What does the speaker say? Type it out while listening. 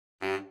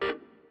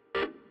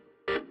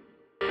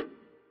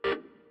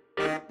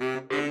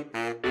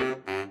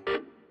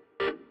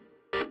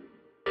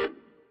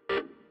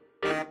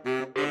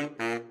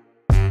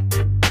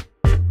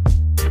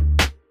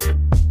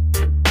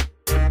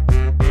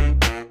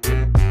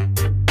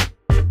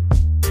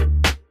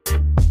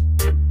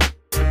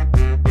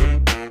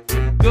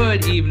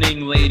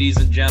ladies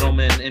and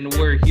gentlemen, and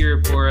we're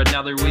here for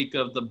another week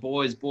of the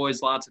Boys,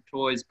 Lots of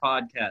Toys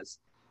podcast.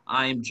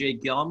 I am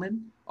Jake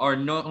Gilman. Our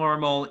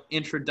normal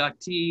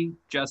introductee,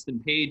 Justin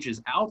Page,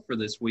 is out for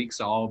this week,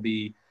 so I'll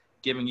be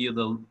giving you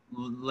the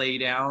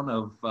laydown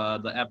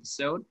of the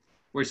episode.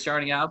 We're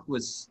starting out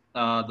with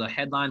the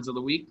headlines of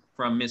the week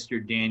from Mr.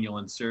 Daniel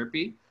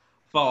Inserpi,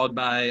 followed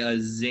by a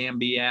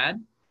Zambi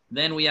ad.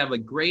 Then we have a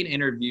great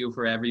interview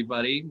for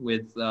everybody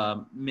with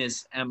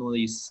Miss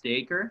Emily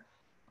Staker,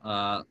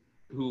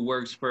 who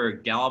works for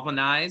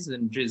Galvanize,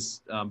 and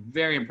just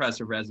very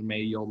impressive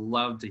resume. You'll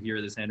love to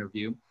hear this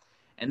interview.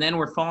 And then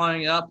we're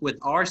following up with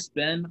our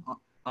spin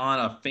on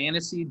a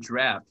fantasy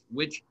draft,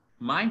 which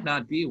might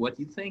not be what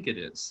you think it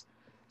is.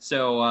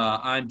 So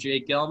I'm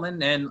Jake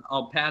Gelman, and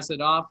I'll pass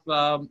it off.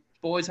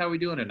 Boys, how are we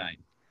doing tonight?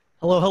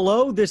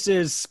 Hello. This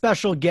is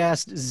special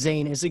guest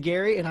Zane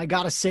Izagari, and I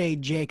gotta say,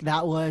 Jake,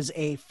 that was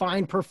a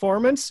fine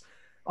performance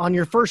on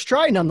your first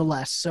try,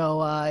 nonetheless.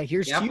 So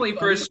here's definitely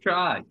first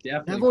try.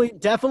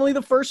 Definitely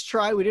the first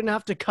try. We didn't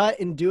have to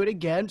cut and do it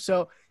again.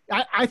 So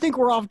I think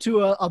we're off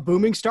to a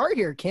booming start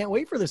here. Can't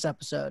wait for this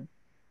episode.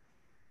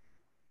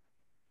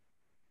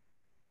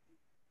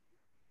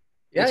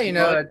 Yeah,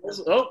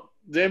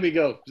 there we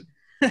go.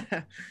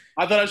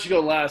 I thought I should go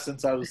last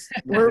since I was.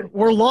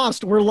 We're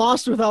lost. We're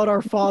lost without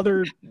our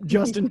father,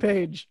 Justin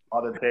Page.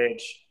 Father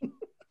Page.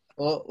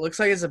 Well, looks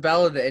like it's a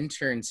battle of the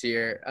interns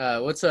here.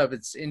 What's up?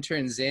 It's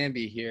intern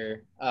Zambi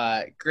here.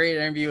 Great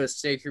interview with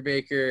Staker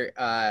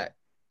Baker,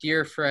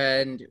 dear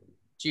friend,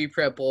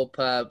 G-Prep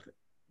Bullpup,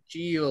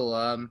 GU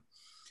alum.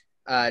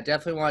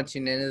 Definitely want to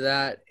tune into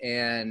that.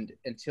 And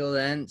until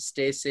then,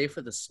 stay safe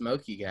with the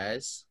smoke, you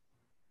guys.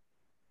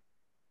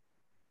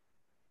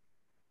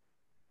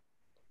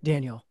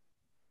 Daniel.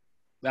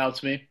 Now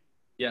it's me.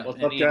 Yeah,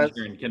 what's any up, guys?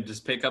 intern can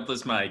just pick up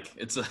this mic.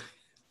 It's a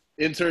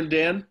Intern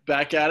Dan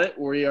back at it.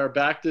 We are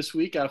back this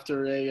week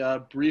after a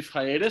brief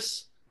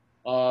hiatus.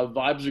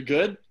 Vibes are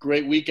good.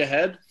 Great week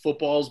ahead.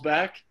 Football's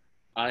back.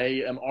 I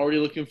am already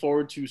looking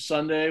forward to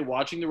Sunday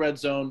watching the Red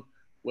Zone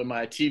when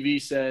my TV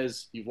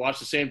says, "You've watched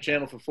the same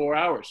channel for 4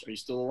 hours. Are you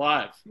still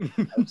alive?"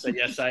 I would say,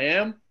 yes, I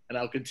am, and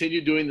I'll continue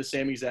doing the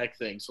same exact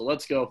thing. So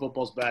let's go.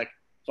 Football's back.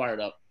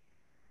 Fired up.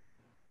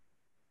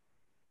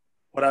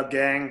 What up,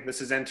 gang? This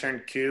is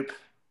intern Coop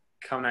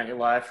coming at you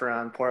live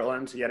from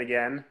Portland yet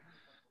again.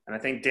 And I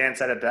think Dan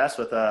said it best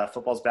with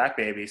football's back,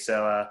 baby.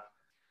 So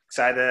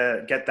excited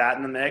to get that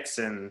in the mix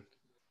and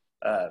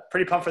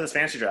pretty pumped for this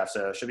fantasy draft.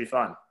 So it should be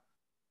fun.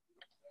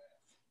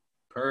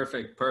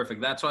 Perfect.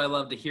 That's what I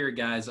love to hear,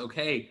 guys.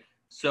 Okay,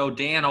 so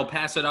Dan, I'll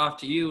pass it off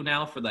to you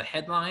now for the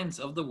headlines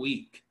of the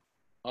week.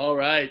 All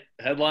right,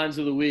 headlines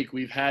of the week.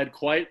 We've had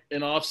quite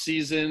an off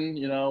season.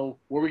 Where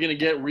we're going to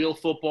get real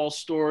football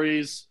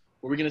stories.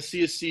 Where we're going to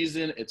see a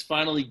season. It's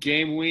finally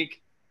game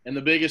week, and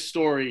the biggest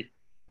story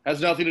has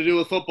nothing to do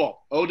with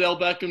football. Odell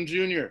Beckham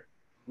Jr.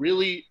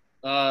 really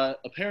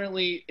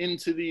apparently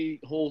into the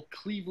whole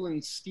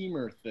Cleveland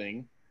Steamer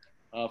thing.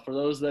 For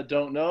those that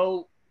don't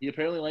know, he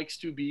apparently likes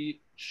to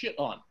be shit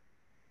on.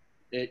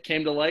 It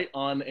came to light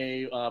on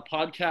a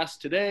podcast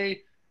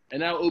today, and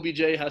now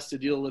OBJ has to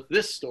deal with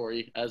this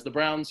story as the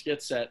Browns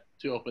get set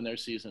to open their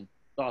season.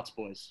 Thoughts,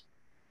 boys?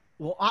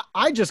 Well,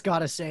 I just got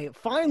to say,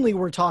 finally,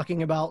 we're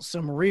talking about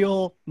some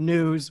real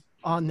news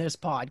on this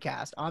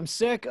podcast. I'm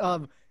sick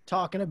of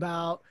talking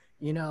about,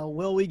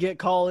 will we get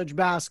college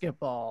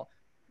basketball,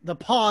 the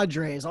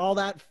Padres, all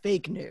that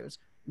fake news.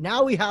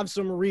 Now we have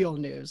some real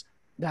news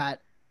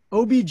that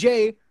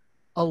OBJ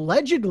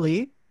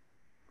allegedly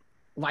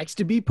likes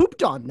to be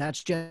pooped on.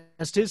 That's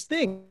just his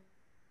thing.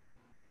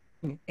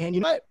 And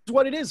you know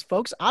what it is,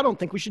 folks. I don't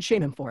think we should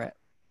shame him for it.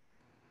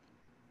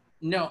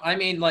 No, I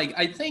mean,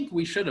 I think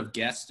we should have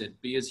guessed it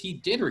because he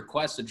did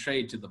request a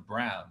trade to the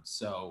Browns.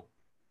 So,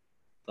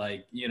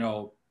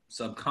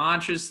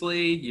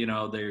 subconsciously,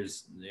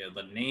 there's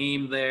the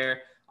name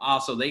there.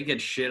 Also, they get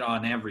shit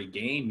on every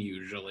game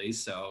usually,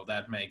 so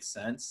that makes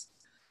sense.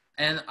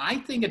 And I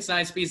think it's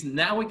nice because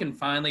now we can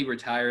finally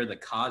retire the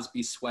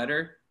Cosby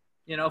sweater,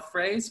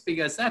 phrase,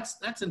 because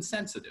that's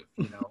insensitive,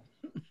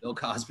 Bill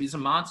Cosby's a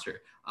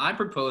monster. I'm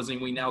proposing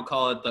we now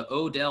call it the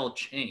Odell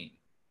chain.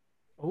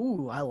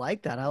 Ooh, I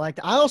like that. I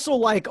also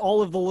like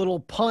all of the little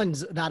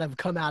puns that have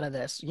come out of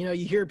this. You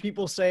hear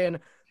people saying,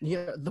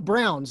 the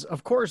Browns,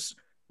 of course,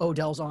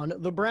 Odell's on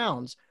the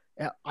Browns.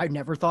 I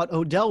never thought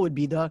Odell would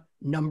be the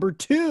number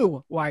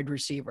 2 wide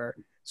receiver.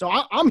 So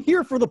I'm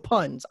here for the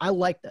puns. I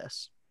like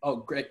this. Oh,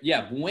 great.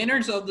 Yeah,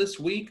 winners of this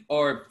week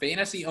are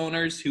fantasy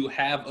owners who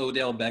have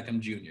Odell Beckham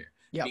Jr.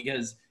 Yep.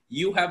 Because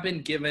you have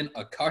been given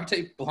a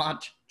carte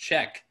blanche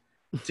check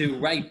to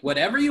write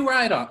whatever you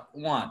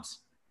want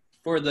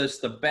for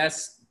the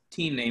best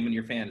team name in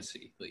your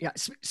fantasy league. Yeah.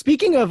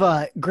 Speaking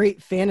of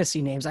great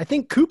fantasy names, I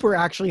think Cooper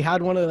actually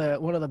had one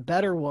of the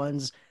better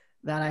ones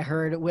that I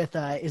heard with.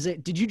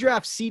 Did you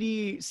draft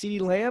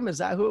CeeDee Lamb? Is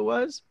that who it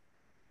was?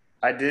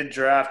 I did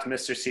draft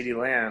Mr. CeeDee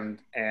Lamb,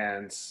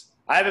 and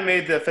I haven't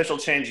made the official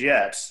change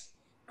yet,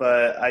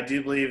 but I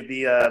do believe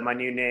my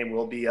new name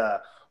will be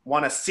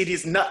one of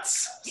CeeDee's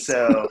nuts.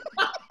 So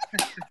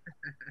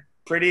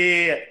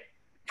pretty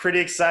pretty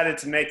excited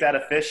to make that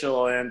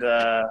official. And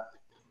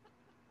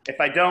if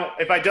I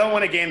don't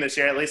win a game this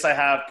year, at least I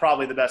have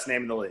probably the best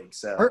name in the league.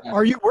 So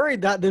Are you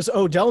worried that this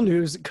Odell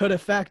news could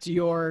affect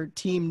your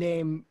team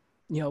name,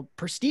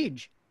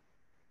 prestige?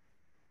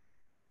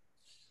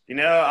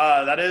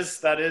 That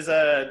is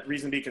a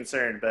reason to be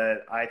concerned,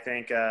 but I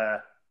think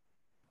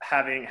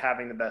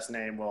having the best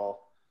name will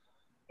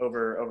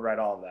override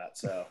all of that.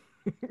 So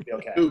it'll be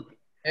okay. Dude,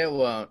 It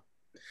won't.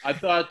 I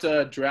thought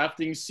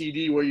drafting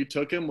CD where you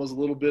took him was a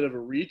little bit of a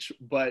reach,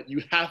 but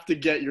you have to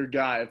get your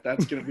guy if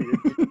that's going to be.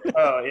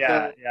 Oh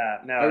yeah.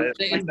 No,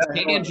 The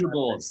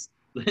intangibles.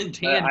 The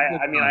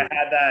intangibles.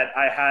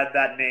 I had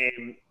that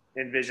name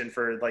envisioned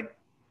for like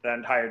the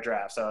entire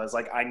draft, so I was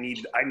like, I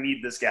need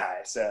this guy.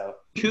 So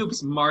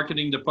Coop's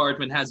marketing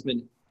department has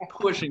been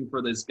pushing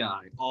for this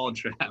guy all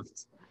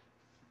draft.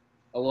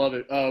 I love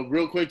it.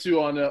 Real quick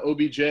too on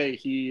OBJ,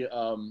 he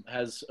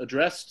has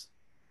addressed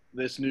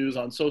this news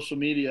on social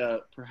media,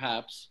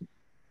 perhaps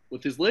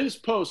with his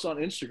latest post on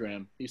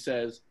Instagram. He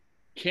says,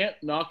 "Can't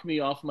knock me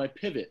off my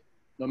pivot,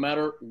 no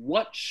matter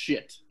what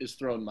shit is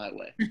thrown my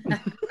way."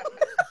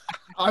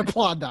 I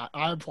applaud that.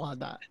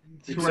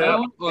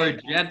 Thrown or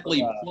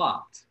gently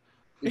flopped.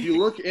 If you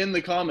look in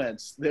the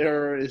comments,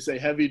 there is a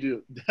heavy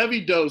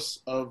dose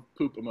of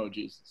poop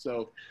emojis.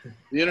 So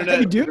the internet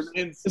Heavy deuce?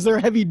 remains Is there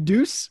a heavy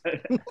deuce?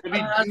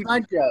 That's my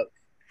joke.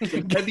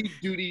 some heavy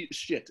duty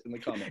shit in the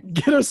comments.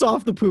 Get us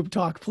off the poop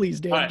talk, please,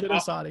 Dan. All right, Get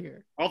us out of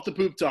here. Off the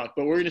poop talk,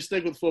 but we're going to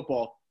stick with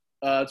football.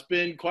 It's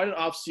been quite an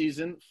off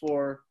season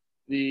for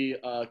the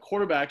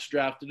quarterbacks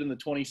drafted in the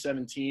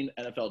 2017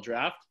 NFL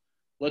draft.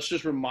 Let's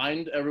just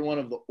remind everyone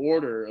of the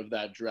order of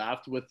that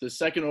draft. With the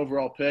second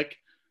overall pick,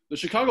 the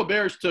Chicago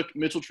Bears took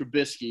Mitchell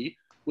Trubisky.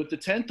 With the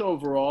 10th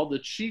overall, the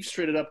Chiefs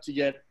traded up to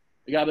get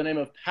a guy by the name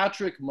of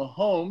Patrick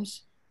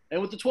Mahomes.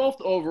 And with the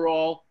 12th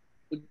overall,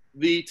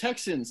 the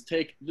Texans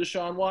take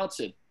Deshaun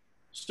Watson.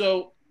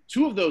 So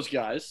two of those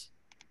guys,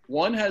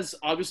 one has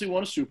obviously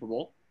won a Super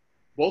Bowl.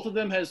 Both of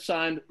them has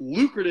signed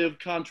lucrative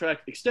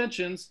contract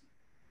extensions.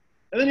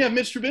 And then you have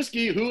Mitch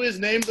Trubisky, who is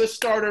named the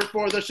starter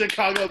for the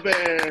Chicago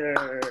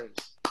Bears.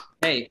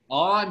 Hey,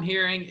 all I'm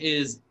hearing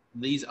is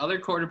these other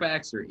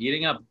quarterbacks are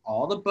eating up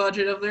all the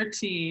budget of their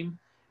team,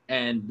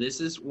 and this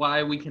is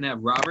why we can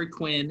have Robert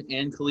Quinn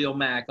and Khalil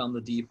Mack on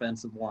the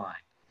defensive line.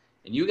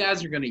 And you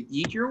guys are going to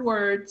eat your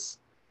words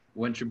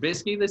when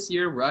Trubisky this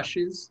year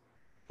rushes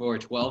for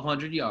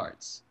 1,200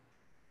 yards.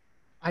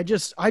 I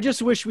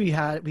just wish we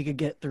could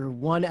get through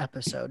one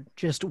episode,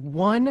 just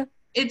one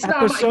It's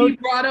episode not like he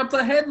brought up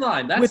the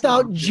headline. That's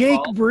without not his Jake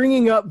fault.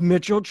 bringing up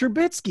Mitchell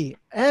Trubisky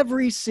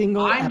every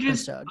single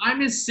episode.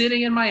 I'm just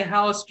sitting in my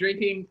house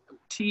drinking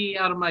tea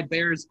out of my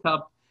Bears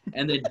cup,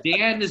 and then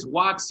Dan just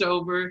walks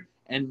over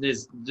and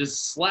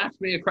just slaps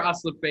me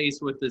across the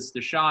face with this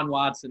Deshaun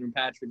Watson and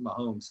Patrick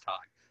Mahomes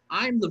talk.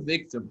 I'm the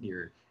victim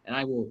here, and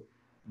I will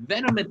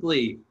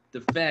vehemently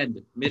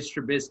defend Mitch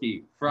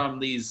Trubisky from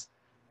these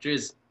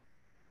just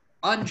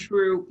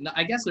untrue.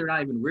 I guess they're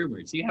not even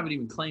rumors. You haven't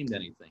even claimed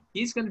anything.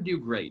 He's going to do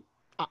great.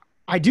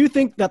 I do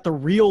think that the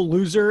real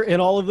loser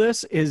in all of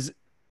this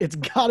it's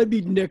got to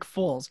be Nick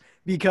Foles,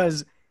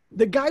 because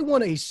the guy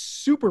won a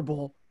Super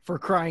Bowl, for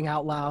crying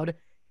out loud.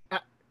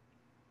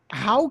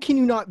 How can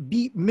you not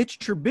beat Mitch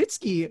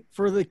Trubisky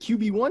for the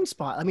QB1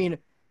 spot? I mean,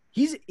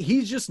 he's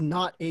just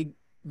not a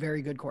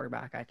very good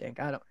quarterback, I think.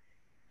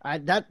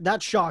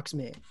 That shocks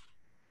me.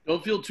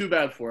 Don't feel too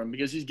bad for him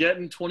because he's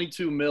getting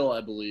 $22 million, I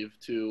believe,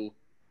 to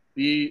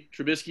be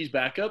Trubisky's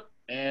backup.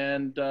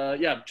 And,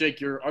 Jake,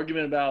 your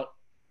argument about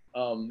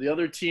the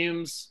other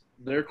teams,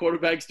 their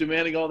quarterbacks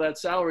demanding all that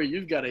salary,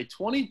 you've got a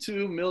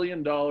 $22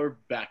 million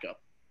backup.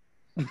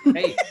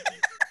 Hey,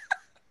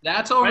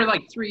 that's over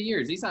like 3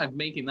 years. He's not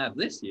making that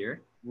this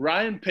year.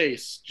 Ryan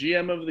Pace,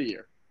 GM of the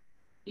year.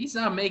 He's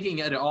not making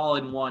it all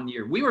in 1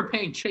 year. We were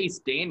paying Chase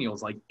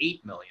Daniels like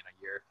 $8 million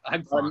a year.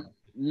 I'm fine.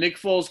 Nick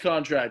Foles'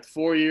 contract,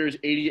 4 years,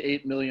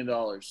 $88 million.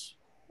 Are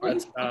you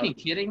fucking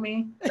kidding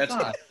me?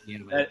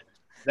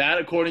 That,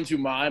 according to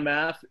my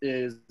math,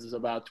 is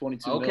about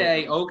 $22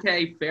 million.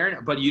 Okay, fair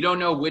enough. But you don't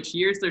know which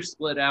years they're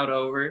split out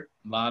over.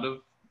 A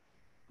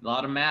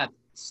lot of math.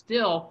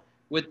 Still,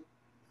 with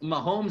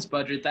Mahomes'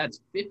 budget,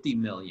 that's $50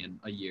 million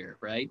a year,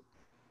 right?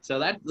 So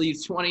that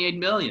leaves $28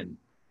 million.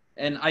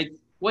 And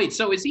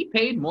so is he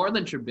paid more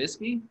than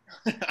Trubisky?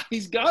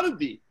 He's got to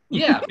be.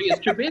 Yeah, because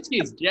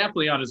Trubisky is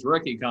definitely on his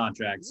rookie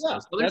contract. Yeah,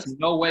 so there's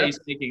no way he's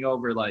taking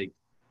over like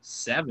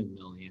 $7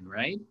 million,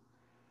 right?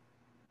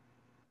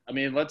 I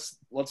mean, let's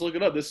look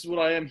it up. This is what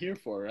I am here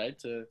for, right?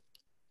 To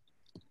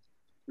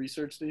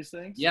research these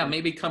things. Yeah,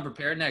 maybe come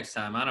prepared next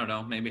time. I don't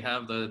know. Maybe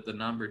have the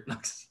number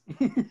next.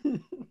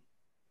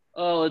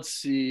 Oh, let's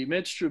see.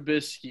 Mitch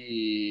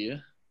Trubisky.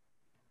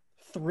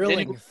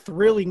 Thrilling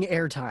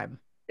airtime.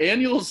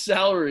 Annual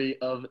salary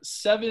of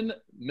 $7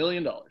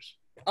 million.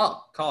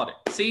 Oh, called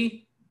it.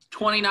 See,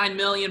 $29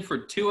 million for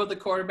two of the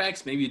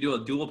quarterbacks. Maybe you do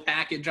a dual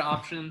package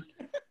option.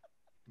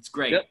 It's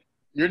great.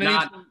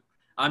 Yep.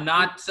 I'm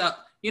not.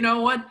 You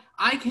know what?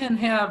 I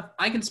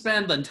can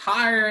spend the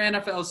entire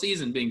NFL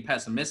season being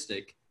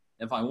pessimistic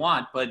if I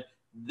want, but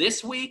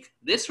This week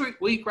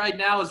right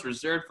now is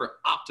reserved for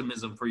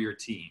optimism for your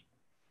team,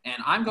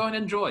 and I'm going to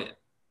enjoy it.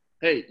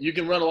 Hey, you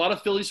can run a lot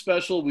of Philly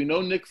special. We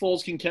know Nick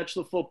Foles can catch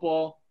the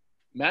football.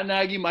 Matt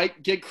Nagy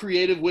might get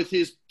creative with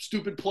his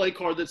stupid play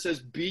card that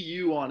says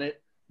BU on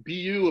it.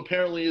 BU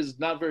apparently is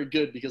not very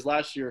good because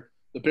last year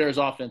the Bears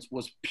offense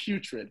was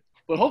putrid.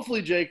 But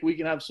hopefully, Jake, we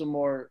can have some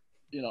more,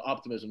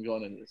 optimism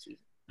going into this season.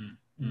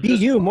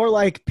 BU, more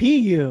like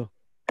PU.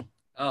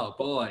 Oh,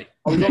 boy.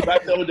 Are we going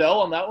back to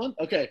Odell on that one?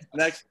 Okay,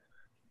 next.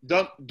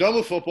 Done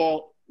with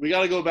football. We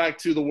got to go back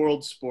to the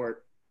world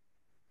sport.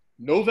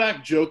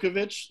 Novak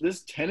Djokovic,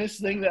 this tennis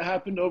thing that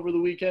happened over the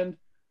weekend,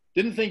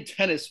 didn't think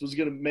tennis was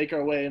going to make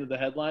our way into the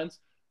headlines,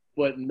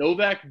 but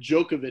Novak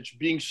Djokovic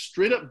being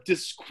straight up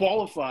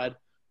disqualified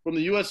from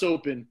the U.S.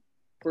 Open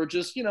for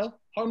just,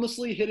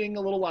 harmlessly hitting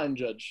a little line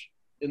judge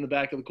in the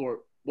back of the court.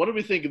 What do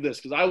we think of this?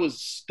 Because I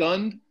was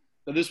stunned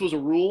that this was a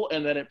rule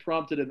and that it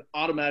prompted an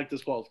automatic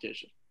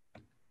disqualification.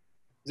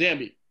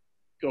 Zambi,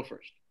 go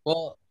first.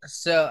 Well,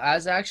 so I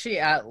was actually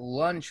at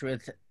lunch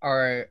with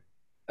our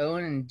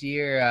own and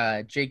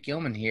dear Jake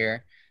Gilman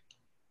here,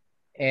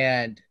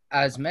 and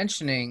I was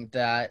mentioning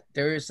that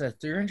there is a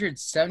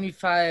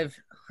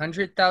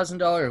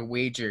 $375,000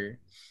 wager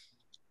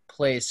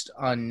placed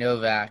on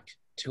Novak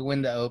to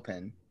win the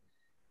Open,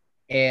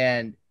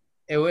 and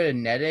it would have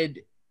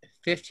netted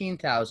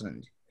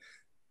 $15,000.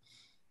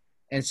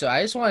 And so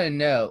I just want to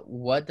know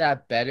what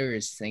that bettor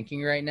is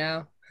thinking right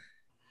now.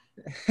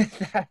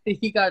 That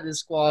he got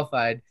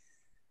disqualified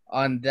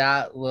on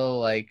that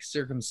little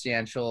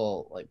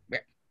circumstantial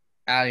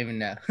I don't even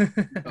know.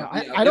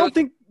 I don't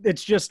think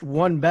it's just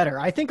one bettor.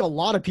 I think a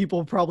lot of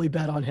people probably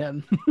bet on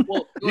him.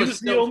 Well, he's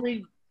the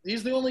only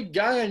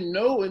guy I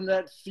know in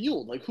that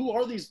field. Like, who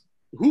are these?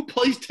 Who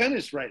plays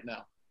tennis right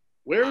now?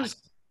 Where's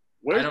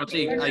I don't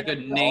think I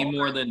could name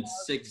more than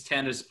 6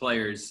 tennis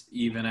players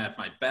even at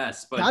my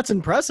best. But that's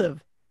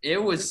impressive.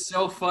 It was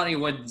so funny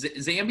when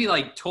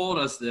Zambi told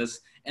us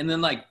this, and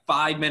then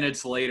 5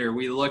 minutes later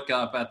we look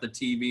up at the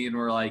TV and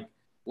we're like,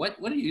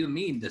 "What do you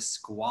mean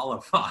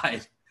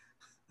disqualified?"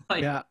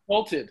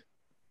 Faulted.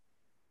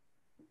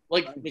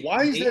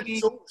 Why is that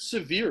so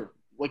severe?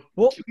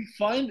 Can we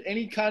find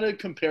any kind of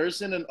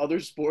comparison in other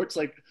sports?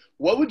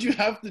 What would you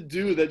have to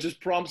do that just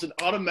prompts an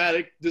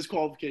automatic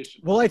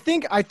disqualification? Well, I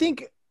think,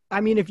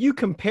 if you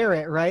compare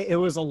it, right, it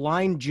was a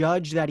line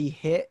judge that he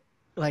hit,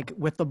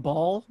 with the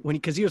ball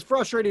because he was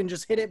frustrated and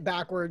just hit it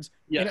backwards.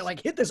 Yes. And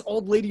it hit this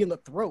old lady in the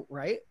throat,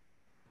 right?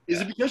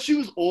 Is it because she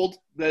was old?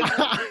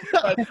 I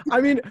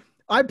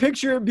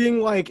picture it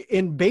being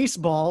in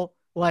baseball,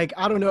 I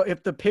don't know,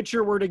 if the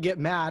pitcher were to get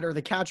mad or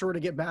the catcher were to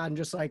get mad and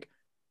just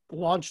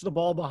launch the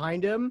ball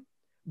behind him,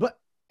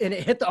 and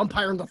it hit the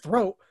umpire in the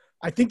throat,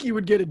 I think he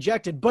would get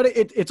ejected. But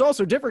it's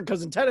also different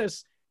because in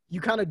tennis,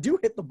 you kind of do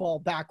hit the ball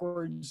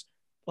backwards,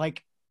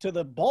 to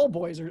the ball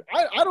boys. Or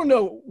I don't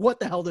know what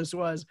the hell this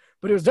was,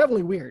 but it was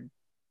definitely weird.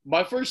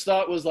 My first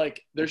thought was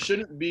there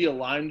shouldn't be a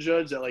line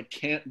judge that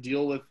can't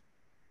deal with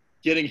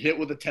getting hit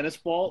with a tennis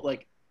ball.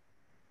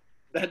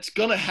 That's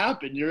gonna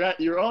happen.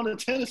 You're on a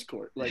tennis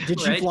court.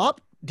 Did she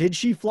flop? Did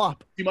she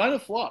flop? She might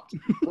have flopped,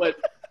 but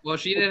well,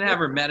 she didn't have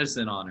her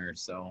medicine on her,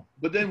 so.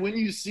 But then when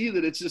you see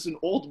that it's just an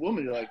old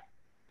woman, you're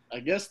I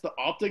guess the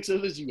optics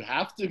of this, you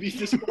have to be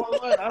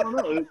disqualified. I don't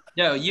know.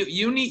 No,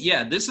 you need.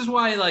 Yeah, this is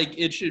why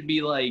it should be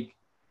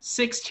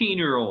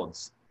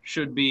 16-year-olds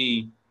should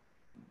be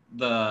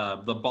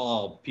the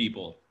ball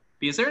people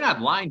because they're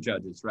not line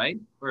judges, right?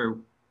 Or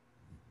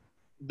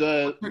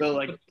the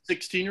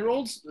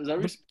 16-year-olds? Is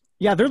that what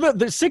yeah, they're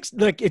the 6.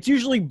 It's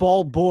usually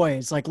ball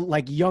boys, like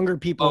younger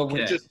people.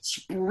 Okay. Just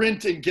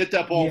sprint and get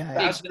that ball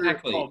faster.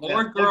 Exactly.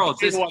 Or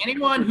girls. Just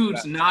anyone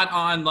who's not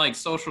on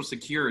Social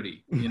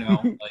Security.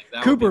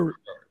 That Cooper,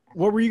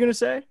 what were you gonna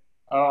say?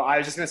 Oh, I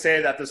was just gonna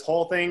say that this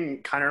whole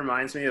thing kind of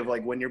reminds me of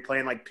when you're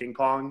playing ping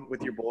pong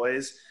with your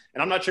boys,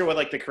 and I'm not sure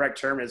what the correct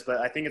term is, but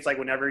I think it's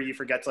whenever you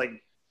forget to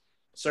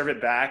serve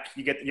it back,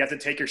 you have to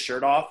take your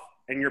shirt off,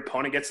 and your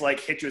opponent gets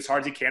hit you as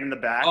hard as he can in the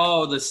back.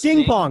 Oh, the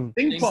ping pong.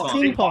 Ping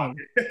pong.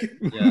 Yeah,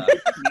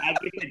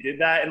 imagine they did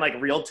that in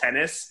real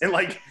tennis, and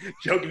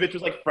Djokovic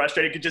was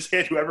frustrated, could just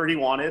hit whoever he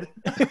wanted.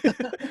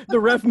 The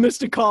ref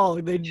missed a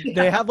call.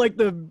 They have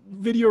the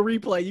video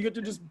replay. You get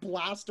to just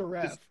blast a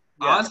ref. Yeah.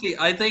 Honestly,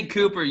 I think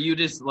Cooper, you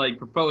just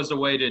proposed a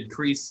way to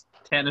increase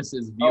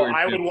tennis's viewership. Oh,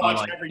 I would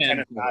watch every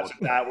tennis match if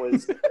that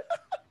was.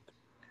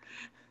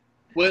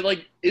 Well,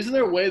 isn't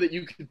there a way that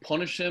you could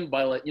punish him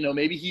by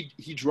maybe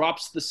he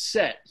drops the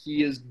set,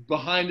 he is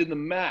behind in the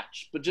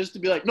match, but just to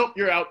be nope,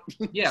 you're out.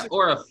 Yeah,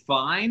 or a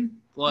fine.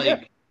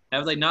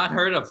 Have they not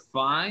heard of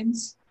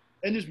fines?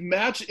 And just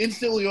match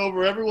instantly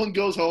over. Everyone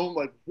goes home.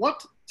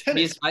 What?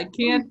 Tennis?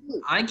 Yes,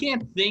 I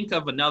can't think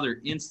of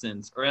another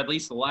instance, or at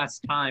least the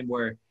last time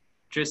where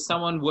just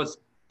someone was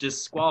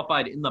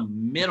disqualified in the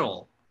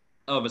middle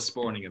of a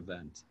sporting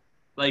event.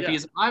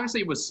 Because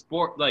obviously with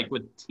sport,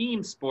 with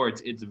team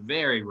sports, it's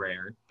very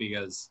rare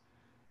because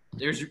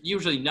there's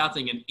usually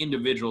nothing an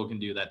individual can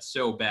do that's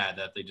so bad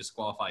that they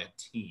disqualify a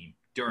team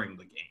during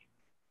the game.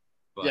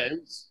 But, yeah,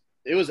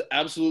 it was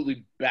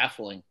absolutely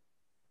baffling.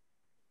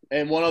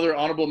 And one other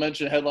honorable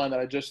mention headline that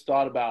I just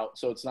thought about,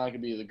 so it's not going to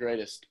be the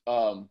greatest.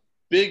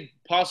 Big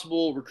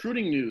possible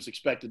recruiting news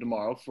expected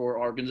tomorrow for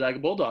our Gonzaga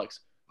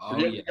Bulldogs. Oh,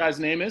 Forget what yeah. the guy's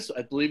name is.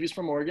 I believe he's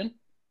from Oregon.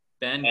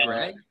 Ben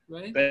Gregg,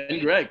 right? Ben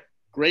Gregg.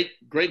 Great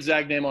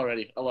Zag name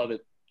already. I love it.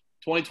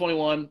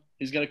 2021.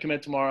 He's going to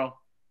commit tomorrow.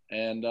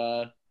 And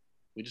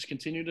we just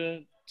continue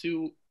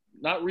to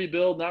not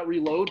rebuild, not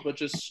reload, but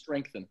just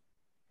strengthen.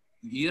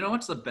 You know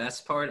what's the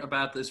best part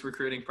about this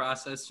recruiting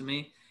process to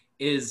me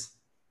is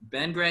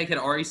Ben Gregg had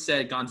already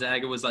said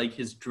Gonzaga was like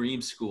his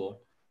dream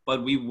school,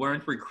 but we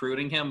weren't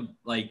recruiting him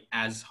like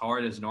as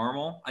hard as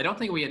normal. I don't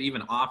think we had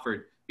even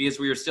offered because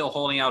we were still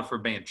holding out for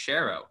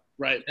Banchero.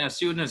 Right. Now, as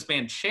soon as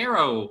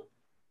Banchero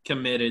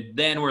committed,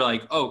 then we're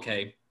like,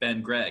 okay,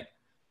 Ben Gregg.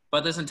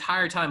 But this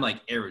entire time,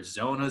 like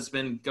Arizona's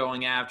been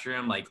going after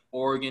him, like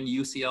Oregon,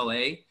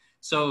 UCLA.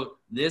 So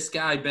this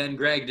guy, Ben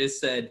Gregg,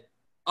 just said,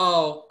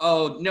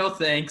 oh, no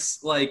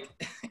thanks. Like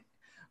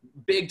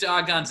Big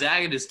Dog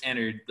Gonzaga just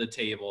entered the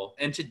table.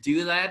 And to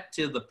do that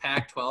to the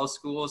Pac-12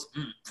 schools,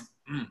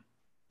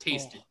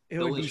 tasty, it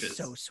delicious. would be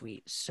so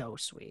sweet, so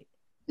sweet.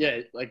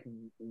 Yeah, like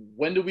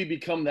when do we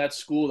become that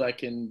school that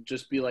can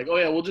just be like, oh,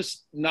 yeah, we'll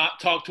just not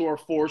talk to our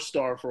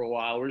 4-star for a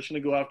while. We're just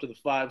going to go after the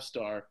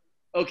 5-star.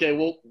 Okay,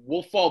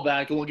 we'll fall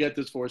back and we'll get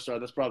this 4-star.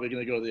 That's probably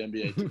going to go to the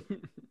NBA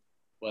too.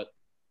 But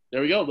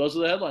there we go. Those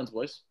are the headlines,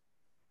 boys.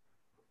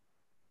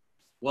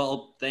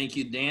 Well, thank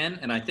you, Dan.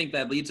 And I think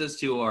that leads us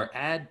to our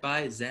ad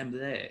by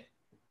Zamble.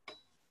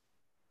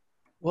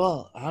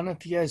 Well, I don't know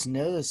if you guys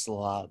know this a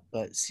lot,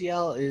 but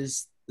Seattle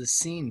is the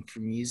scene for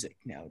music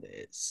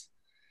nowadays.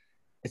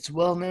 It's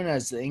well known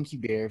as the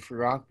incubator for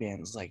rock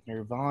bands like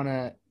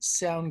Nirvana,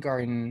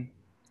 Soundgarden,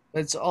 but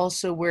it's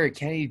also where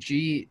Kenny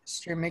G,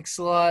 Sir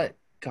Mix-a-Lot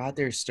got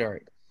their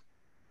start.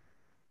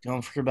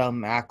 Don't forget about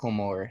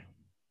Macklemore.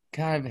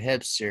 Kind of a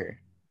hipster.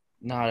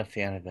 Not a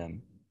fan of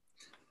him.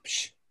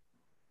 Psh.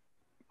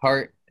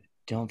 Heart,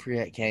 don't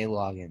forget Kenny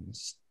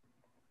Loggins.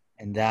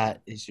 And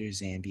that is your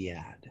Zambi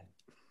ad.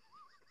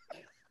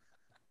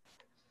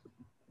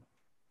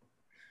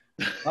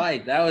 All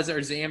right, that was our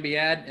Zambi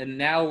ad. And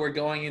now we're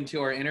going into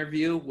our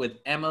interview with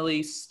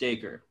Emily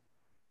Staker.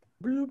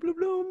 Bloom, bloom,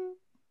 bloom.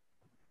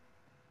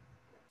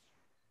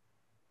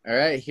 All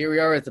right, here we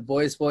are with the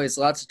Boys,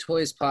 Lots of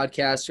Toys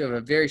podcast. We have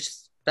a very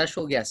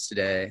special guest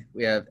today.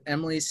 We have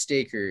Emily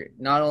Staker,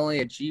 not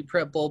only a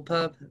G-Prep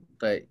Bullpup,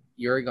 but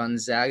your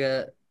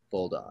Gonzaga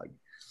Bulldog.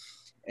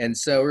 And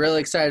so we're really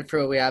excited for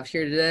what we have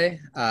here today.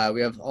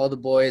 We have all the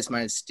boys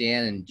minus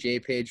Dan and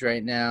J-Page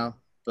right now,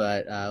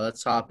 but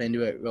let's hop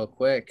into it real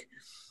quick.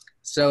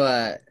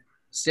 So,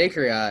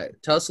 Staker,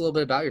 tell us a little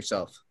bit about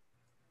yourself.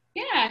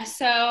 Yeah,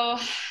 so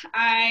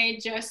I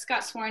just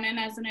got sworn in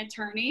as an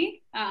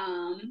attorney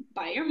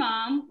by your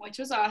mom, which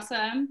was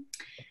awesome.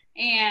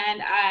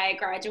 And I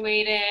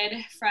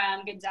graduated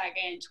from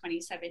Gonzaga in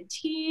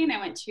 2017. I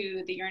went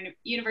to the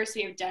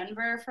University of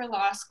Denver for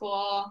law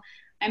school.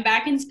 I'm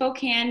back in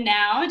Spokane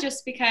now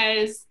just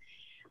because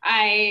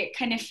I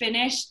kind of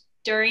finished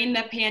during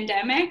the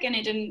pandemic and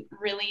it didn't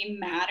really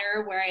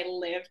matter where I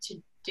lived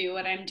to do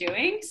what I'm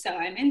doing. So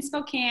I'm in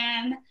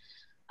Spokane.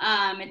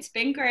 It's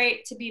been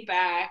great to be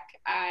back.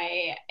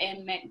 I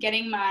am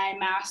getting my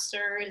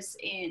master's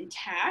in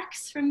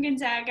tax from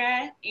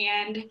Gonzaga,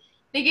 and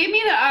they gave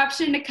me the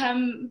option to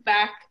come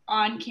back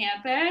on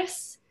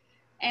campus.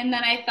 And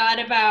then I thought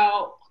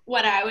about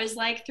what I was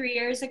like 3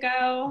 years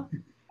ago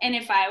and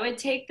if I would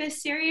take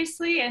this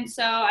seriously. And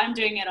so I'm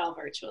doing it all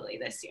virtually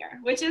this year,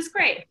 which is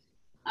great.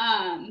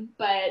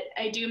 But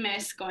I do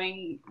miss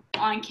going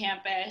on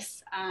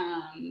campus,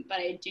 but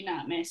I do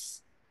not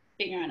miss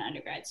being around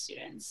undergrad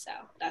students. So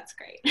that's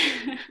great.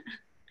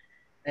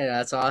 Hey,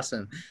 that's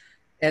awesome.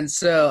 And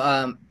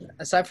so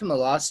aside from the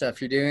law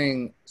stuff, you're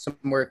doing some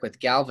work with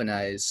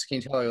Galvanize. Can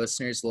you tell our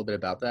listeners a little bit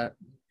about that?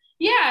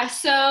 Yeah,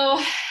 so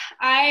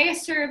I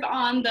serve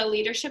on the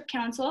Leadership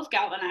Council of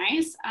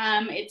Galvanize.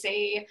 It's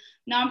a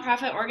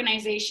nonprofit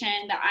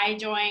organization that I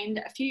joined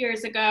a few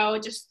years ago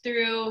just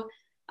through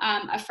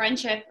a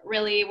friendship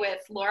really with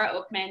Laura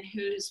Oakman,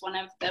 who's one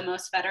of the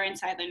most veteran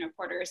sideline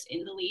reporters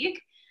in the league.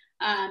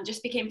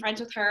 Just became friends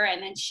with her,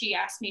 and then she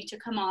asked me to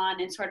come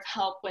on and sort of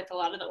help with a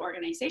lot of the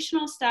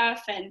organizational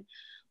stuff. And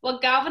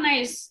what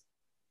Galvanize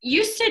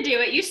used to do,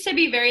 it used to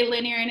be very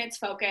linear in its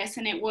focus,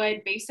 and it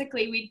would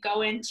basically, we'd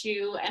go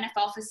into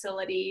NFL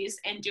facilities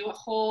and do a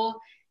whole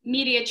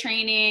media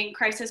training,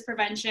 crisis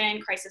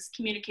prevention, crisis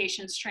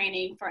communications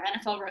training for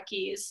NFL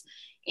rookies.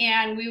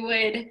 And we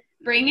would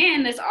bring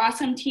in this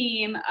awesome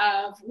team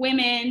of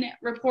women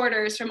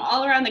reporters from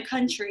all around the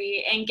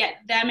country and get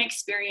them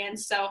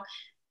experience. So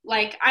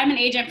like I'm an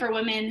agent for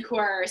women who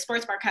are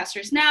sports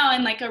broadcasters now,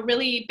 and like a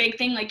really big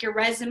thing, like your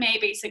resume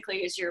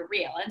basically is your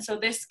reel. And so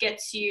this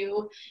gets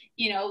you,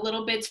 you know,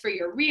 little bits for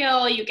your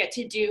reel. You get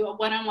to do a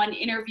one-on-one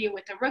interview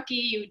with a rookie,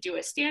 you do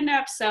a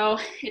stand-up. So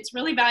it's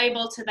really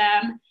valuable to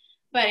them,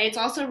 but it's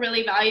also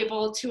really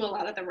valuable to a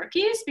lot of the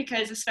rookies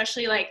because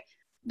especially like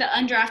the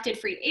undrafted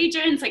free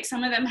agents, like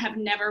some of them have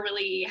never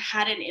really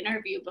had an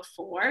interview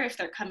before. If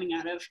they're coming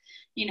out of,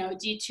 you know,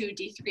 D2,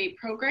 D3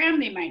 program,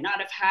 they might not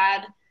have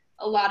had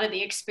a lot of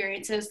the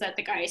experiences that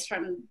the guys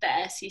from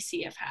the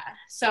SEC have had.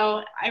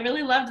 So I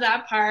really loved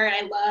that part.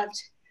 I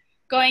loved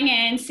going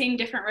in, seeing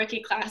different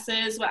rookie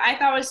classes. What I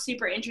thought was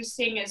super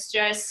interesting is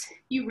just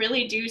you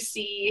really do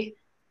see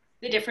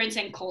the difference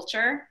in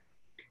culture.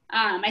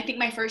 I think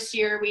my first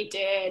year we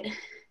did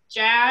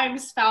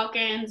Jags,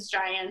 Falcons,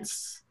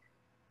 Giants,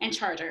 and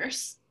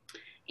Chargers.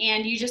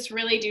 And you just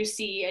really do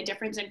see a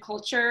difference in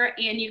culture.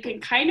 And you can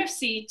kind of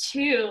see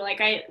too,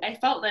 like I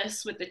felt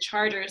this with the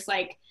Chargers,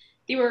 like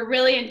they were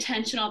really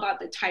intentional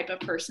about the type of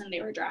person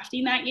they were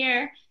drafting that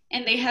year.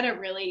 And they had a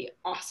really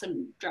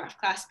awesome draft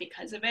class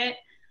because of it.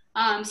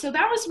 So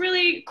that was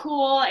really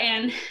cool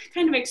and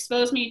kind of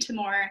exposed me to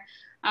more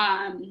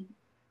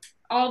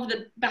all of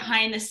the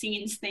behind the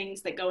scenes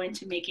things that go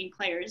into making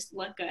players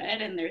look good.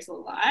 And there's a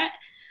lot.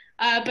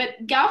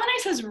 But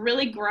Galvanize has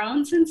really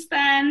grown since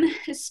then,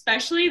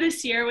 especially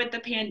this year with the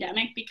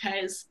pandemic,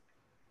 because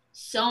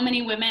so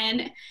many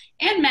women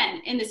and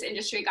men in this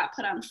industry got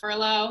put on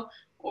furlough,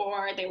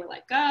 or they were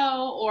let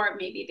go, or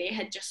maybe they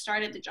had just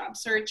started the job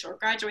search or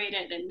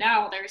graduated, and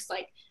now there's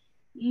like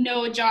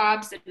no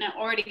jobs in an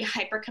already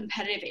hyper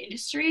competitive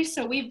industry.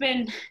 So we've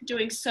been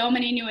doing so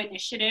many new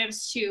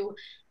initiatives to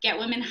get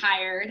women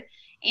hired.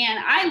 And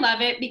I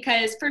love it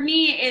because for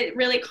me, it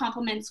really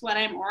complements what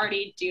I'm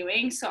already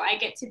doing. So I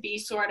get to be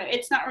sort of,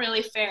 it's not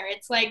really fair.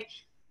 It's like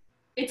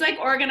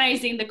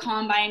organizing the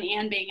combine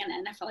and being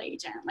an NFL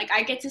agent. Like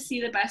I get to see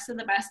the best of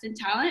the best in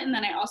talent, and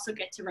then I also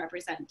get to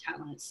represent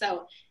talent.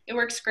 So it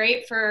works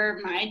great for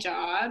my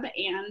job,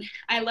 and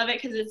I love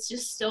it because it's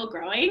just still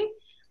growing.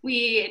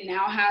 We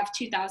now have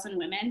 2,000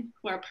 women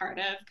who are part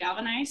of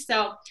Galvanize.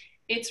 So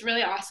it's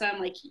really awesome.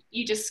 Like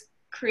you just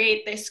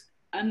create this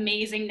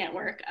amazing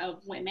network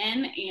of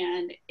women,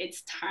 and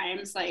it's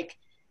times like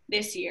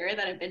this year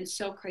that have been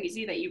so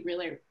crazy that you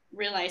really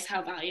realize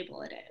how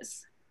valuable it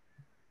is.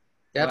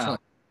 Definitely. Wow.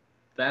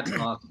 That's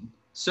awesome.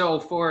 So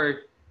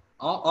for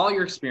all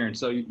your experience,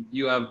 so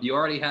you've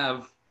already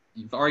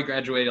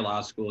graduated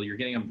law school, you're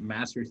getting a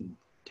master's in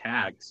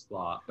tax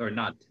law, or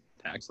not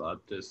tax law,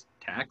 just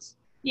tax.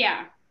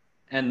 Yeah.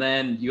 And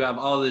then you have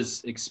all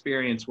this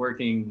experience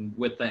working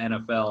with the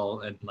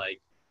NFL and like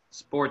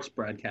sports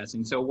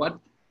broadcasting. So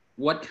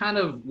what kind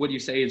of would you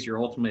say is your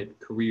ultimate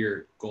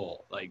career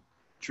goal? Like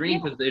dream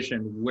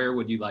position, where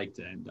would you like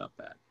to end up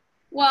at?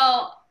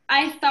 Well,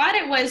 I thought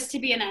it was to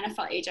be an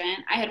NFL agent.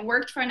 I had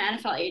worked for an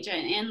NFL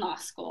agent in law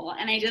school,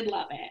 and I did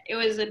love it. It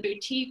was a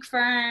boutique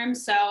firm,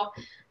 so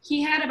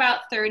he had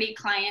about 30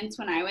 clients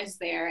when I was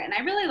there, and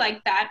I really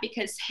liked that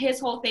because his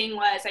whole thing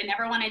was I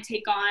never want to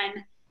take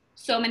on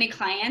so many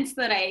clients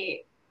that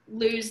I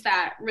lose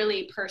that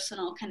really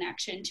personal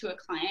connection to a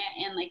client.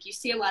 And like you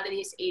see a lot of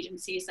these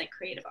agencies like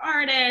creative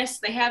artists,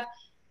 they have,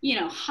 you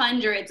know,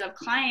 hundreds of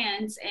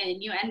clients,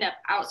 and you end up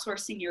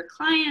outsourcing your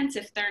clients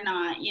if they're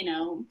not, you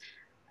know,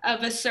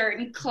 of a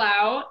certain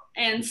clout.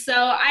 And so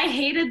I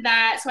hated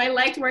that. So I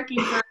liked working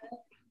for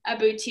a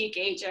boutique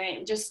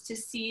agent just to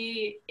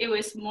see it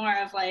was more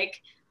of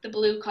like the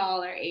blue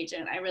collar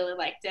agent. I really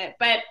liked it.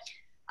 But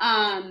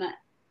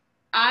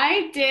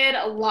I did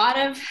a lot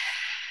of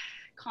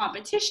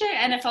competition,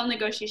 NFL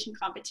negotiation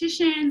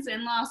competitions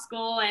in law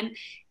school, and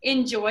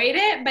enjoyed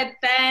it. But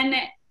then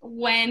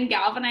when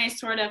Galvanize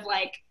sort of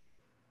like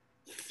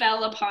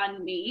fell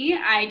upon me,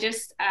 I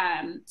just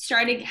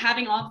started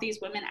having all of these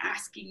women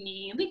asking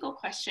me legal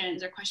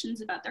questions or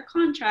questions about their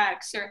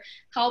contracts or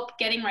help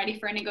getting ready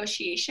for a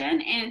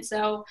negotiation. And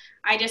so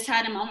I just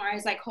had a moment where I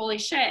was like, holy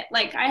shit,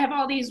 like I have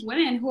all these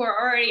women who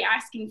are already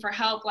asking for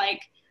help.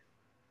 Like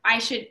I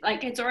should,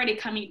 like, it's already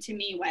coming to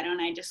me. Why don't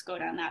I just go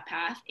down that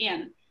path?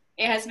 And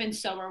it has been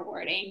so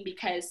rewarding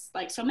because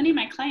like so many of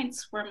my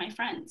clients were my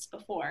friends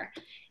before.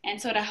 And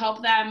so to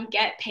help them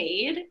get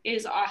paid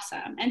is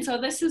awesome. And so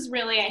this is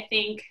really, I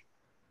think,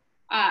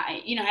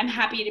 you know, I'm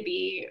happy to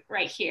be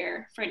right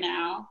here for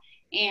now.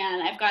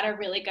 And I've got a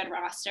really good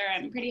roster.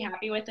 I'm pretty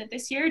happy with it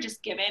this year,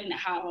 just given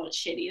how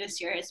shitty this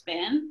year has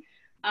been.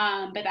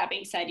 But that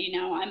being said, you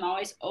know, I'm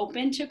always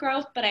open to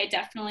growth, but I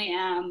definitely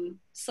am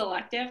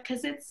selective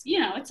because it's, you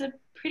know, it's a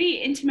pretty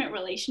intimate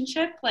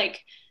relationship.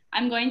 Like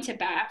I'm going to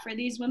bat for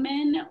these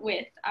women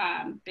with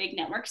big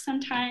networks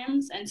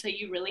sometimes. And so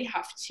you really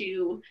have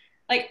to,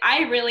 like,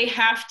 I really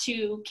have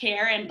to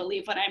care and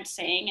believe what I'm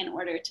saying in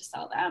order to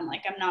sell them.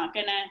 Like, I'm not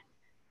going to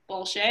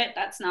bullshit.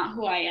 That's not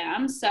who I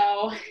am.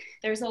 So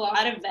there's a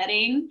lot of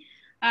vetting,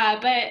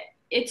 but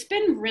it's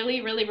been really,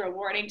 really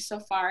rewarding so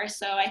far.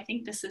 So I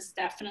think this is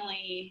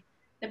definitely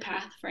the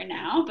path for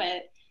now.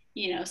 But,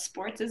 you know,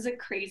 sports is a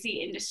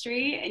crazy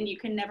industry and you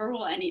can never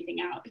rule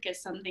anything out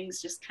because some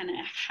things just kind of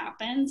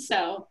happen.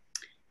 So,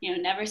 you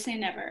know, never say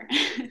never.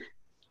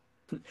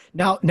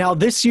 Now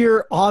this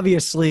year,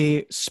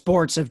 obviously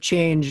sports have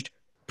changed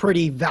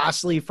pretty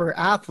vastly for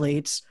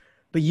athletes,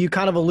 but you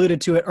kind of alluded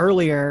to it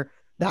earlier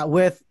that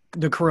with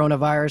the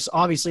coronavirus,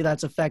 obviously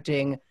that's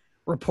affecting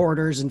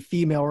reporters and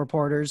female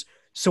reporters.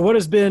 So what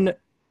has been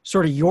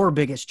sort of your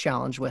biggest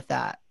challenge with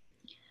that?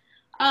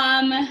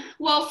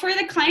 Well, for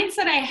the clients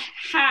that I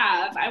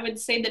have, I would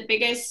say the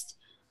biggest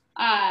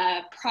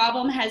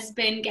problem has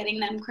been getting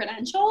them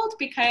credentialed,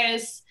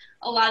 because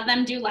a lot of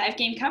them do live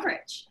game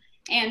coverage.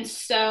 And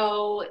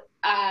so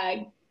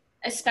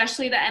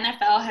especially the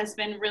NFL has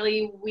been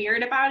really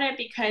weird about it,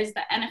 because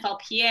the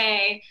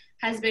NFLPA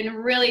has been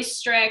really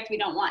strict. We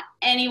don't want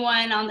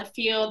anyone on the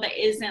field that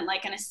isn't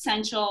like an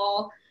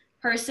essential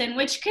person,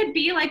 which could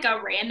be like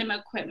a random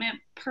equipment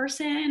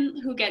person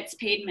who gets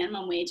paid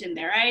minimum wage in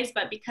their eyes.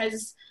 But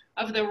because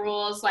of the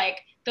rules, like,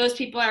 those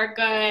people are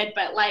good,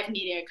 but live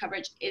media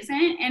coverage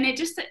isn't. And it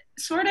just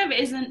sort of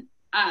isn't,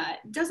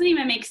 doesn't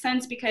even make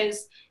sense,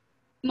 because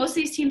most of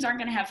these teams aren't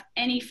going to have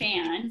any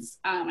fans.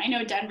 I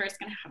know Denver's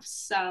going to have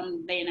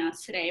some, they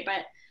announced today,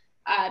 but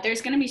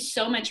there's going to be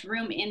so much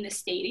room in the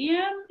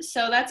stadium.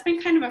 So that's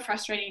been kind of a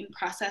frustrating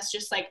process,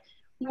 just like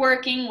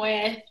working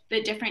with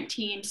the different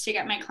teams to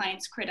get my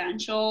clients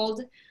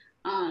credentialed.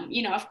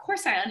 Of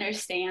course I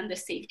understand the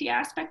safety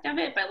aspect of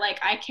it, but like,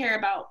 I care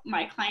about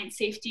my client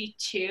safety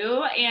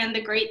too. And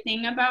the great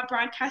thing about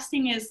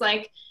broadcasting is,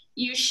 like,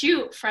 you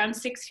shoot from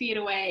 6 feet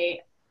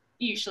away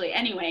usually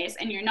anyways,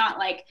 and you're not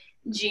like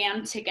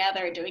jammed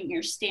together doing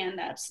your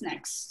stand-ups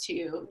next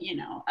to,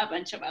 a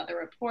bunch of other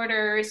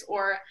reporters,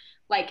 or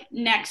like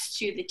next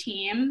to the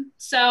team.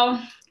 So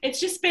it's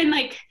just been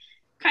like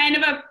kind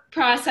of a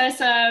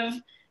process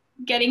of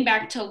getting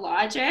back to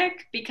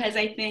logic, because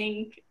I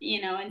think,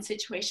 in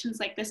situations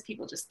like this,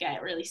 people just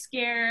get really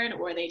scared,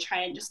 or they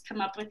try and just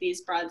come up with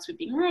these broad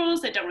sweeping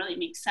rules that don't really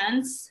make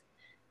sense.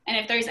 And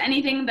if there's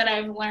anything that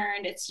I've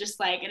learned, it's just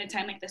like, in a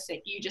time like this,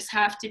 like, you just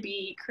have to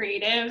be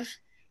creative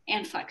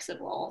and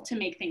flexible to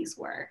make things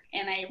work.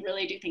 And I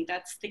really do think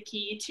that's the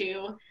key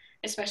to,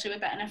 especially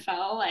with the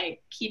NFL,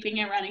 like, keeping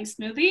it running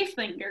smoothly,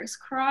 fingers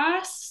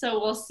crossed. So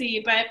we'll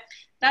see. But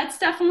that's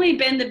definitely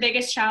been the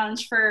biggest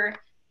challenge for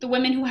the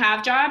women who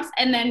have jobs.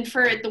 And then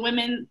for the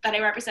women that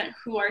I represent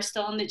who are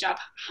still in the job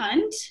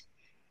hunt,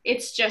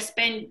 it's just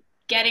been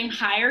getting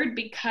hired,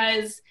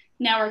 because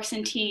networks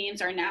and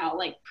teams are now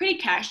like pretty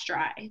cash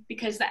dry,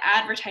 because the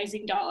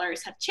advertising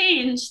dollars have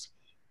changed.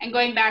 And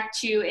going back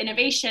to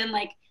innovation,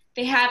 like,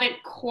 they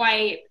haven't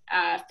quite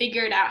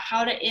figured out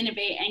how to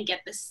innovate and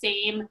get the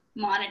same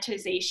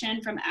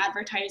monetization from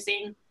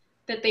advertising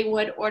that they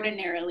would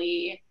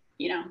ordinarily,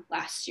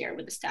 last year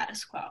with the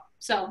status quo.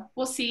 So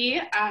we'll see.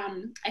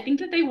 I think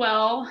that they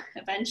will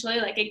eventually,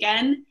 like,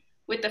 again,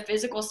 with the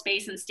physical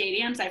space and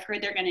stadiums, I've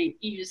heard they're going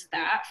to use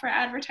that for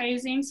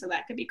advertising. So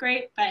that could be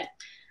great. But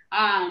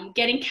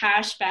getting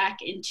cash back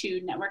into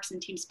networks and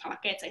teams'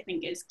 pockets, I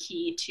think, is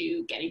key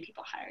to getting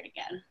people hired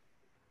again.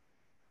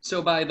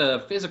 So by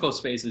the physical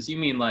spaces, you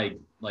mean like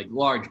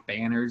large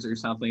banners or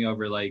something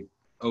over like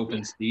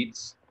open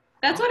seats?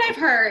 That's what I've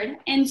heard.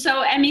 And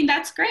so, I mean,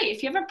 that's great.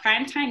 If you have a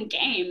primetime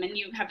game and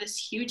you have this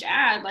huge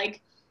ad,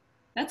 like,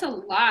 that's a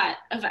lot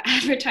of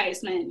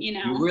advertisement,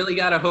 You really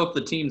got to hope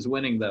the team's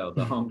winning, though,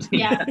 the home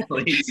team at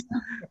least.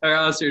 Or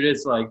else you're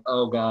just like,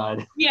 oh,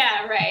 God.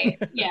 Yeah, right.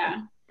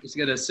 Yeah. Just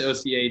going to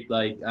associate,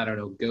 like, I don't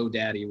know,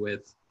 GoDaddy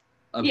with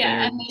a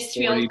missed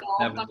field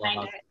goal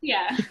behind it.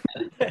 Yeah,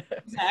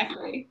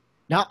 exactly.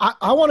 Now,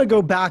 I want to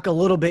go back a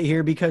little bit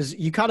here, because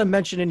you kind of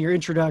mentioned in your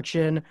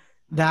introduction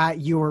that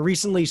you were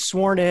recently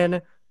sworn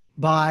in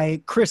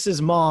by Chris's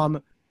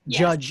mom, yes,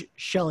 Judge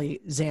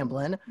Shelley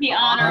Zamblin. The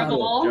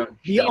Honorable.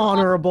 The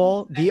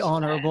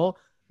Honorable.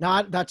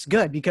 Now, that's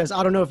good, because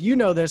I don't know if you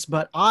know this,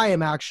 but I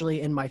am actually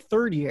in my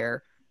third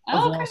year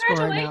of law school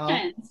right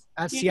now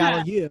at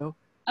Seattle U.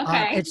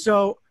 Okay. And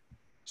so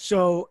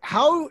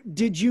how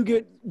did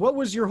you what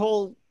was your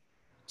whole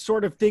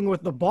sort of thing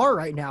with the bar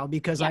right now?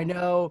 Because I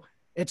know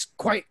it's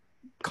quite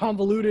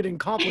convoluted and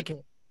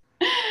complicated.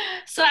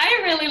 So I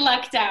really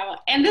lucked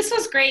out. And this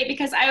was great,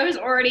 because I was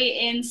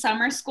already in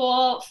summer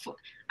school.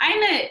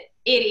 I'm an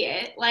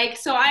idiot. Like,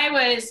 so I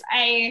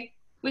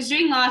was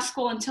doing law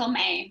school until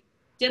May,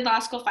 did law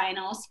school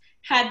finals,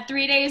 had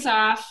 3 days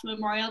off,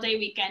 Memorial Day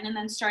weekend, and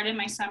then started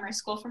my summer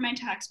school for my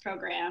tax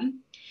program.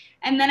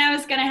 And then I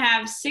was going to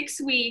have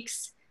 6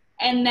 weeks.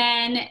 And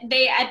then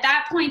at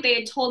that point, they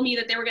had told me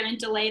that they were going to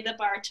delay the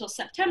bar till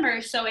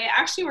September. So it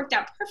actually worked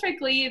out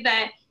perfectly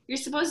that you're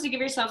supposed to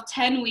give yourself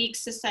 10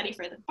 weeks to study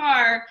for the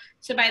bar.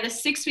 So by the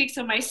 6 weeks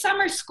of my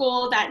summer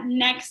school, that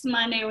next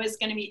Monday was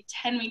going to be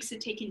 10 weeks of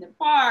taking the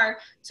bar.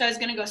 So I was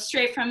going to go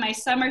straight from my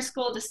summer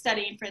school to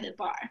studying for the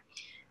bar.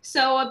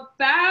 So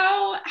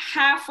about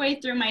halfway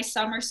through my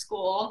summer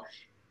school,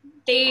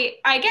 I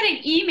get an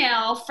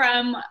email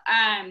from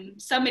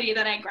somebody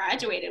that I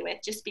graduated with,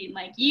 just being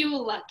like, "You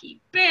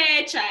lucky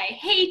bitch, I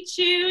hate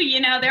you."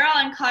 They're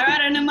all in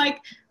Colorado, and I'm like,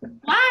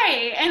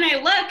 why? And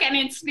I look, and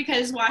it's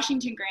because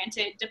Washington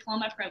granted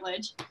diploma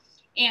privilege.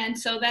 And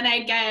so then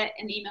I get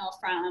an email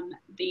from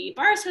the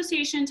Bar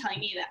Association telling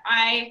me that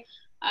I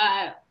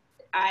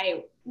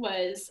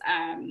was,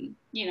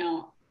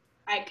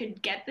 I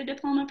could get the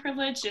diploma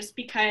privilege just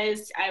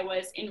because I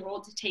was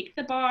enrolled to take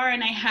the bar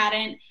and I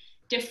hadn't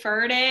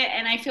deferred it.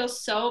 And I feel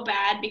so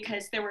bad,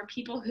 because there were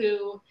people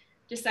who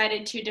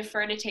decided to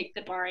defer to take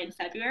the bar in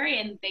February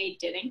and they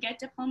didn't get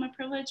diploma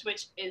privilege,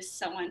 which is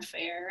so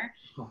unfair.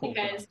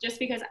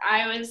 Because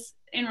I was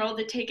enrolled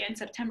to take it in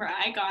September,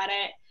 I got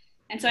it.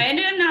 And so I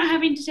ended up not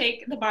having to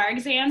take the bar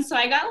exam. So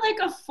I got like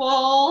a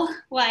full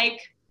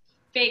like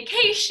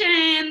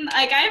vacation.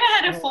 Like I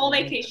haven't had a full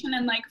vacation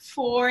in like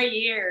 4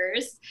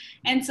 years.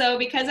 And so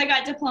because I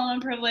got diploma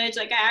privilege,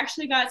 like I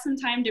actually got some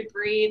time to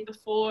breathe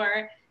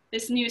before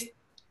this new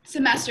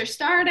semester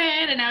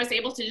started. And I was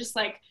able to just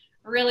like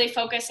really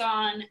focus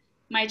on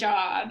my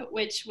job,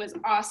 which was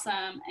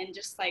awesome, and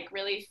just like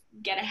really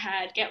get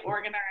ahead, get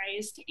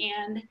organized.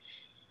 And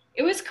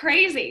it was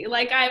crazy.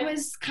 Like I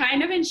was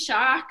kind of in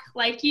shock.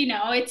 Like, you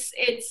know, it's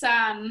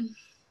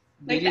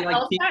like the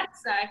LSAT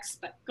sucks,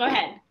 but go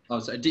ahead. Oh,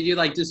 sorry. Did you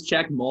like just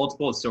check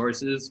multiple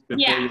sources before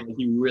Yeah.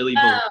 you really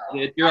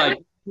believed it? You're like,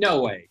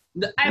 no way.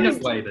 I No was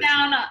way.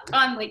 down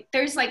on like,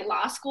 there's like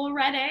law school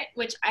Reddit,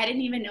 which I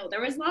didn't even know there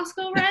was law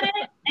school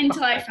Reddit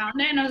until I found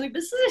it. And I was like,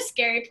 this is a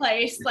scary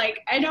place. Like,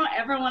 I don't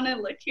ever want to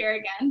live here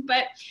again.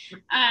 But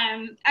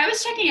I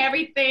was checking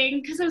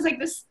everything because I was like,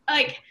 this,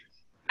 like,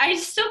 I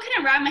still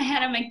couldn't wrap my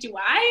head. I'm like, do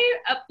I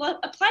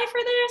apply for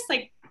this?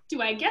 Like,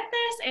 do I get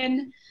this?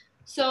 And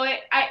so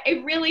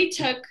it really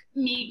took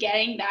me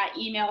getting that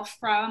email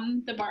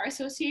from the Bar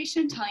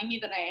Association telling me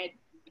that I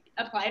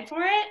had applied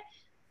for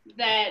it,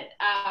 that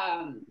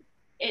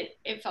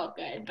it felt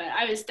good. But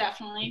I was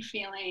definitely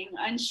feeling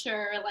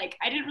unsure. Like,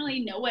 I didn't really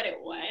know what it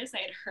was. I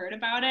had heard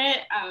about it.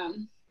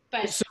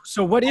 But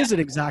so what is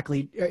it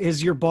exactly?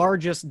 Is your bar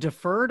just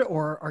deferred,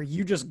 or are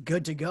you just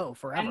good to go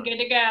forever? I'm good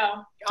to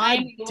go. God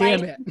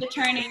damn it.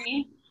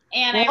 Attorney.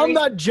 And Well, I'm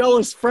not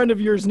jealous friend of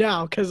yours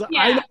now because I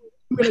know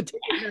I'm going to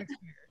take it next year.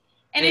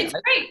 And it's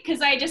great because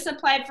I just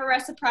applied for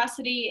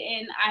reciprocity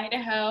in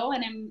Idaho,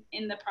 and I'm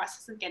in the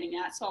process of getting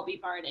that, so I'll be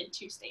barred in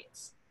 2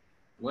 states.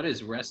 What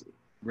is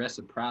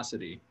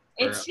reciprocity?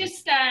 It's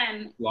just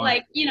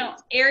like, you know,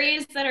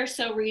 areas that are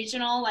so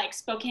regional, like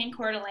Spokane,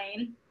 Coeur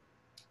d'Alene,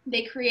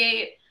 they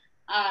create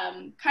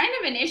kind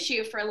of an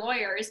issue for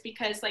lawyers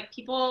because like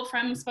people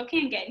from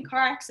Spokane get in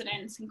car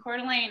accidents in Coeur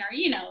d'Alene, or,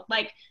 you know,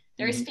 like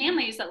there's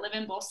families that live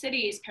in both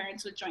cities,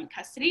 parents with joint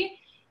custody.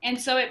 And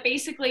so it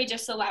basically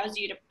just allows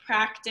you to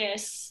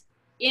practice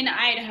in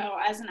Idaho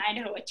as an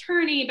Idaho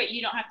attorney, but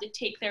you don't have to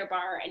take their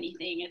bar or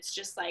anything. It's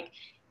just like,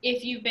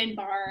 if you've been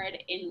barred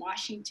in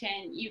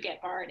Washington, you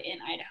get barred in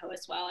Idaho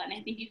as well. And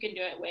I think you can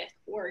do it with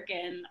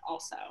Oregon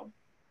also.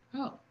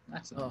 Oh,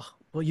 that's nice.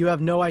 Well, you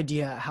have no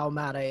idea how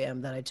mad I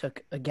am that I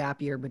took a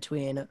gap year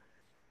between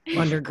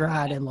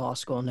undergrad and law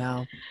school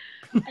now.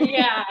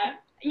 Yeah,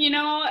 you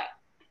know,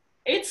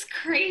 it's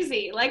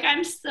crazy. Like,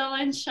 I'm still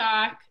in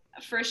shock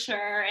for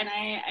sure, and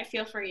I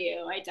feel for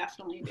you. I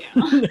definitely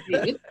do.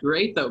 It's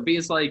great though,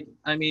 because like,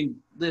 I mean,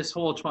 this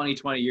whole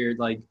 2020 year,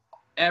 like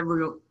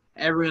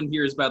everyone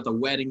hears about the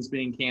weddings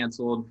being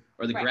canceled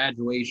or the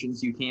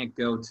graduations you can't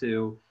go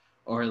to,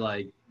 or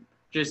like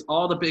just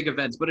all the big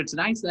events. But it's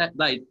nice that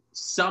like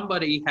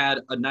somebody had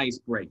a nice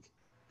break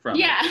from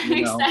it,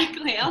 you know?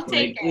 Exactly. I'll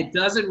take it. It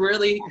doesn't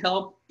really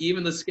help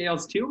even the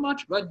scales too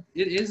much, but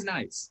it is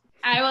nice.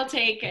 I will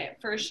take it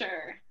for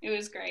sure. It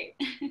was great.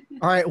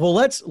 All right. Well,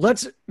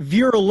 let's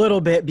veer a little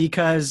bit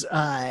because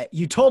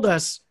you told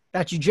us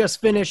that you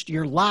just finished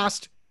your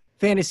last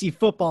fantasy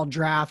football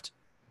draft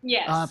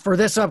for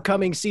this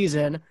upcoming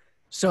season.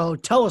 So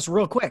tell us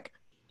real quick,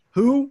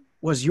 who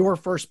was your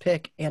first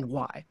pick and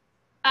why?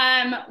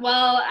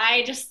 Well,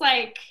 I just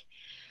like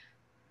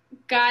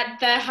got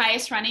the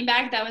highest running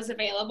back that was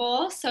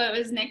available. So it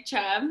was Nick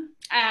Chubb.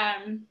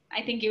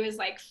 I think he was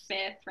like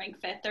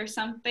ranked fifth or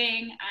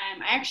something.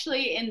 I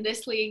actually, in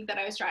this league that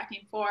I was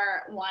drafting for,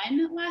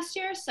 won last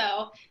year.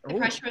 So the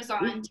pressure was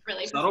on to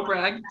really subtle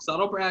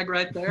brag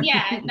right there.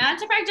 Yeah, not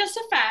to brag, just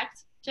a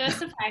fact. But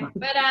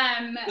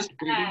just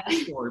reading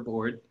the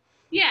scoreboard.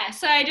 Yeah,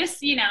 so I just,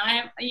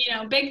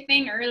 big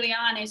thing early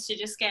on is to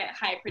just get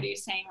high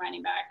producing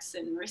running backs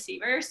and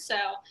receivers. So,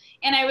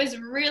 and I was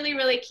really,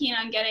 really keen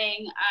on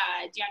getting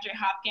DeAndre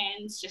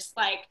Hopkins. Just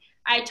like,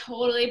 I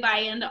totally buy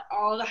into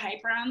all the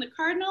hype around the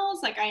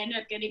Cardinals. Like, I ended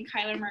up getting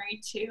Kyler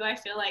Murray too. I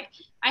feel like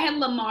I had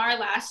Lamar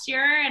last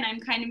year, and I'm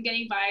kind of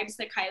getting vibes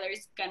that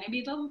Kyler's going to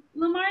be the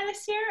Lamar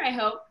this year, I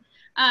hope.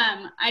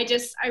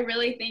 I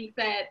really think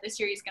that this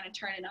year he's going to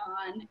turn it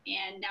on,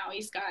 and now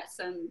he's got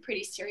some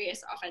pretty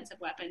serious offensive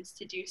weapons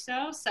to do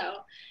so. So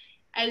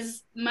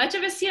as much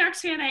of a Seahawks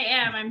fan I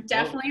am, I'm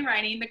definitely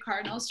riding the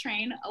Cardinals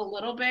train a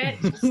little bit,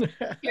 just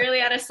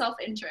purely out of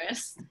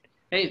self-interest.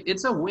 Hey,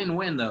 it's a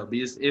win-win though,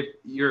 because if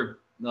your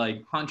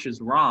like hunch is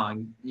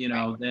wrong,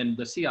 then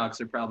the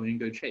Seahawks are probably in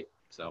good shape.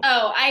 So.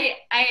 Oh,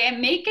 I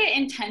make it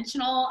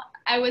intentional.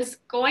 I was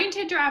going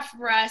to draft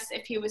Russ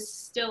if he was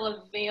still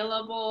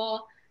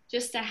available,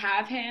 just to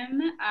have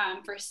him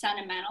for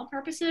sentimental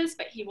purposes,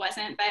 but he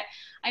wasn't. But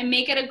I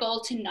make it a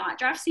goal to not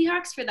draft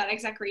Seahawks for that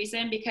exact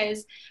reason,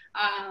 because,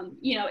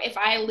 if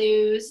I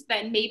lose,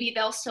 then maybe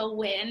they'll still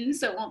win.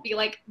 So it won't be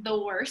like the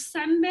worst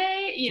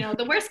Sunday.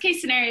 The worst case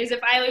scenario is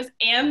if I lose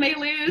and they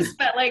lose,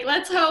 but like,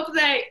 let's hope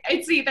that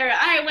it's either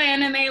I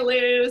win and they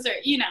lose, or,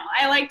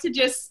 I like to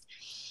just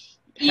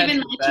even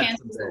my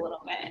chances a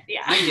little bit.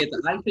 Yeah. I get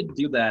that. I could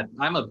do that.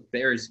 I'm a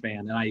Bears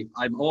fan,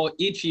 and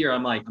each year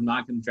I'm like, I'm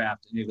not going to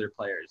draft any of their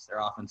players. Their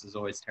offense is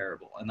always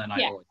terrible, and then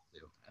I always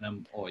do. and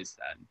I'm always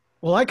sad.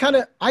 Well, I kind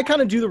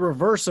of do the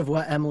reverse of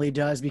what Emily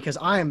does because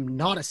I am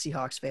not a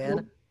Seahawks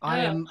fan.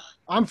 I'm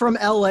from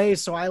LA,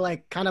 so I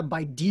like kind of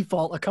by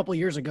default a couple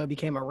years ago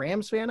became a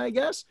Rams fan, I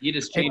guess. You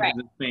just change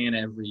the fan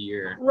every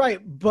year. Right,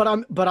 but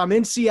I'm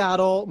in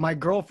Seattle. My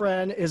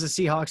girlfriend is a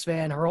Seahawks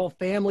fan. Her whole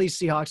family's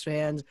Seahawks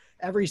fans.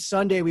 Every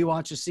Sunday we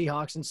watch the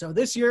Seahawks. And so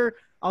this year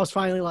I was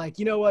finally like,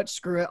 you know what?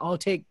 Screw it. I'll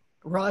take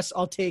Russ.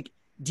 I'll take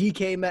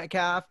DK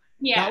Metcalf.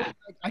 Yeah.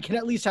 I can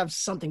at least have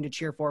something to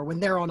cheer for when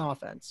they're on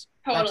offense.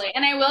 Totally.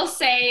 And I will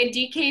say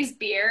DK's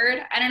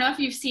beard, I don't know if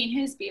you've seen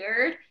his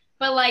beard,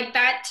 but like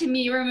that to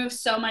me removes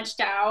so much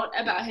doubt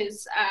about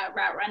his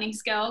route running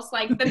skills.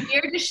 Like the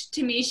beard just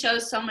to me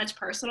shows so much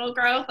personal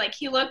growth. Like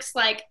he looks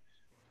like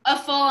a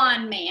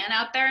full-on man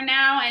out there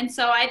now. And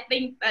so I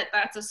think that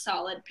that's a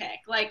solid pick.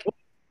 Like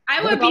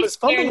I would be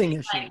scared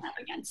of playing up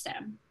against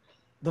him.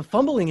 The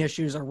fumbling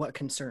issues are what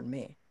concern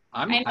me.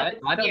 I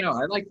don't know.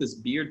 I like this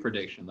beard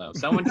prediction though.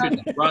 Someone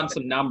should run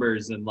some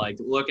numbers and like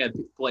look at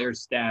player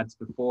stats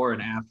before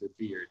and after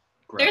beard.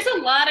 Great. There's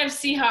a lot of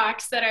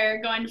Seahawks that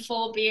are going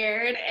full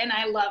beard, and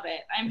I love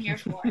it. I'm here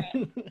for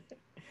it.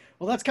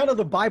 Well, that's kind of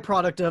the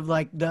byproduct of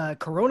like the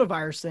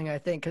coronavirus thing, I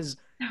think, because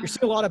you're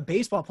seeing a lot of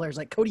baseball players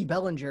like Cody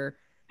Bellinger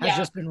has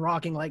just been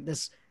rocking like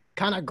this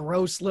kind of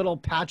gross little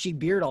patchy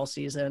beard all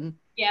season.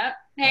 Yeah.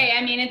 Hey,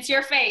 I mean, it's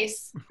your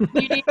face.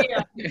 You do you,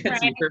 it's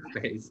right? your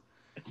face.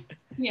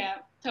 Yeah,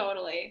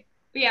 totally.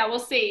 But yeah, we'll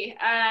see.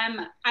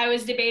 I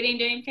was debating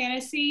doing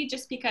fantasy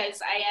just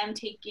because I am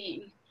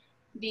taking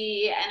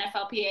the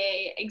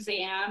NFLPA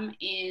exam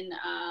in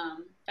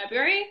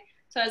February.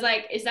 So I was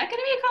like, is that going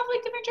to be a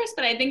conflict of interest?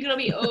 But I think it'll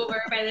be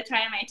over by the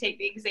time I take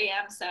the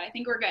exam. So I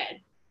think we're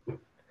good.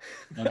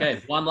 Okay,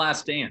 one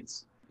last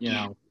dance. You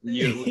know,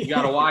 you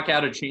got to walk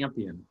out a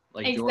champion.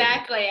 Like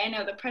exactly. Jordan. I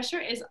know the pressure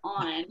is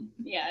on.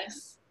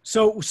 Yes.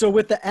 So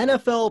with the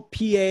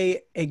NFLPA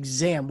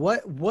exam,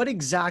 what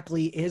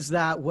exactly is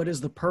that? What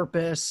is the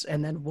purpose?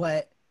 And then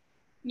what?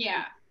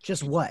 Yeah.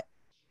 Just what?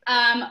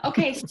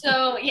 Okay,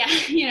 so yeah,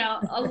 you know,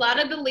 a lot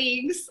of the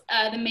leagues,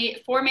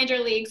 four major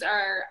leagues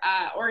are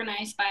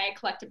organized by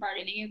collective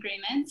bargaining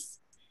agreements,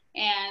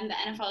 and the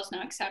NFL is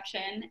no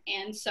exception.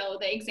 And so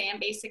the exam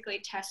basically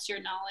tests your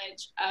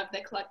knowledge of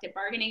the collective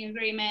bargaining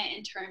agreement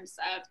in terms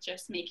of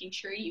just making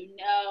sure you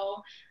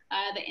know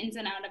the ins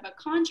and out of a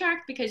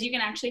contract, because you can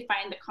actually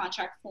find the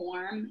contract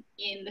form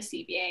in the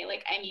CBA.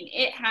 Like, I mean,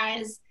 it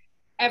has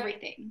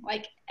everything,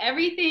 like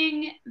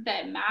everything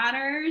that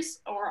matters,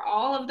 or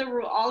all the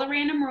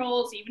random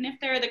rules, even if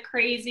they're the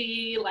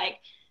crazy, like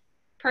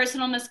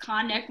personal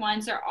misconduct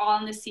ones, are all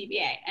in the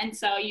CBA. And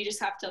so you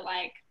just have to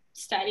like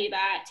study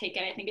that, take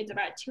it. I think it's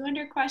about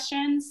 200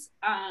 questions.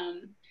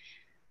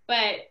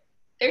 But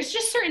there's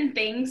just certain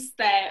things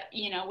that,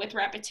 you know, with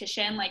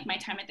repetition, like my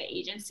time at the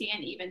agency,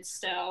 and even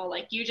still,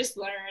 like you just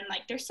learn,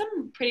 like there's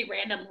some pretty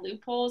random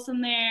loopholes in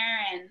there,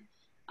 and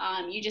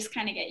you just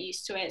kind of get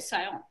used to it. So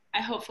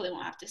I hopefully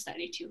won't have to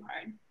study too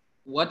hard.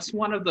 What's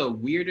one of the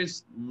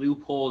weirdest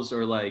loopholes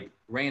or like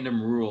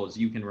random rules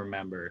you can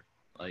remember?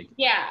 Like,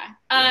 it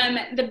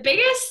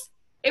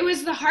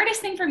was the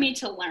hardest thing for me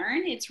to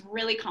learn. It's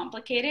really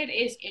complicated,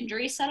 is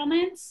injury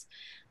settlements.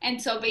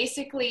 And so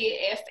basically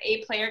if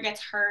a player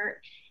gets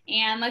hurt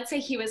and let's say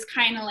he was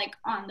kind of like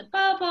on the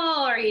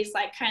bubble, or he's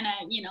like kind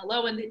of, you know,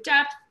 low in the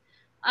depth,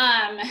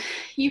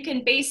 you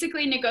can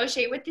basically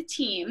negotiate with the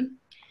team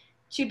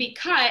to be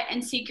cut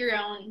and seek your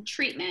own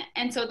treatment.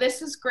 And so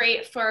this is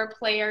great for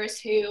players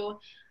who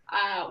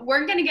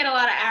weren't going to get a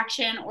lot of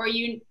action, or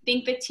you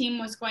think the team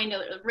was going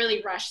to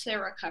really rush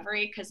their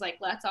recovery, because like,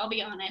 let's all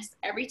be honest,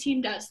 every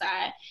team does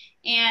that.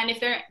 And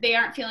if they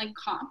aren't feeling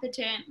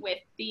competent with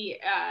the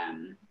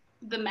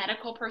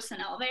medical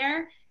personnel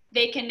there,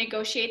 they can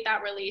negotiate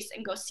that release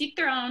and go seek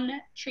their own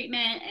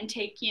treatment and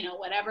take, you know,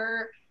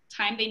 whatever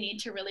time they need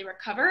to really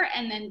recover,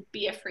 and then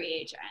be a free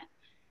agent.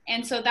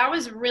 And so that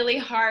was really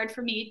hard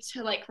for me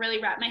to like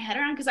really wrap my head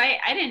around, because I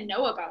didn't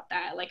know about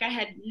that. Like I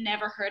had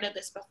never heard of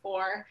this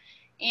before.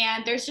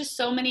 And there's just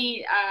so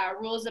many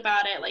rules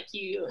about it. Like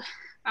you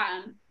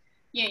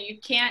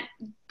can't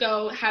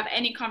go have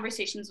any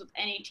conversations with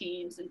any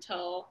teams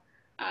until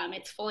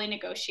it's fully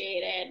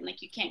negotiated. And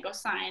like you can't go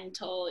sign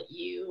until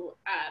you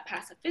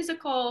pass a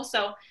physical.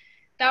 So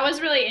that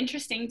was really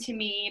interesting to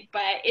me,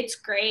 but it's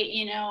great.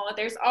 You know,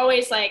 there's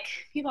always like,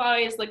 people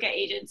always look at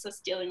agents as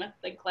dealing with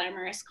the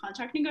glamorous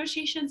contract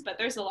negotiations, but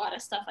there's a lot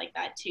of stuff like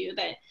that too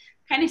that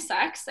kind of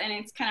sucks. And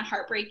it's kind of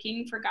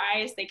heartbreaking for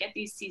guys. They get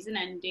these season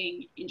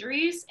ending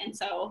injuries. And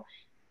so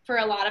for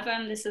a lot of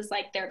them, this is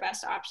like their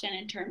best option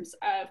in terms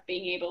of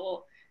being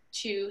able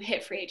to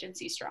hit free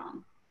agency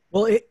strong.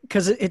 Well,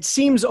 because it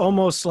seems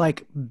almost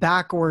like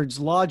backwards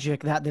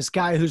logic that this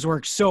guy who's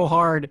worked so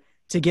hard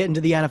to get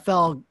into the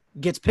NFL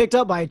gets picked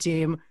up by a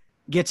team,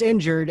 gets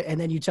injured, and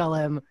then you tell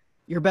him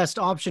your best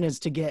option is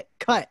to get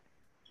cut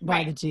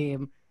by the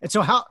team. And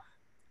so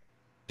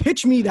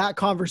pitch me that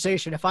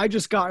conversation. If I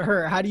just got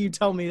hurt, how do you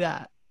tell me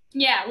that?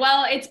 Yeah,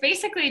 well, it's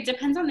basically, it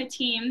depends on the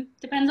team,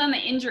 depends on the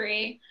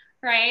injury,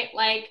 right?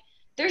 Like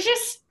there's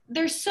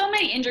so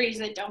many injuries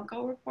that don't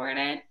go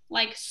reported.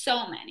 Like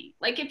so many.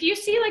 Like if you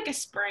see like a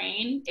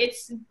sprain,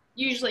 it's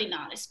usually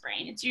not a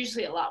sprain. It's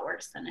usually a lot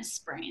worse than a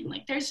sprain.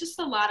 Like there's just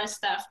a lot of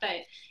stuff that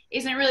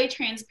isn't really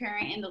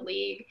transparent in the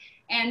league.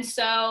 And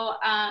so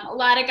a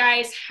lot of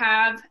guys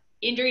have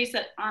injuries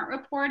that aren't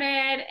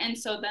reported. And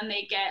so then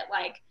they get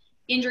like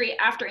injury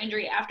after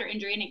injury after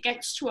injury. And it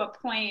gets to a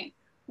point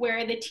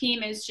where the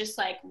team is just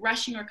like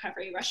rushing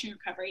recovery.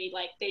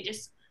 Like they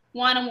just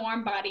want a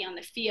warm body on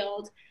the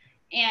field.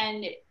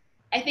 And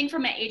I think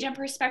from an agent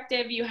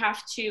perspective, you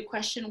have to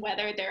question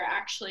whether they're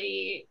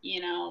actually,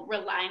 you know,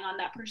 relying on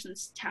that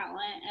person's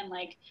talent. And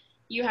like,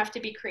 you have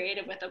to be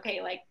creative with,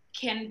 okay, like,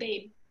 can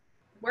they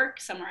work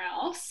somewhere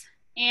else?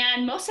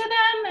 And most of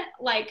them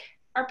like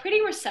are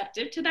pretty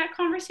receptive to that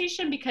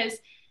conversation because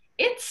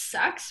it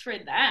sucks for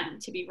them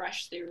to be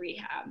rushed through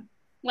rehab.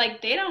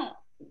 Like they don't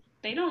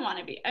want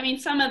to be, I mean,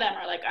 some of them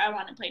are like, I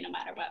want to play no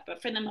matter what,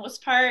 but for the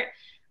most part,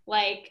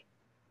 like,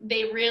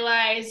 they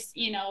realize,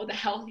 you know, the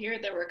healthier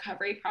the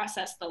recovery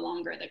process, the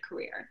longer the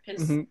career.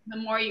 Because the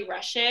more you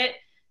rush it,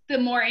 the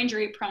more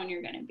injury prone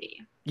you're going to be.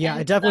 Yeah,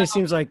 and it definitely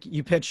seems like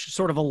you pitch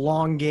sort of a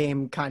long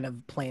game kind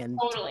of plan.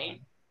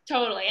 Totally.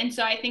 And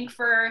so I think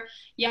for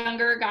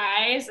younger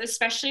guys,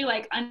 especially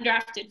like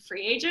undrafted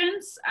free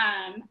agents,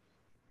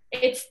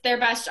 it's their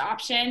best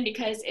option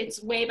because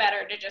it's way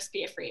better to just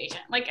be a free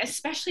agent. Like,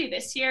 especially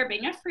this year,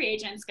 being a free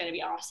agent is going to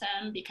be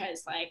awesome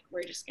because like,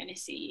 we're just going to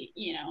see,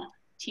 you know,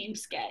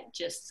 teams get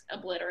just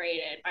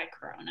obliterated by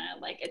Corona.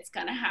 Like it's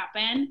gonna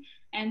happen,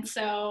 and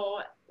so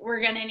we're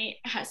gonna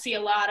see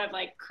a lot of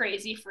like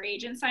crazy free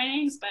agent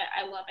signings. But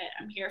I love it.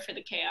 I'm here for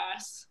the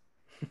chaos.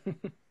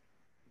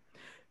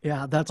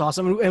 Yeah, that's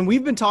awesome. And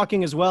we've been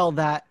talking as well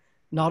that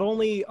not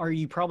only are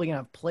you probably gonna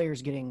have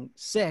players getting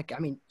sick, I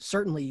mean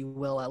certainly you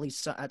will at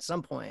least at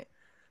some point,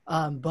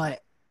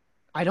 but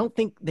I don't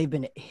think they've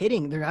been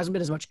hitting. There hasn't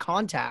been as much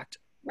contact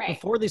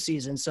before the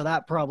season, so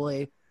that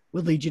probably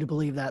would lead you to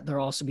believe that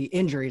there'll also be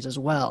injuries as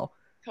well.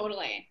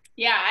 Totally.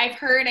 Yeah, I've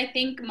heard, I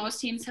think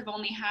most teams have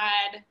only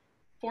had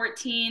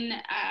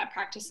 14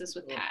 practices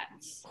with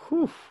pads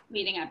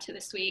leading up to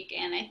this week.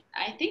 And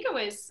I think it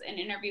was an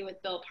interview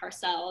with Bill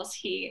Parcells.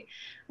 He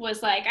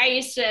was like, I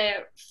used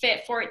to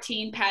fit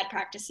 14 pad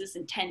practices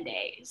in 10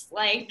 days.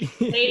 Like,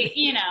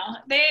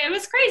 it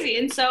was crazy.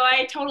 And so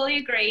I totally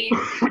agree.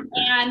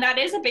 And that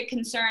is a big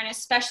concern,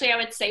 especially I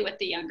would say with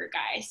the younger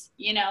guys.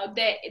 You know,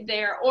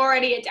 they're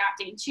already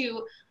adapting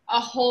to a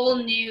whole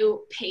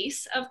new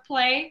pace of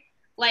play.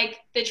 Like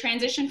the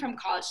transition from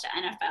college to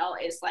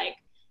NFL is like,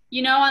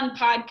 you know, on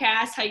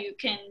podcasts, how you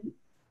can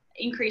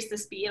increase the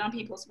speed on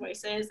people's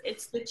voices.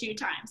 It's the 2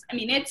 times. I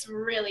mean, it's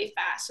really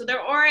fast. So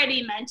they're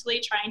already mentally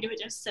trying to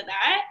adjust to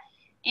that.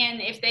 And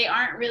if they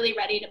aren't really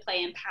ready to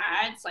play in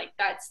pads, like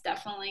that's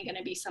definitely going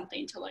to be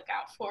something to look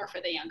out for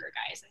the younger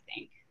guys, I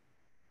think.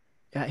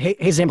 Yeah.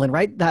 Hey, Zamblin,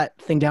 write that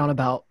thing down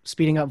about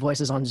speeding up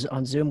voices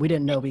on Zoom. We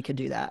didn't know we could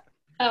do that.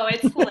 Oh,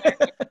 it's hilarious.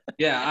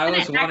 Yeah, I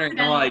was wondering,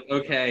 I'm like,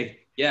 okay,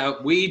 yeah,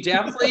 we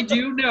definitely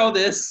do know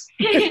this.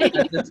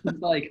 This is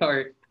like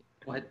our,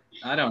 what?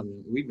 I don't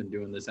know. We've been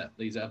doing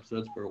these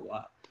episodes for a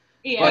while.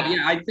 Yeah. But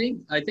yeah,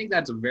 I think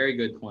that's a very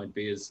good point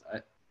because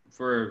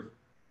for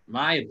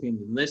my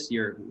opinion, this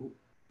year,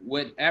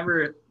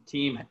 whatever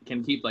team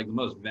can keep like the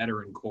most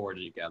veteran core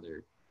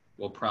together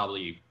will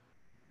probably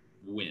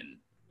win.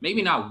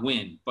 Maybe not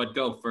win, but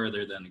go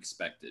further than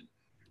expected.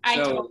 I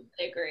totally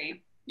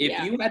agree.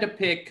 If you had to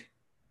pick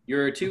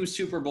your 2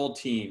 Super Bowl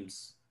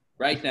teams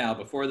right now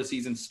before the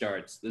season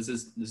starts, this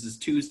is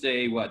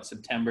Tuesday,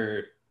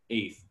 September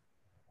 8th.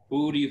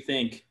 Who do you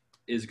think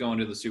is going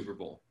to the Super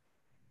Bowl?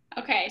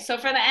 Okay, so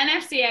for the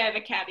NFC, I have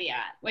a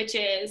caveat, which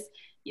is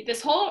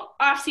this whole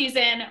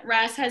offseason,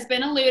 Russ has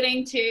been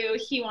alluding to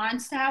he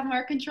wants to have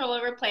more control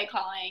over play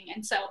calling.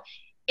 And so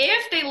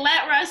if they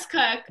let Russ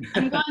cook,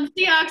 I'm going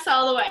Seahawks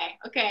all the way.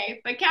 Okay,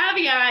 but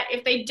caveat,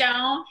 if they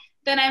don't,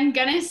 then I'm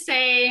going to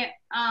say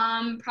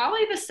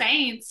probably the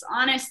Saints,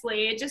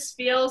 honestly. It just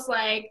feels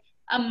like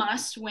a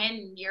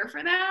must-win year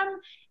for them.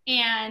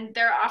 And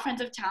their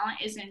offensive talent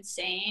is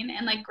insane.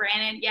 And, like,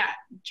 granted, yeah,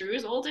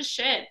 Drew's old as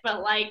shit.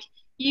 But, like,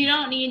 you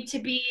don't need to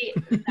be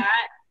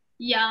that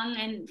young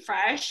and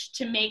fresh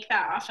to make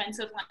that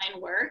offensive line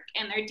work.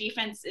 And their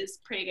defense is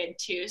pretty good,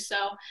 too. So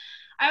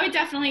I would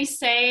definitely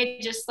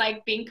say just,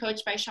 like, being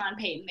coached by Sean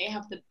Payton, they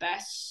have the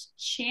best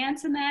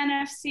chance in the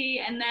NFC.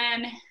 And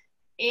then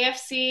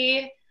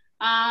AFC,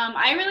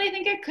 I really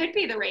think it could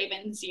be the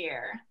Ravens'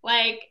 year.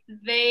 Like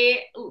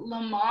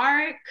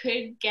Lamar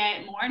could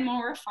get more and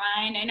more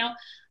refined. I know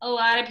a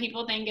lot of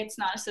people think it's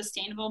not a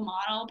sustainable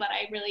model, but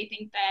I really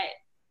think that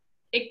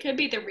it could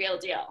be the real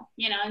deal,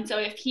 you know? And so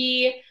if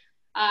he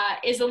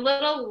is a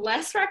little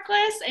less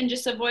reckless and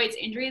just avoids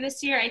injury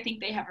this year, I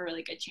think they have a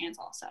really good chance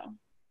also.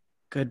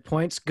 Good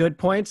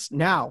points.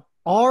 Now,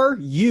 are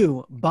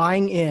you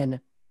buying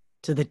in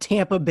to the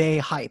Tampa Bay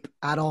hype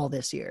at all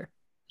this year?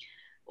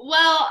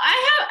 Well,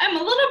 I'm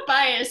a little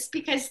biased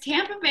because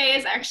Tampa Bay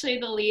is actually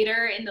the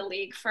leader in the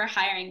league for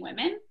hiring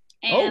women.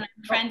 and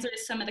I'm friends with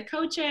some of the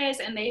coaches,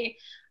 and they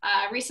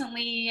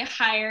recently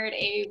hired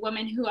a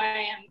woman who I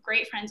am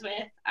great friends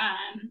with,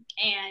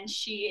 and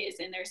she is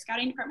in their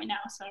scouting department now,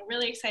 so I'm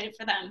really excited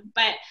for them.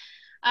 But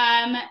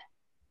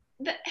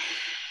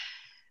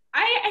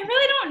I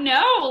really don't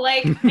know.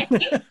 Like, I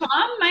think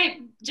Tom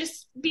might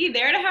just be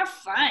there to have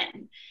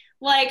fun.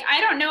 Like, I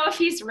don't know if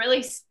he's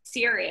really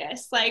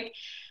serious. Like,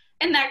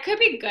 and that could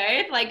be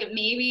good. Like,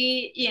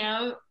 maybe, you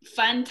know,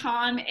 fun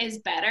Tom is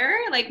better.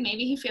 Like,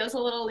 maybe he feels a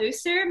little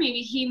looser.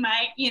 Maybe he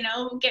might, you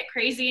know, get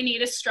crazy and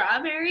eat a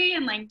strawberry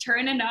and, like,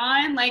 turn it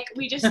on. Like,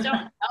 we just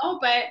don't know.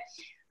 But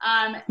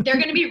they're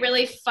going to be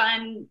really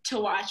fun to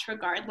watch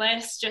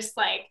regardless. Just,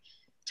 like,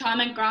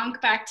 Tom and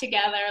Gronk back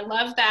together.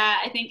 Love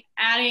that. I think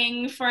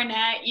adding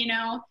Fournette, you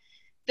know,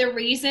 the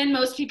reason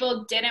most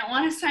people didn't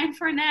want to sign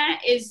Fournette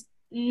is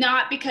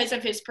not because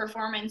of his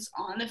performance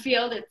on the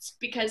field. It's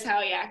because how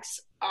he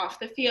acts off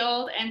the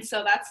field. And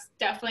so that's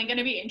definitely going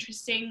to be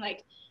interesting.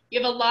 Like,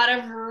 you have a lot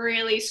of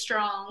really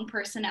strong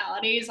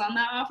personalities on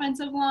that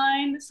offensive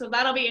line. So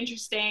that'll be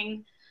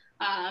interesting.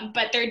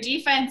 But their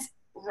defense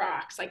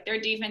rocks. Like,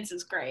 their defense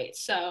is great.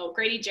 So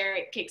Grady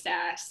Jarrett kicks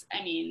ass.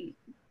 I mean,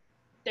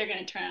 they're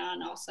going to turn it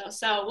on also.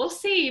 So we'll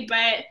see.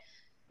 But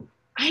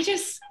I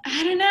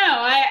don't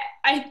know.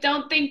 I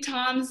don't think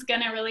Tom's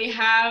going to really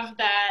have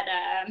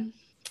that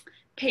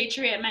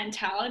Patriot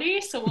mentality.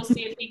 So we'll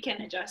see if he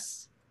can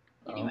adjust.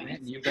 Oh, man,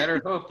 you better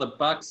hope the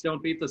Bucs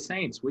don't beat the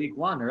Saints week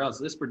 1, or else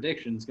this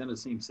prediction is going to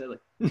seem silly.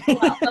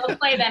 Well, they'll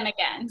play them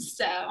again,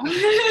 so.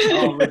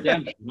 Oh,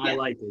 redemption. I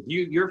like it.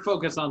 You're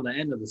focused on the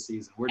end of the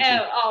season.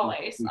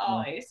 Always,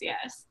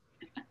 yes.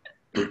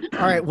 All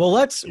right,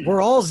 well,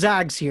 we're all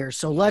Zags here,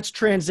 so let's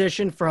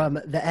transition from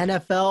the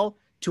NFL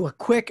to a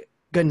quick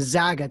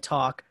Gonzaga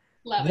talk.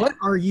 What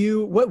do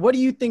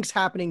you think's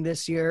happening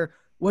this year?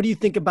 What do you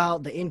think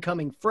about the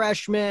incoming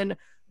freshmen?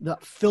 The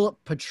Philip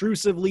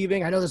Petrusev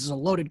leaving? I know this is a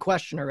loaded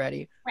question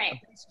already. Right.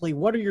 Basically,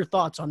 what are your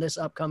thoughts on this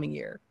upcoming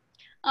year?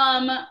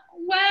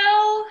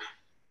 Well,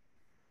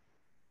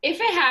 if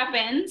it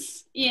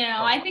happens, you know,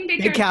 I think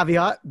big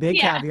caveat. I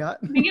think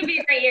it'd be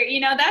a great year.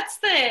 You know, that's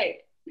the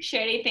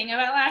shitty thing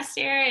about last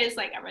year is,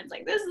 like, everyone's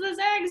like, this is the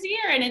Zags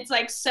year, and it's,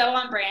 like, so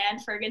on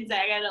brand for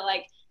Gonzaga to,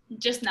 like,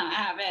 just not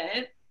have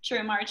a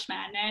true March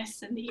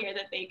Madness and the year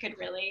that they could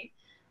really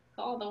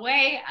go all the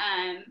way.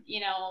 You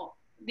know,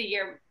 the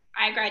year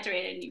I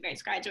graduated and you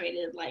guys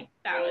graduated, like,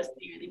 that was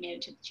the year they made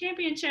it to the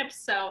championship.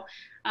 So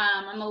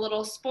I'm a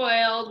little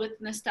spoiled with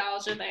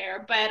nostalgia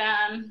there. But,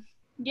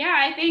 yeah,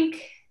 I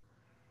think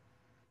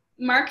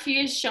Mark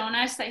Few has shown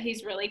us that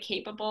he's really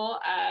capable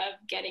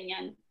of getting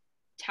young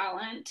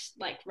talent,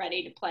 like,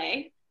 ready to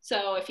play.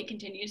 So if he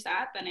continues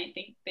that, then I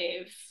think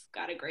they've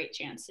got a great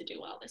chance to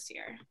do well this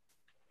year.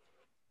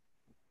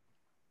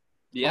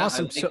 Yeah,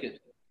 awesome.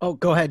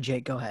 Go ahead,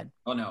 Jake. Go ahead.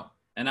 Oh, no.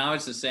 And I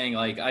was just saying,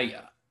 like,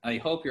 I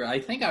hope I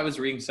think I was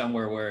reading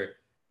somewhere where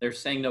they're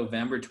saying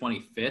November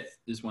 25th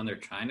is when they're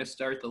trying to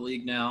start the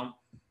league now.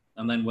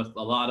 And then with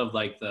a lot of,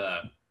 like,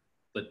 the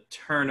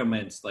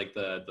tournaments, like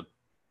the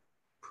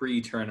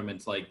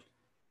pre-tournaments, like,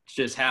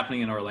 just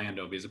happening in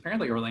Orlando, because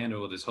apparently Orlando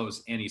will just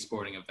host any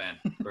sporting event.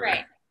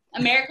 Right.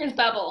 America's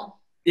bubble.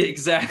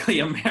 Exactly.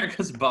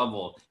 America's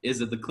bubble. Is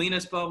it the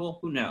cleanest bubble?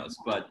 Who knows?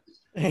 But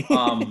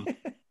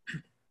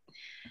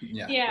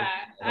yeah.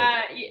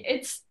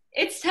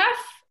 It's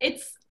tough.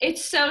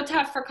 It's so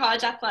tough for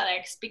college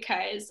athletics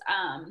because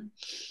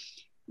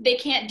they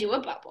can't do a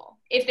bubble.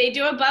 If they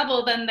do a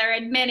bubble, then they're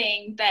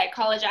admitting that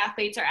college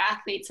athletes are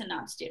athletes and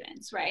not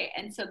students, right?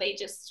 And so they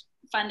just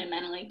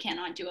fundamentally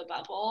cannot do a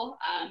bubble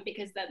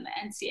because then the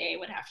NCAA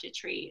would have to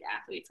treat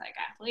athletes like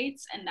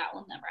athletes, and that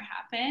will never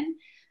happen.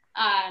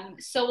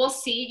 So we'll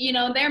see. You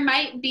know, there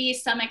might be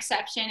some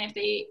exception if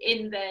they,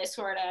 in the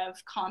sort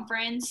of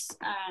conference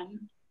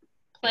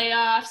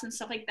playoffs and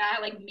stuff like that,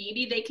 like,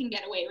 maybe they can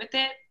get away with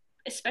it,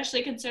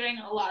 especially considering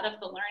a lot of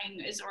the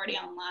learning is already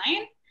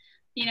online.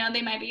 You know,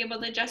 they might be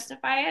able to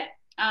justify it.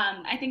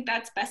 I think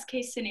that's best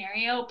case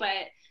scenario,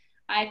 but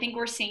I think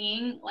we're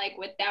seeing, like,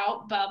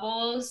 without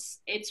bubbles,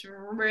 it's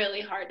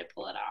really hard to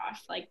pull it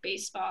off. Like,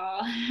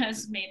 baseball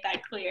has made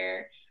that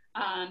clear.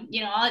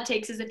 You know, all it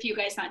takes is a few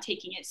guys not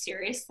taking it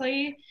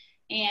seriously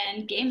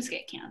and games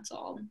get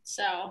canceled.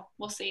 So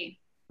we'll see.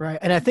 Right.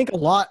 And I think a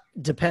lot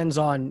depends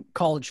on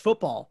college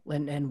football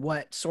and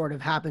what sort of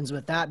happens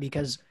with that,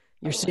 because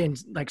you're seeing,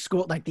 like,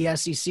 school, like the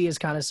SEC is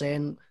kind of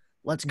saying,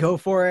 let's go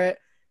for it.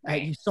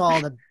 Right. You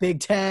saw the Big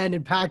Ten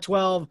and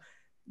Pac-12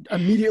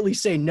 immediately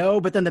say no,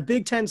 but then the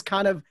Big Ten's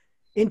kind of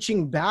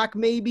inching back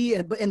maybe.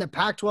 And the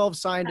Pac-12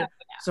 signed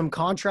some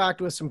contract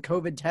with some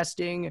COVID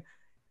testing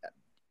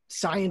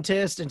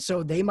scientists, and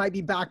so they might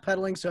be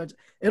backpedaling. So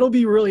it'll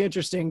be really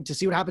interesting to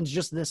see what happens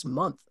just this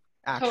month.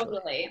 Actually.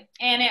 Totally.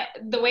 And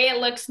the way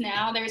it looks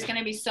now, there's going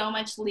to be so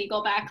much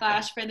legal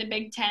backlash for the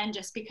Big Ten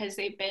just because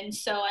they've been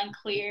so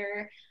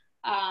unclear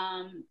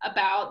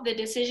about the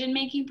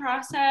decision-making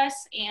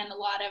process, and a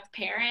lot of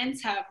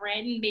parents have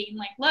written being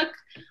like, look,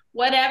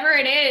 whatever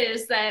it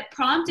is that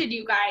prompted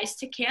you guys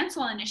to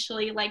cancel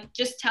initially, like,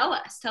 just tell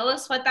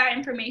us what that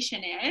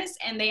information is,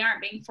 and they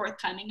aren't being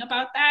forthcoming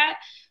about that.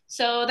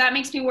 So that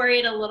makes me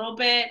worried a little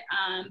bit,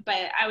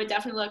 but I would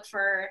definitely look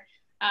for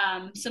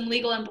some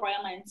legal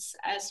embroilments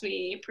as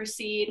we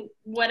proceed.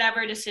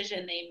 Whatever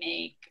decision they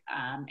make,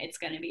 it's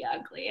going to be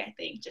ugly, I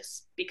think,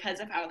 just because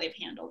of how they've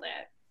handled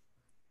it.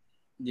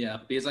 Yeah,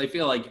 because I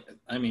feel like,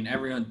 I mean,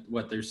 everyone,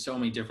 there's so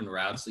many different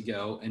routes to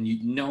go, and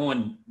no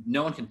one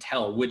can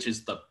tell which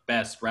is the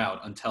best route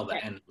until the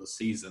end of the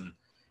season.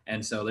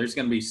 And so there's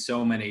going to be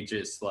so many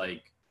just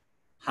like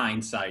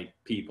hindsight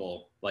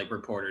people, like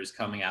reporters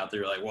coming out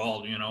there like,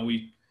 well,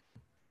 we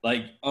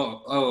like,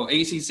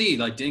 ACC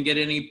like didn't get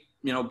any,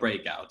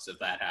 breakouts if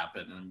that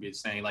happened, and be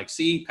saying like,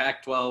 see,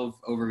 Pac-12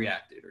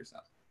 overreacted or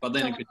something. But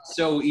then it could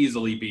so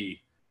easily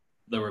be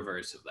the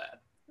reverse of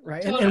that.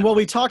 Right. And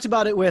we talked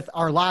about it with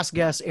our last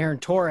guest, Aaron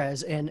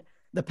Torres, and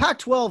the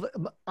Pac-12,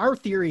 our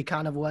theory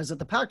kind of was that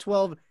the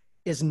Pac-12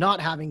 is not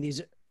having these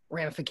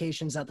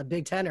ramifications that the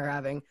Big Ten are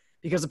having,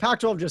 because the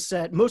Pac-12 just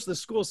said, most of the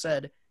schools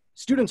said,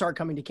 students aren't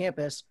coming to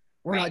campus.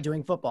 We're not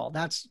doing football.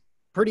 That's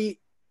pretty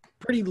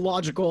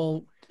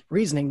logical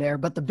reasoning there.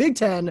 But the Big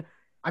Ten,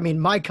 I mean,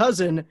 my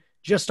cousin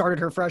just started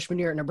her freshman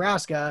year at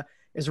Nebraska,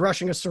 is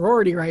rushing a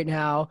sorority right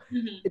now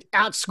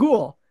at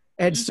school.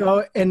 And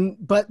so,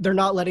 but they're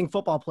not letting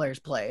football players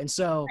play. And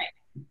so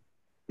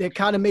it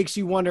kind of makes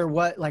you wonder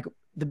what, like,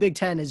 the Big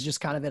Ten is just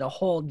kind of in a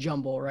whole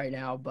jumble right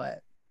now,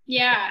 but.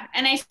 Yeah.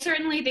 And I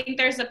certainly think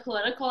there's a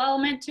political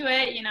element to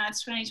it.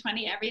 It's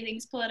 2020,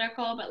 everything's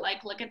political, but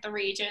like, look at the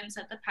regions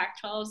that the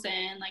Pac-12's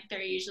in, like,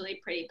 they're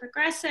usually pretty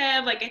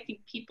progressive. Like, I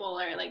think people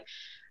are like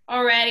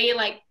already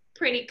like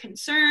pretty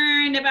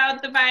concerned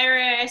about the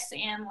virus,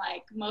 and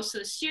like most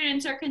of the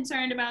students are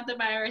concerned about the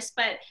virus.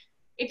 But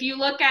if you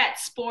look at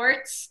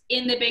sports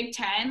in the Big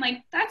Ten, like,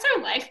 that's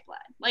our lifeblood.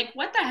 Like,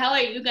 what the hell are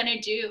you going to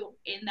do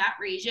in that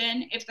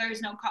region if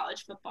there's no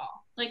college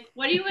football? Like,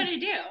 what are you going to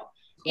do?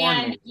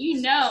 And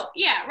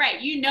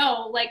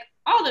like,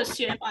 all those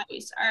student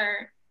bodies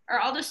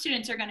all those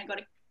students are going to go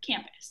to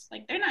campus.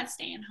 Like, they're not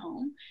staying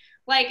home.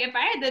 Like, if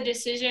I had the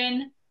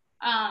decision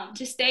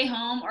to stay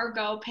home or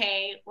go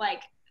pay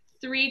like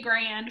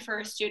 $3,000 for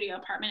a studio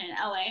apartment in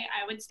LA,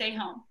 I would stay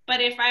home.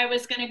 But if I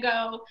was going to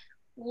go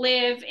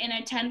live in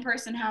a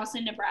 10-person house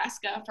in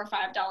Nebraska for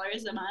 $5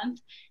 a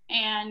month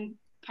and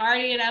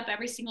party it up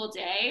every single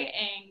day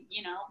and,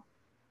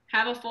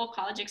 have a full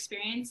college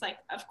experience, like,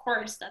 of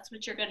course, that's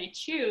what you're going to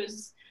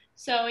choose.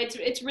 So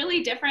it's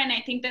really different.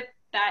 I think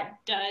that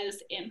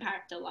does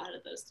impact a lot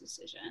of those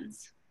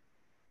decisions.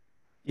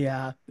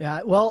 Yeah.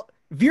 Well,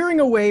 veering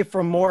away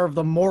from more of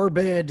the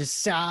morbid,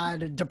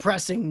 sad,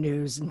 depressing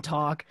news and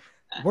talk,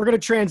 we're going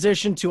to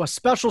transition to a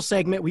special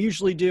segment we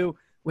usually do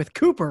with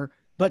Cooper.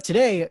 But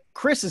today,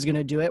 Chris is going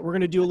to do it. We're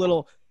going to do a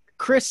little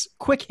Chris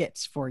quick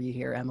hits for you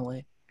here,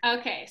 Emily.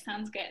 Okay,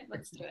 sounds good.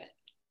 Let's do it.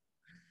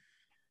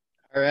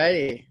 All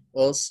righty.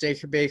 Well,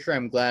 Staker Baker,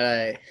 I'm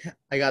glad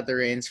I got the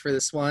reins for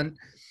this one.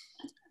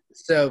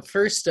 So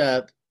first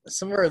up,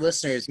 some of our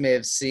listeners may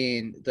have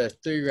seen the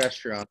 3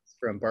 restaurants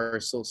from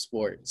Barstool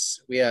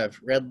Sports. We have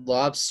Red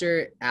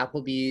Lobster,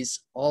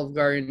 Applebee's, Olive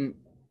Garden,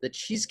 the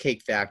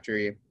Cheesecake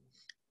Factory,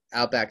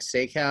 Outback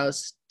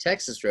Steakhouse,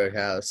 Texas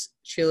Roadhouse,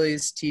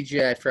 Chili's,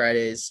 TGI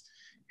Fridays,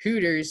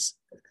 Hooters,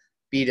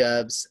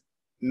 B-Dubs,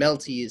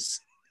 Melty's,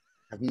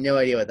 I have no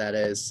idea what that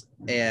is,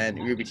 and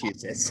Ruby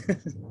Tuesdays.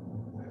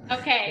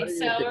 Okay,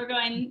 so we're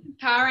going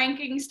power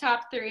rankings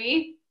top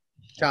 3.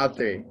 Top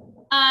 3.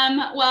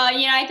 Well,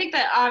 I think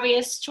the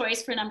obvious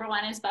choice for number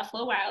 1 is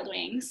Buffalo Wild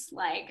Wings,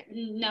 like,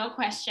 no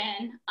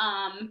question.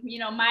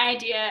 My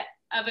idea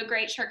of a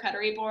great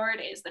charcuterie board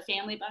is the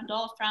family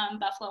bundle from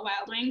Buffalo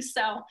Wild Wings.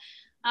 So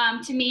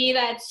to me,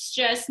 that's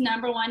just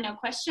number 1, no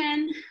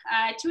question.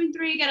 2 and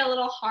 3 get a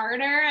little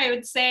harder. I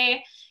would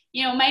say,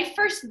 my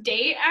first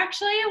date,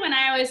 actually, when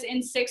I was in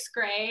 6th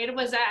grade,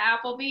 was at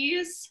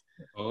Applebee's.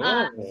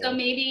 So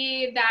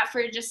maybe that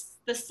for just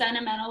the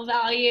sentimental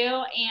value.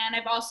 And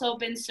I've also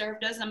been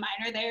served as a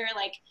minor there,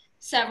 like,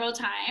 several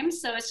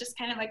times. So it's just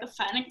kind of like a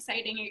fun,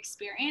 exciting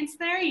experience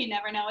there. You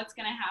never know what's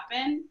going to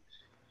happen.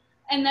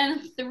 And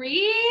then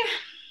 3,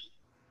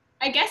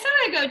 I guess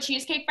I would go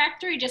Cheesecake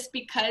Factory, just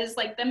because,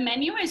 like, the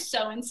menu is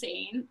so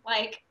insane.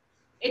 Like,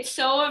 it's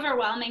so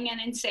overwhelming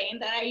and insane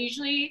that I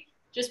usually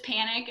just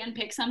panic and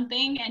pick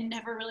something and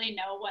never really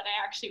know what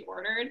I actually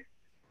ordered.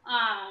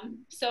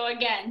 So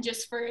again,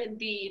 just for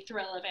the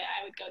thrill of it,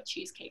 I would go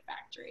Cheesecake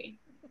Factory.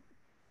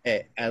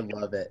 Hey, I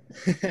love it.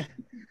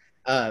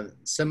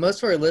 So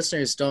most of our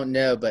listeners don't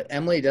know, but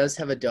Emily does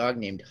have a dog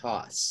named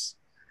Haas.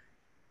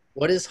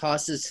 What is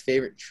Haas's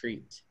favorite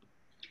treat?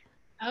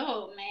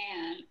 Oh,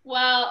 man.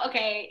 Well,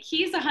 okay,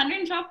 he's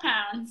 112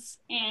 pounds,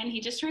 and he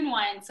just turned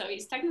 1, so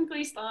he's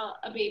technically still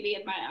a baby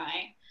in my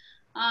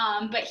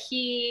eye. But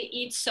he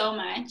eats so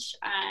much.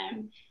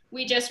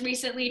 We just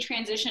recently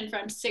transitioned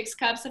from 6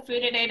 cups of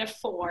food a day to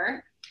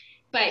 4.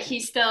 but he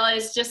still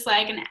is just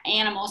like an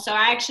animal. So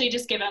I actually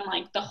just give him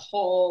like the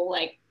whole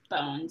like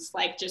bones,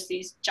 like just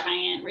these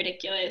giant,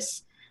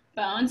 ridiculous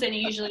bones, and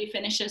he usually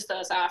finishes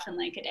those off in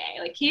like a day.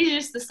 Like he's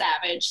just the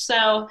savage.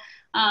 So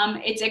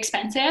it's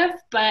expensive,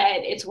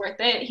 but it's worth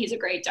it. He's a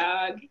great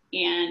dog,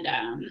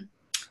 and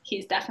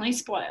he's definitely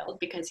spoiled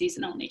because he's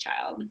an only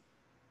child.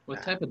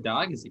 What type of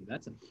dog is he?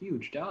 That's a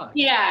huge dog.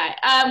 Yeah.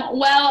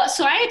 Well,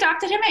 so I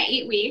adopted him at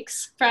 8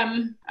 weeks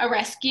from a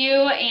rescue,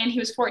 and he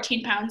was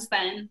 14 pounds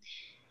then.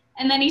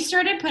 And then he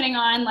started putting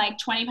on like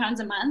 20 pounds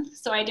a month.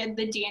 So I did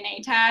the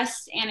DNA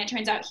test, and it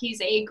turns out he's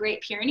a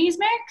Great Pyrenees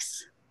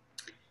mix.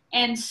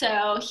 And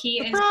so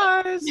he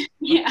Surprise! is.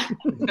 Yeah.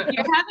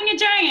 You're having a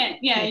giant.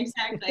 Yeah,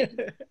 exactly.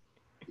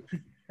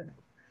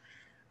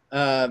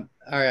 All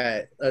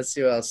right, let's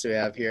see what else do we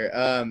have here.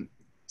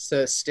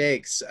 So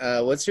Stakes,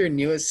 what's your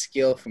newest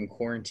skill from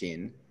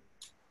quarantine?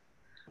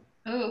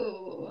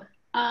 Oh,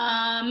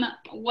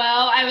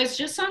 well, I was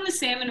just on the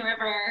Salmon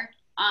River.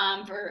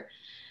 For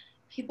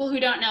people who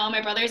don't know,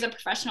 my brother's a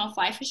professional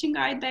fly fishing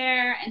guide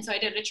there, and so I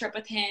did a trip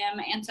with him,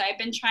 and so I've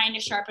been trying to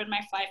sharpen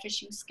my fly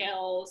fishing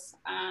skills.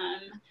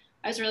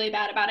 I was really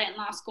bad about it in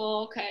law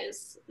school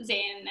because,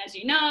 Zane, as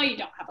you know, you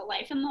don't have a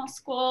life in law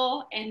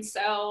school, and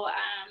so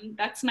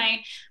that's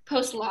my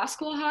post-law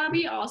school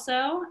hobby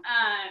also.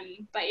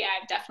 But yeah,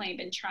 I've definitely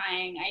been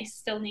trying. I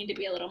still need to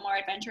be a little more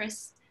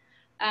adventurous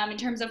in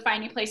terms of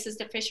finding places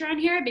to fish around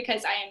here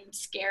because I am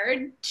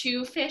scared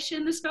to fish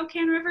in the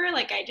Spokane River.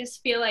 Like, I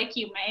just feel like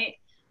you might,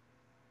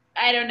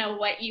 I don't know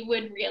what you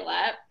would reel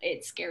up.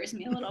 It scares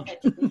me a little bit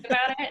to think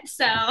about it.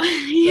 So,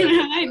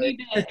 I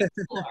need to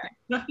explore.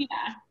 Yeah.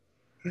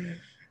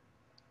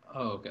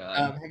 Oh,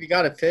 God. Have you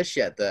got a fish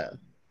yet, though?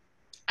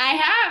 I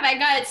have. I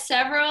got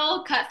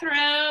several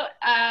cutthroat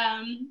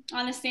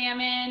on the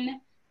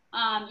salmon.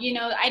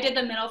 I did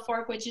the Middle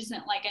Fork, which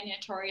isn't like a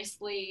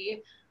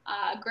notoriously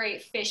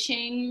great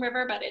fishing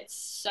river, but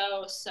it's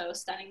so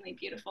stunningly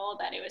beautiful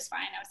that it was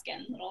fine. I was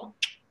getting little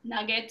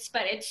nuggets,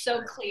 but it's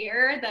so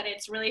clear that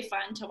it's really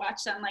fun to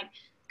watch them like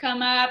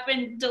come up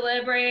and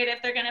deliberate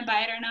if they're gonna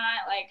bite or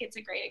not. Like, it's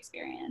a great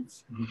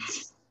experience.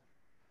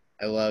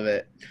 I love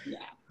it.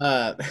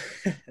 Yeah.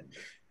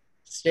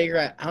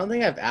 Staker, I don't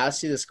think I've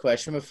asked you this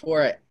question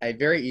before. I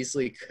very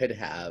easily could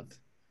have,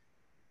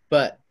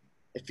 but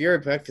if you're a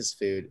breakfast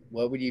food,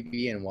 what would you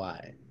be and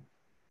why?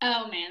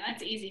 Oh man,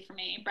 that's easy for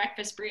me.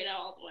 Breakfast burrito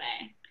all the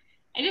way.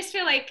 I just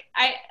feel like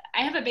I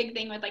have a big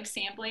thing with like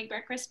sampling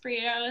breakfast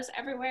burritos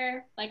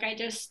everywhere. Like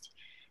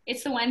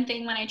it's the one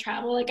thing when I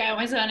travel, like I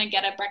always want to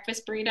get a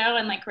breakfast burrito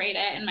and like rate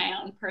it in my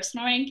own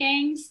personal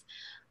rankings.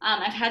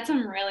 I've had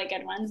some really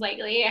good ones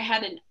lately. I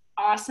had an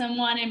awesome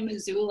one in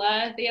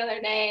Missoula the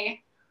other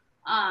day.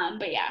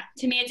 But yeah,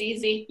 to me it's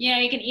easy.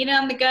 You can eat it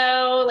on the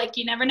go. Like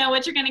you never know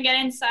what you're gonna get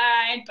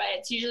inside, but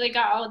it's usually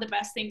got all of the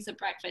best things of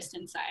breakfast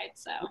inside.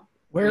 So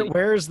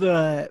Where's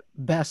the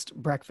best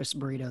breakfast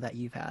burrito that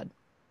you've had?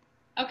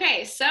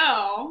 okay,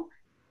 so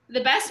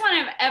the best one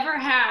I've ever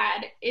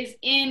had is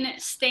in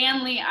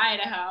Stanley,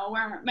 Idaho,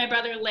 where my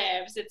brother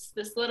lives. It's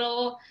this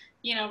little,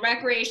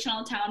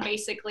 recreational town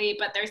basically,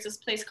 but there's this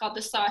place called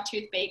the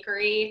Sawtooth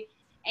Bakery,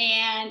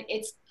 and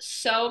it's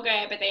so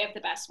good, but they have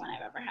the best one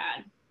I've ever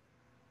had.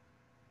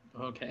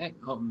 Okay.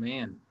 Oh,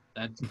 man.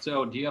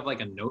 So do you have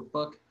like a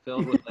notebook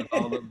filled with like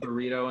all the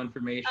burrito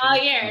information? All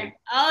here.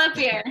 All up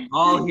here.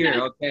 All here.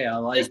 Okay. I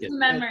like Just it. a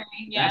memory.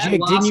 Yeah. That's Jake,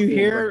 law didn't you school,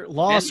 hear right?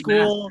 law And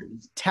school,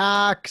 masters.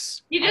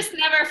 tax? You just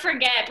never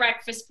forget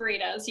breakfast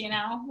burritos,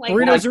 Like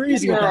Burritos are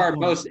easy. You're at that our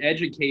point. most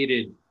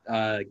educated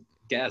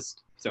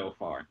guest so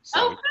far.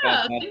 So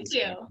thank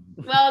you.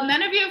 Well,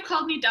 none of you have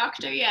called me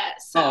doctor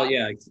yet. So. Oh,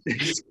 yeah.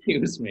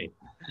 Excuse me.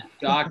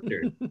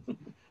 Doctor.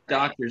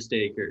 Dr.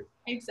 Staker.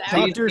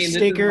 Exactly. Dr.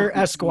 Staker,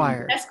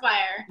 Esquire.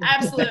 Esquire,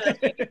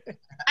 absolutely.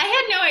 I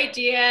had no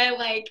idea,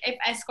 like, if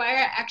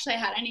Esquire actually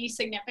had any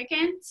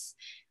significance.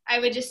 I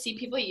would just see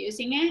people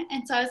using it.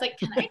 And so I was like,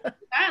 can I do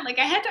that? Like,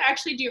 I had to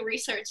actually do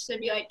research to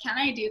be like, can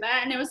I do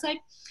that? And it was like,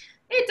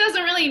 it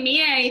doesn't really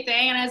mean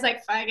anything. And I was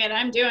like, fuck it,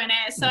 I'm doing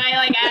it. So I,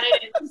 like,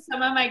 added it to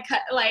some of my,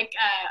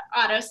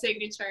 auto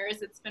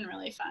signatures. It's been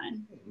really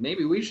fun.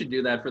 Maybe we should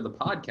do that for the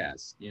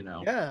podcast,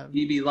 Yeah.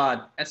 BB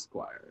Lot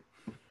Esquire.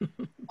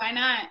 Why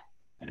not?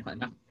 Why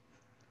not?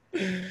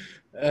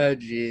 Oh,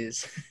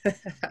 geez.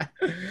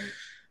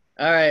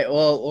 All right,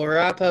 well, we'll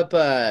wrap up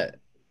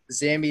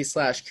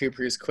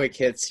Zambi/Cooper's quick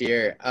hits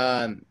here.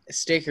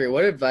 Staker,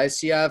 what advice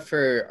do you have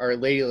for our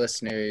lady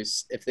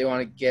listeners if they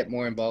want to get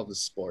more involved with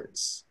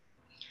sports?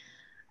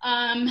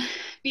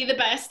 Be the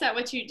best at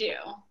what you do.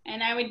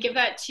 And I would give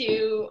that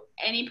to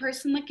any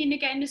person looking to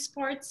get into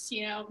sports,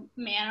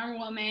 man or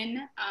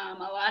woman. A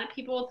lot of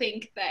people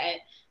think that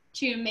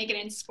to make it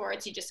in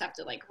sports, you just have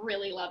to like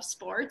really love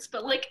sports,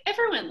 but like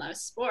everyone loves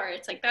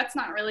sports. Like that's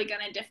not really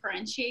going to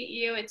differentiate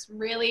you.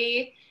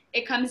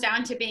 It comes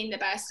down to being the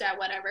best at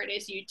whatever it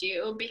is you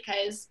do,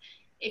 because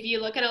if you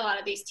look at a lot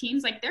of these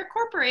teams, like they're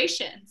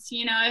corporations,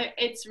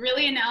 it's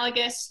really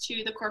analogous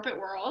to the corporate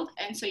world.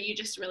 And so you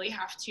just really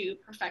have to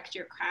perfect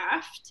your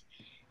craft.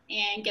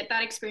 and get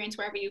that experience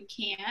wherever you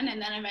can.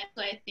 And then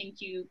eventually I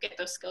think you get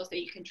those skills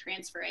that you can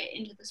transfer it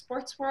into the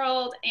sports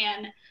world.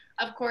 And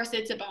of course,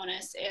 it's a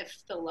bonus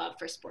if the love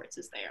for sports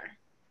is there.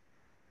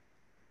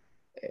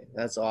 Okay,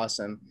 that's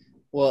awesome.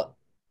 Well,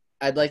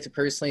 I'd like to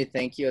personally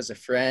thank you as a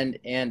friend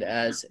and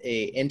as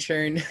a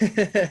intern.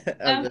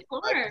 Of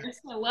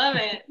course. I love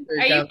it.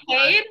 Are you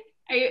paid?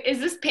 Is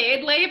this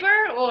paid labor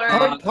or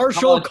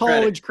partial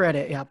college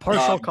credit? Yeah,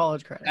 partial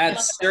college credit.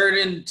 At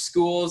certain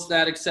schools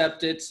that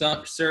accept it,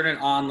 some certain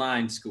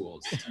online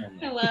schools.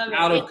 I love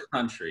out it. of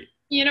country.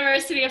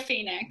 University of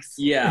Phoenix.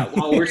 Yeah,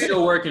 well, we're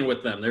still working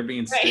with them. They're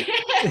being Right.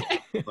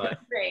 strict, but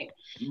Great.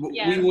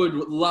 we would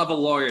love a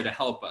lawyer to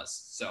help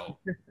us. So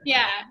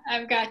Yeah,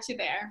 I've got you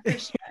there for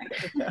sure.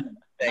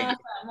 Awesome.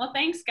 Well,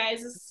 thanks,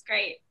 guys. This is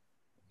great.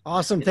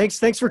 Awesome.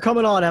 Thanks for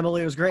coming on,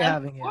 Emily. It was great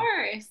having you. Of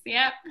course.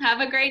 Yep. Have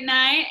a great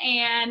night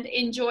and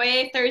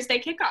enjoy Thursday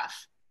kickoff.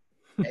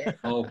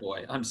 oh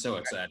boy, I'm so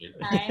excited.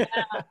 I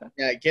know.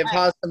 Yeah, give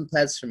Haas some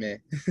pets for me.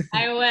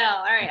 I will.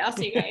 All right. I'll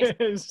see you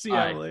guys. See you,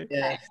 All right. Emily.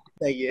 Yeah,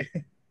 thank you.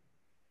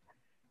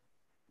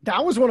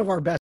 That was one of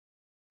our best.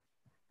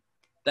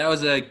 That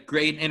was a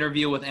great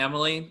interview with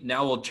Emily.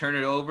 Now we'll turn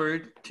it over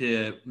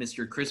to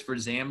Mr. Christopher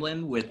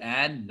Zamblin with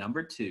ad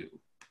number 2.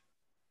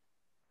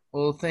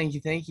 Well, thank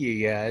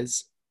you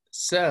guys.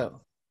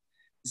 So,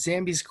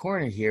 Zambi's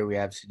Corner here we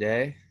have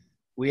today.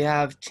 We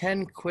have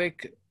 10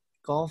 quick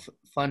golf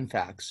fun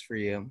facts for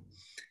you.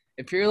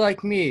 If you're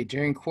like me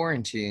during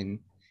quarantine,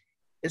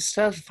 it's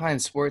tough to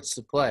find sports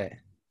to play.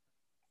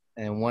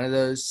 And one of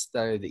those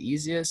that are the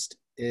easiest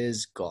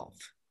is golf.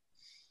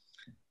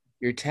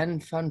 Your 10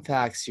 fun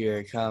facts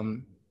here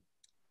come: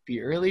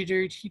 be early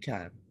during tea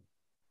time.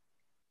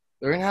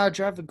 Learn how to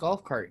drive a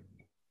golf cart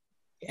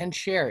and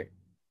share it,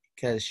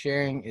 because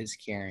sharing is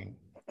caring.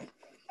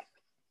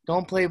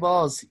 Don't play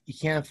balls you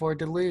can't afford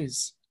to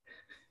lose.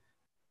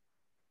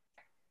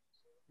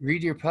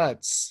 Read your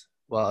putts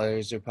while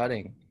others are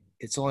putting.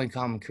 It's only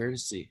common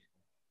courtesy.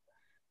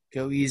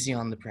 Go easy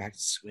on the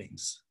practice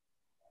swings.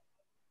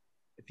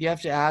 If you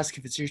have to ask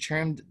if it's your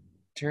turn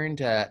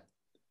to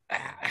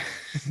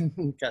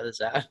cut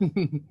this out.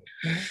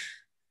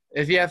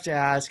 If you have to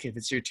ask if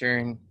it's your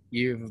turn,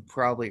 you've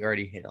probably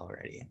already hit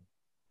already.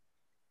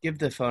 Give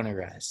the phone a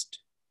rest.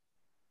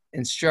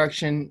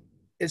 Instruction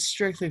is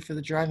strictly for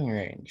the driving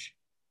range.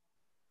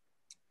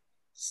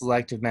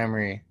 Selective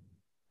memory,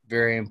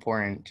 very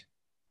important.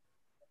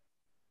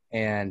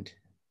 And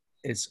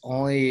it's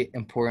only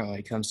important when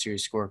it comes to your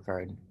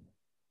scorecard.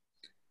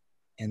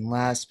 And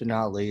last but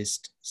not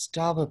least,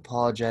 stop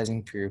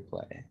apologizing for your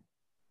play.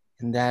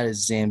 And that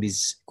is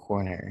Zambi's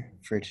Corner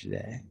for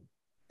today.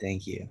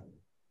 Thank you.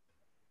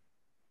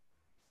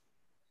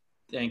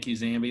 Thank you,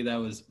 Zambi. That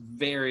was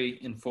very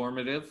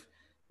informative.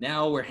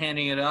 Now we're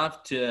handing it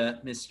off to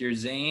Mr.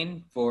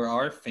 Zane for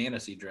our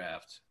fantasy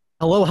draft.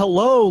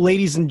 Hello,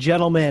 ladies and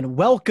gentlemen.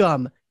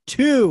 Welcome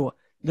to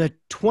the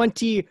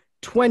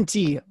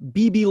 2020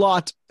 BB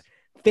Lot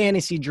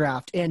Fantasy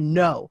Draft. And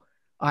no,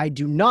 I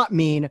do not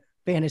mean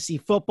fantasy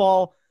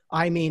football.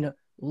 I mean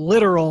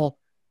literal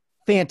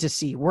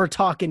fantasy. We're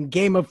talking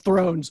Game of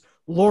Thrones,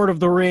 Lord of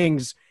the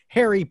Rings,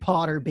 Harry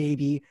Potter,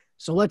 baby.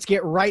 So let's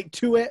get right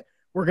to it.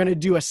 We're going to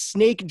do a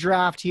snake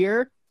draft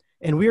here,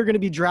 and we are going to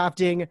be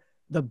drafting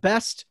the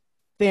best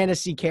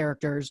fantasy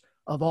characters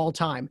of all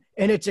time.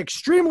 And it's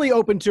extremely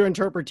open to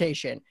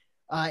interpretation.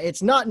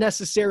 It's not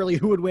necessarily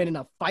who would win in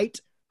a fight,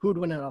 who would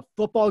win in a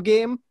football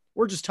game.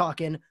 We're just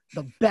talking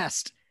the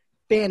best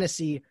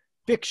fantasy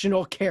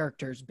fictional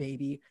characters,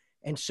 baby.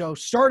 And so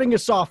starting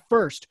us off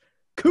first,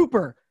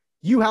 Cooper,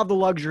 you have the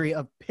luxury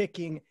of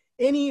picking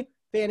any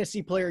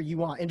fantasy player you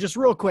want. And just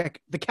real quick,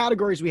 the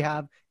categories we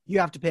have, you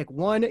have to pick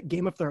one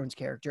Game of Thrones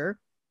character,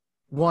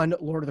 one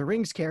Lord of the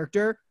Rings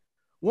character,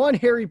 one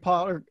Harry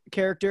Potter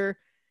character,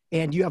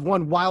 and you have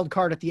one wild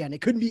card at the end.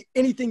 It couldn't be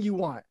anything you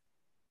want.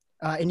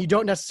 And you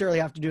don't necessarily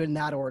have to do it in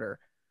that order.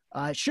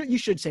 You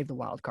should save the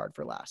wild card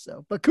for last,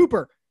 though. But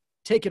Cooper,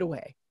 take it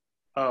away.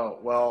 Oh,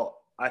 well,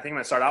 I think I'm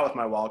going to start out with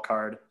my wild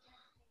card.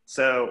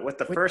 So with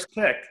the first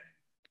pick.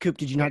 Coop,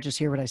 did you not just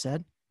hear what I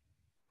said?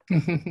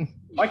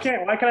 Why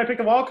can't I pick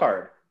the wild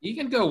card? You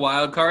can go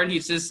wild card.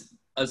 He's just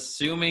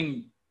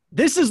assuming.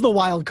 This is the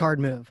wild card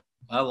move.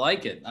 I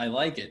like it.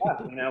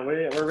 Yeah,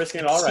 we're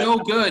risking it all right. So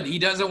good. He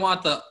doesn't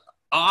want the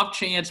off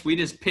chance we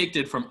just picked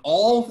it from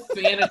all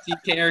fantasy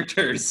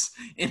characters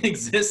in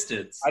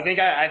existence. I think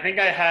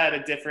I had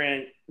a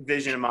different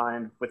vision in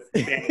mind with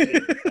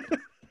fantasy.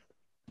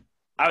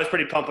 I was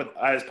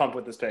pumped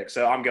with this pick,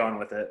 so I'm going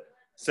with it.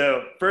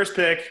 So first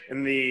pick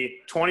in the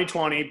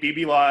 2020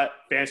 BB Lot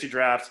Fantasy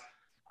Draft,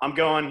 I'm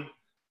going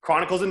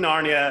Chronicles of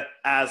Narnia,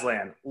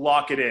 Aslan.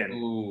 Lock it in.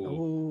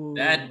 Ooh.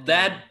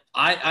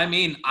 I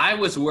mean, I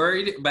was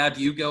worried about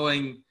you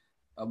going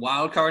a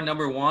wild card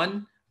number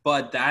 1,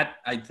 but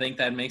I think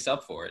that makes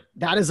up for it.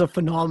 That is a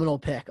phenomenal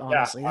pick,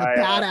 honestly. Yeah, a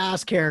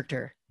badass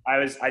character.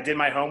 I did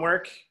my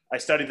homework. I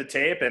studied the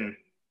tape and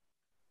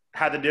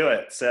had to do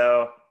it.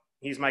 So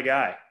he's my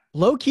guy.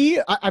 Low key,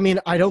 I mean,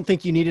 I don't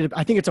think you needed it.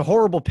 I think it's a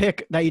horrible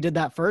pick that you did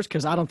that first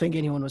because I don't think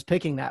anyone was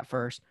picking that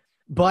first.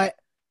 But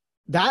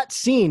that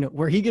scene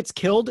where he gets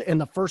killed in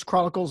the first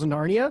Chronicles of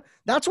Narnia,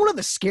 that's one of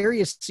the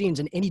scariest scenes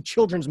in any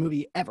children's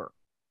movie ever.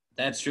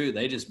 That's true.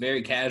 They just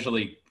very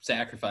casually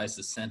sacrificed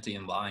a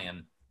sentient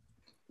lion.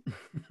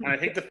 And I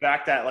think the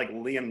fact that like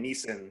Liam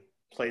Neeson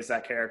plays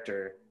that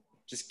character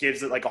just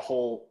gives it like a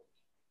whole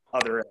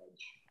other edge.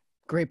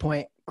 Great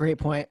point. Great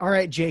point. All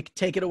right, Jake,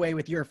 take it away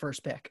with your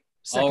first pick.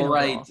 All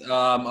right.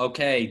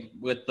 Okay.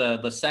 With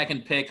the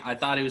second pick, I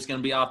thought he was going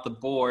to be off the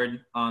board,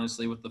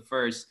 honestly, with the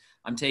first.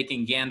 I'm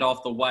taking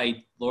Gandalf the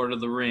White, Lord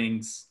of the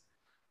Rings.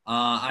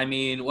 I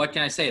mean, what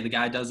can I say? The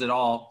guy does it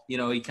all. You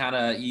know,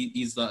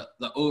 he's the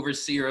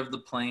overseer of the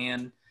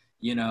plan.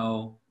 You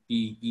know,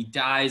 he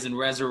dies and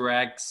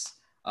resurrects.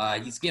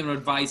 He's giving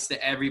advice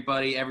to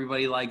everybody.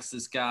 Everybody likes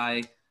this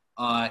guy.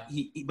 But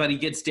he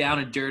gets down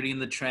and dirty in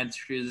the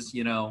trenches,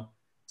 you know.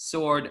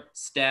 Sword,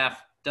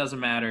 staff, doesn't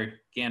matter.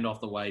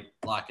 Gandalf the White,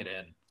 lock it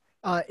in.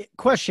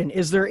 Question,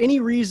 is there any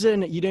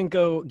reason you didn't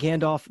go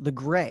Gandalf the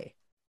Gray?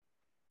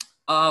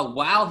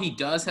 While he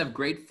does have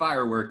great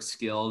fireworks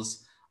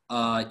skills,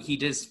 he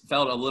just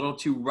felt a little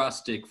too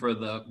rustic for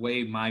the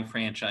way my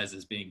franchise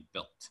is being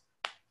built.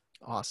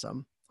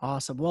 Awesome.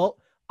 Well,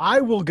 I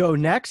will go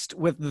next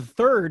with the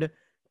third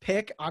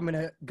pick. I'm going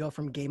to go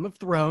from Game of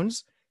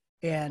Thrones,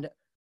 and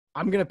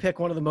I'm going to pick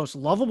one of the most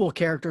lovable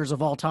characters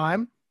of all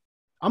time.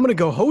 I'm going to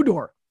go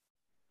Hodor.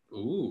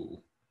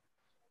 Ooh,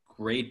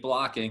 great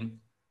blocking.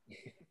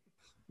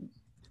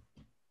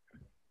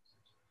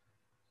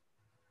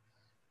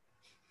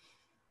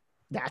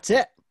 That's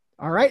it.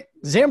 All right,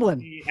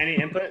 Zamblin.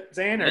 Any input,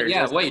 Zane? Or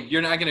Yeah, wait,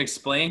 you're not going to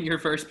explain your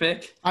first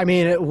pick? I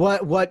mean,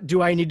 what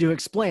do I need to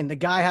explain? The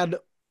guy had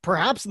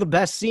perhaps the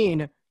best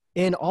scene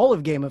in all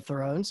of Game of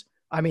Thrones.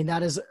 I mean,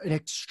 that is an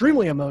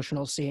extremely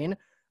emotional scene.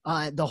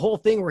 The whole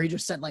thing where he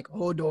just said like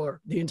Hodor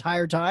the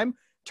entire time.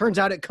 Turns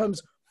out it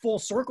comes full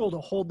circle to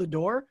hold the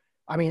door.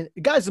 I mean,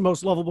 the guy's the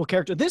most lovable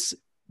character. This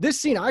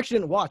scene, I actually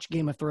didn't watch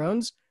Game of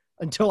Thrones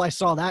until I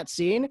saw that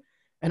scene.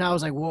 And I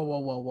was like,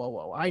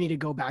 whoa. I need to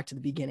go back to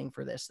the beginning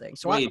for this thing.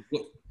 So wait,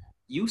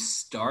 you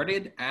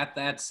started at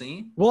that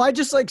scene? Well, I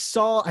just I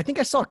think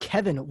I saw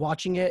Kevin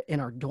watching it in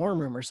our dorm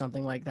room or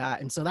something like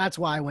that. And so that's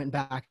why I went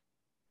back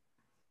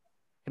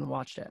and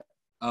watched it.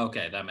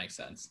 Okay, that makes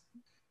sense.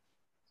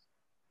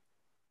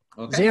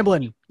 Okay.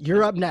 Zamblin,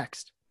 you're up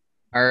next.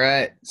 All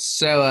right.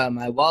 So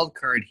my wild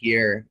card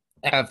here,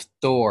 I have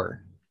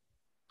Thor.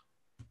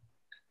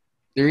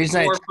 The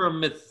reason Thor from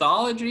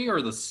mythology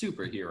or the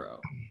superhero?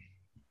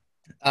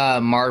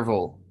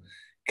 Marvel,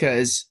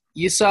 because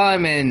you saw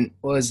him in,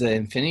 what was it,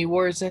 Infinity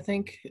Wars, I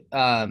think?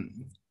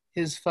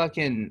 His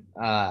fucking,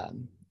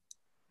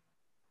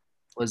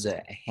 was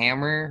it a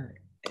hammer,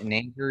 an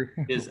anchor?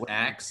 His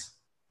axe?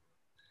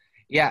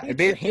 Yeah.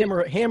 It's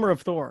hammer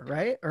of Thor,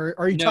 right? Or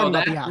are you talking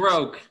about the axe? No, that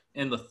broke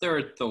in the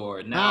third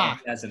Thor. Now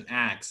he has an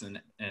axe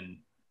and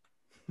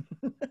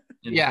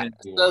yeah,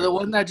 so the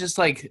one that just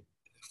like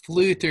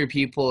flew through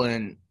people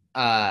and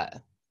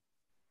what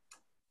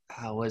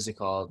is it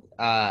called?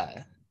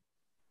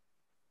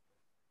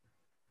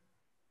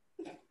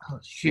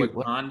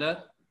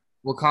 Wakanda?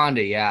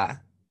 Wakanda, yeah.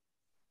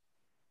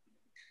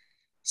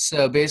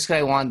 So basically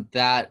I want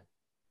that.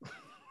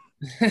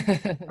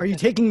 Are you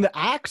taking the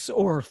axe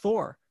or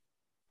Thor?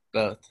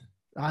 Both.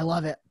 I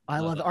love it.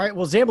 All right,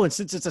 well, Zamblin,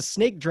 since it's a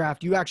snake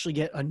draft, you actually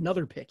get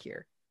another pick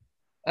here.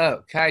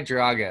 Oh, Kai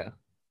Drago.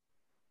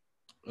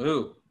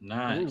 Ooh,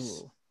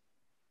 nice. Ooh.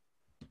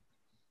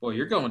 Boy,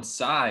 you're going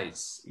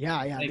size.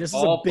 Yeah. They this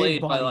all is a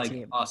big played by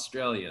team.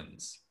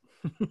 Australians.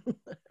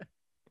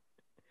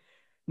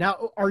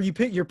 Now,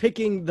 you're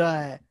picking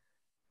the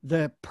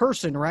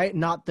person, right?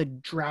 Not the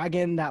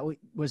dragon that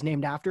was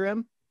named after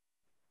him?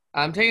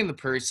 I'm taking the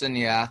person,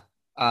 yeah.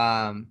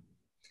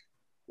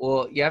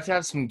 Well, you have to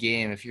have some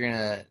game if you're going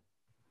to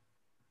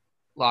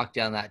lock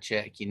down that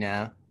chick, you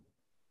know?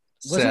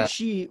 Wasn't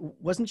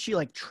she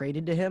like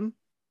traded to him?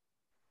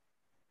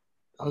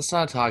 Let's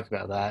not talk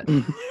about that.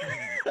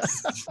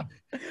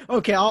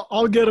 Okay,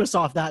 I'll get us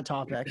off that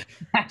topic.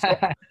 So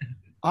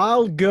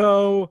I'll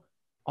go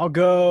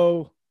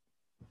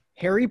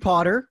Harry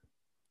Potter.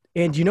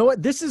 And you know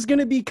what? This is going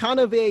to be kind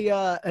of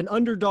an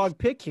underdog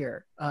pick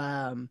here.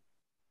 I'm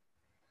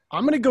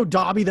going to go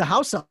Dobby the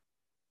house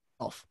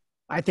elf.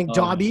 I think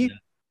Dobby,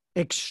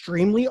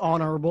 extremely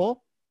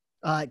honorable.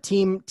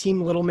 Team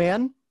little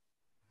man.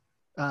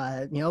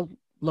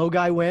 Low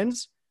guy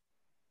wins.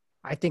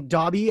 I think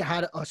Dobby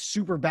had a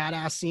super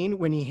badass scene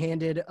when he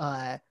handed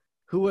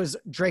who was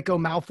Draco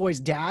Malfoy's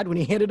dad, when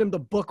he handed him the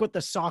book with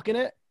the sock in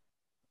it.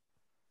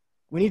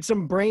 We need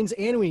some brains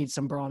and we need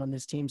some brawn on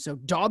this team. So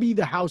Dobby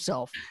the house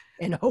elf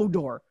and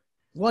Hodor.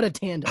 What a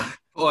tandem.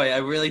 Boy, I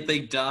really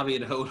think Dobby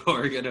and Hodor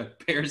are going to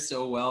pair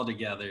so well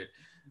together.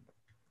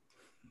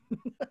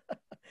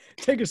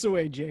 Take us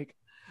away, Jake.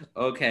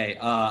 Okay,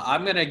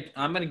 I'm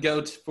gonna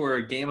go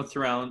for Game of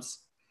Thrones,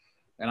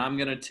 and I'm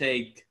gonna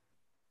take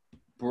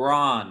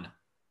Bronn.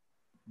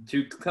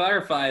 To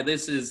clarify,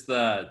 this is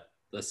the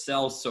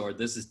sellsword.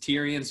 This is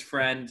Tyrion's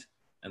friend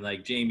and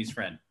like Jaime's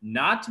friend,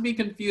 not to be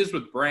confused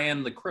with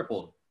Bran the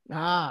crippled.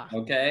 Ah,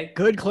 okay,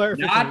 good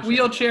clarification. Not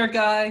wheelchair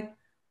guy,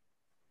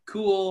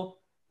 cool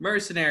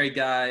mercenary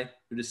guy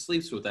who just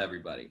sleeps with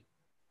everybody,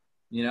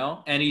 you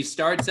know? And he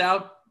starts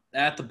out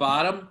at the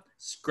bottom,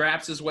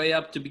 scraps his way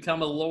up to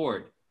become a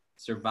lord,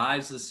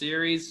 survives the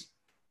series.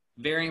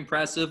 Very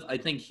impressive. I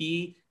think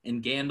he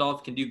and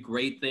Gandalf can do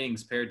great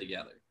things paired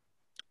together.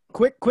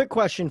 Quick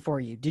question for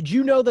you. Did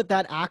you know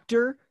that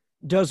actor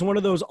does one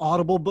of those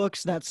Audible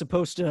books that's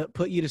supposed to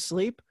put you to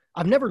sleep?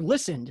 I've never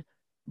listened,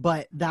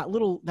 but that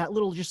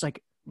little just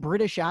like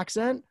British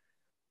accent,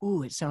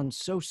 ooh, it sounds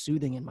so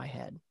soothing in my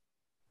head.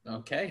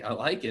 Okay, I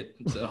like it.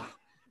 So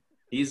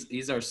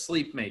he's our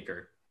sleep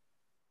maker.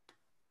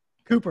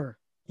 Cooper,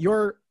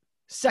 your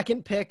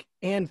second pick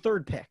and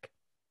third pick.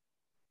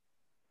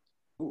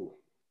 Ooh,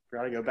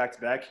 gotta go back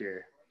to back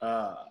here.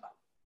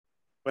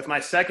 With my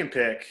second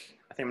pick,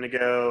 I think I'm gonna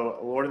go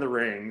Lord of the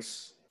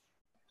Rings.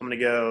 I'm gonna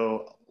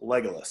go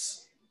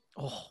Legolas.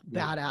 Oh,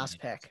 badass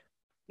pick.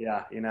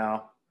 Yeah, you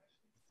know,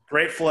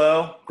 great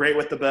flow, great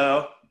with the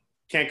bow,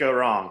 can't go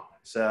wrong.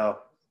 So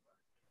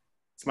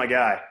it's my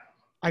guy.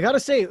 I gotta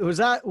say, was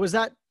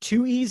that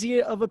too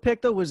easy of a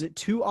pick though? Was it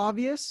too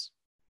obvious?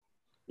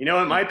 You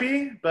know, it might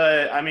be,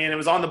 but I mean, it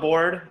was on the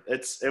board.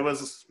 It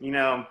was, you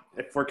know,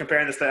 if we're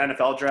comparing this to the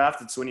NFL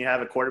draft, it's when you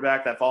have a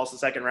quarterback that falls the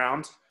second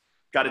round,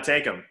 got to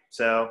take him.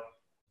 So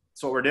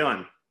that's what we're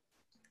doing.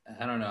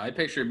 I don't know. I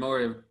pictured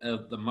more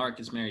of the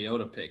Marcus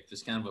Mariota pick,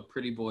 just kind of a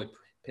pretty boy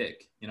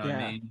pick. You know what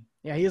I mean?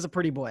 Yeah, he is a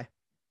pretty boy.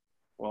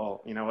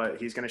 Well, you know what?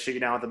 He's going to shoot you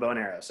down with the bow and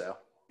arrow. So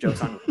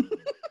joke's on you.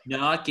 No,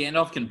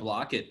 Gandalf can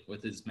block it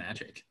with his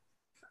magic.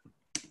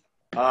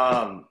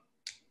 And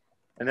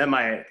then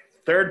my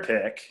third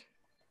pick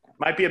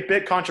might be a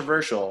bit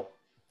controversial,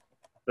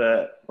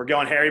 but we're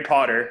going Harry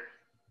Potter.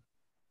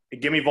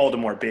 Give me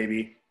Voldemort,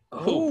 baby.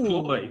 Oh,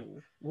 Ooh. boy.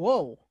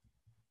 Whoa.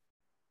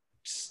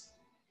 Just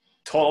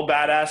total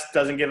badass,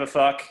 doesn't give a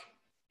fuck.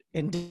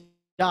 And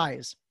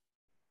dies.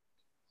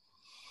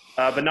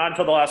 But not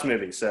until the last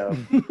movie, so.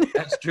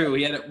 That's true.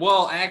 He had it.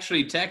 Well,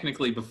 actually,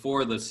 technically,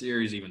 before the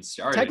series even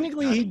started.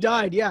 Technically, he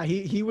died. Yeah,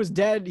 he was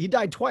dead. He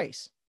died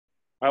twice.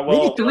 Well,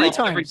 Maybe three Like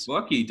times. every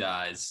book he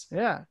dies.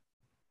 Yeah.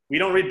 we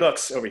don't read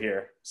books over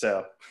here,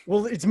 so.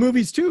 Well, it's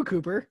movies too,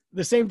 Cooper.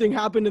 The same thing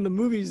happened in the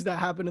movies that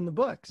happened in the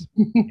books.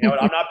 You know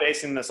what? I'm not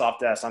basing this off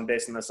Des. I'm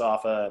basing this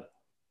off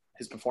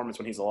his performance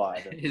when he's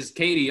alive. His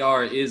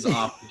KDR is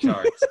off the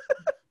charts.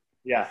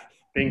 Yeah,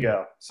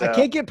 bingo. So, I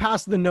can't get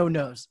past the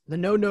no-nos. The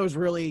no-nos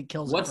really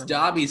kills it What's for me.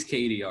 Dobby's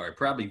KDR?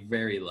 Probably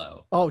very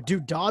low. Oh,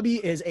 dude,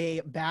 Dobby is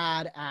a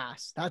bad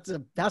ass. That's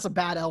a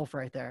bad elf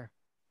right there.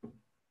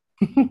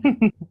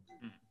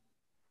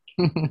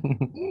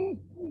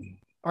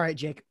 All right,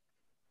 Jake.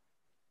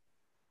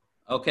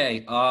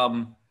 Okay.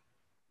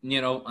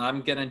 You know,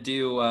 I'm gonna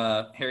do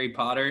Harry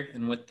Potter,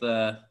 and with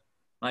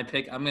my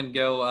pick, I'm gonna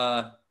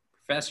go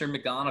Professor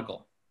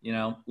McGonagall. You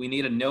know, we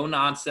need a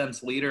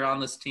no-nonsense leader on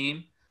this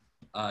team.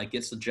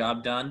 Gets the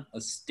job done.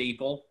 A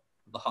staple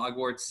of the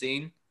Hogwarts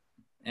scene,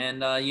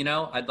 and you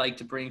know, I'd like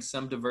to bring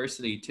some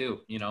diversity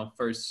too. You know,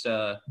 first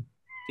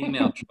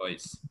female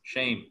choice.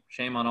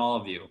 Shame on all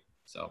of you.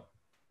 So.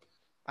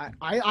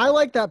 I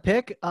like that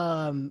pick.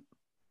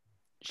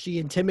 She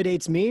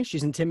intimidates me.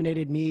 She's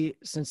intimidated me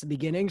since the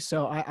beginning.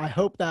 So I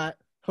hope that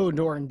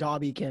Hodor and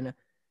Dobby can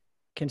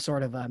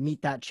sort of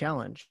meet that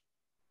challenge.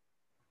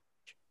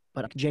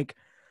 But Jake,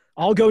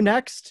 I'll go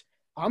next.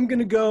 I'm going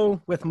to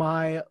go with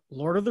my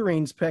Lord of the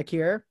Rings pick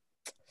here.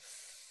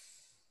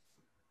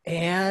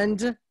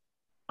 And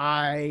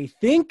I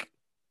think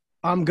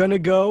I'm going to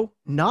go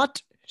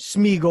not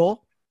Smeagol,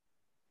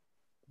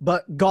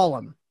 but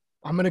Gollum.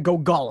 I'm going to go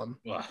Gollum.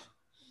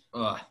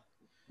 Ugh.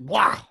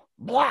 Blah,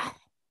 blah.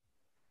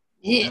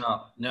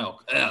 No.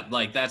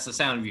 Like, that's the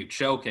sound of you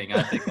choking.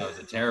 I think that was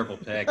a terrible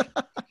pick.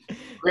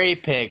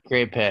 Great pick.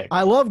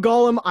 I love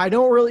Gollum. I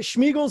don't really.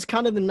 Schmiegel's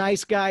kind of the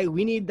nice guy.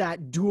 We need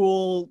that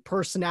dual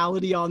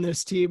personality on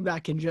this team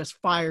that can just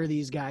fire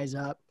these guys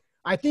up.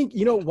 I think,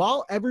 you know,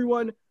 while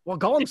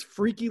Gollum's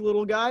freaky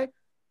little guy,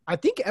 I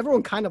think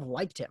everyone kind of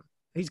liked him.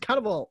 He's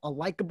kind of a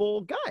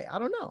likable guy. I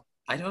don't know.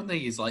 I don't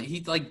think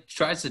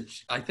tries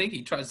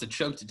to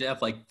choke to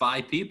death like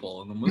 5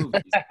 people in the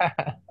movies.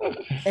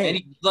 And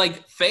he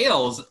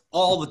fails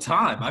all the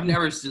time. I've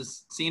never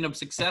just seen him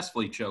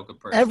successfully choke a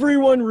person.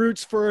 Everyone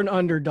roots for an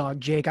underdog,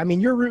 Jake. I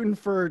mean, you're rooting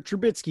for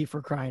Trubisky,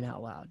 for crying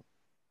out loud.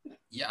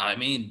 Yeah, I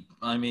mean,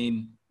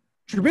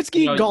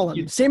 Trubisky,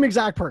 Gollum, same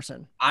exact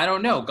person. I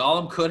don't know.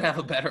 Gollum could have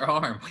a better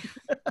arm.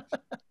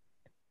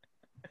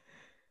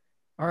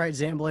 All right,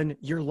 Zamblin,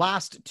 your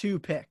last 2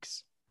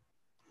 picks.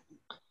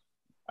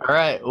 All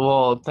right.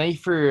 Well, thank you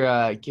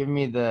for giving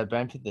me the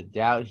benefit of the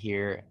doubt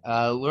here.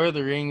 Lord of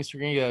the Rings, we're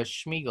going to go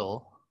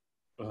Smeagol.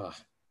 Ugh.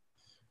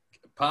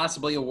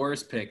 Possibly a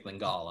worse pick than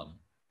Gollum.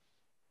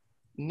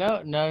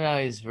 No.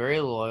 He's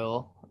very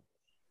loyal.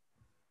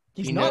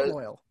 He's not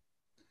loyal.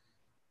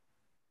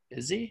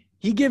 Is he?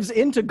 He gives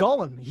in to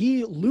Gollum.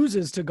 He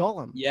loses to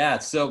Gollum. Yeah,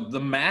 so the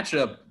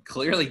matchup,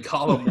 clearly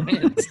Gollum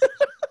wins.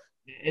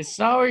 It's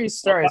not where you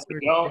start.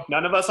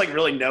 None of us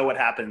really know what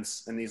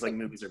happens in these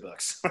movies or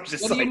books. What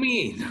do you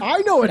mean?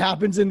 I know what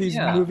happens in these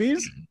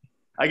movies.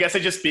 I guess I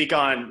just speak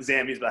on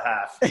Zambi's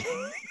behalf.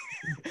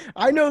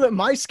 I know that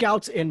my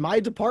scouts in my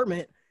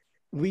department,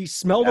 we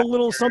smelled a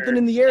little something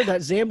in the air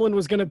that Zamblin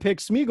was going to pick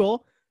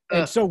Smeagol,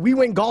 and so we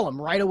went Gollum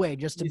right away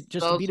just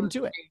to beat him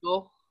to it.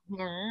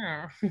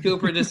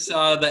 Cooper just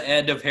saw the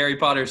end of Harry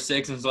Potter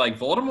 6 and was like,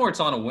 Voldemort's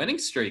on a winning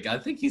streak. I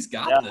think he's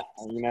got this.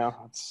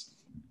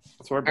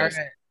 That's where it All goes.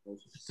 right.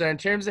 So in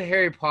terms of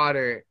Harry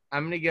Potter,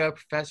 I'm going to go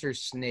Professor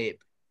Snape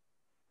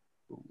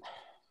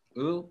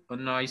Ooh, a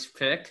nice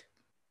pick.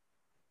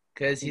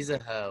 because he's a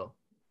hoe.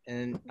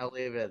 And I'll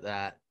leave it at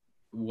that.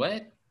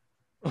 What?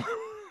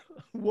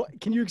 What?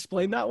 Can you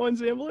explain that one,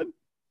 Zamblin?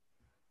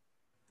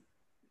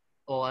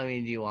 Well, I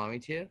mean, do you want me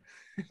to?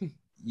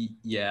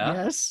 Yeah.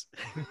 Yes.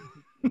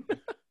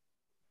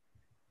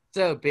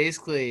 So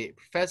basically,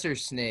 Professor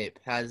Snape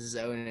has his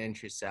own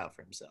interests out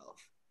for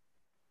himself.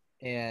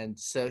 And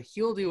so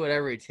he'll do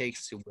whatever it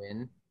takes to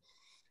win.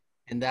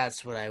 And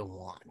that's what I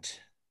want.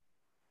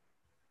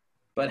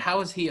 But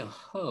how is he a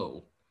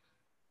hoe?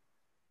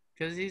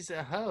 Because he's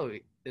a hoe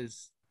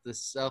is the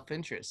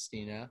self-interest,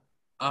 you know?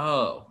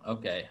 Oh,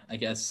 okay. I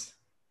guess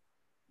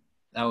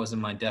that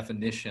wasn't my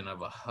definition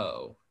of a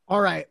hoe.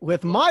 All right.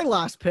 With my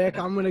last pick,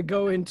 I'm going to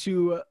go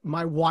into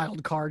my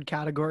wild card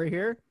category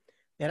here.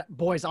 And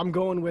boys, I'm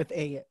going with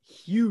a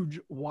huge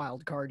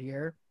wild card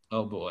here.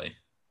 Oh, boy.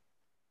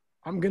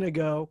 I'm going to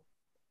go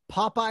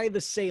Popeye the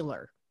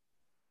Sailor.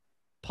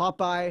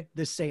 Popeye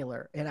the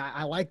Sailor. And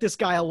I like this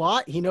guy a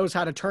lot. He knows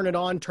how to turn it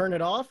on, turn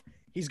it off.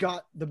 He's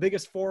got the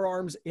biggest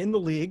forearms in the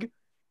league.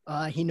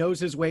 He knows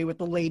his way with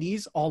the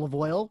ladies, Olive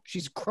Oil.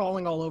 She's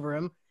crawling all over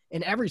him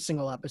in every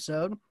single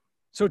episode.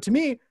 So to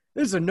me,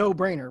 this is a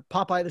no-brainer.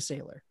 Popeye the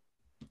Sailor.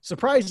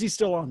 Surprised he's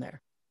still on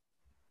there.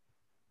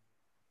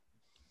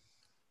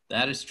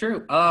 That is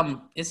true.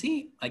 Is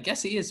he? I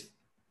guess he is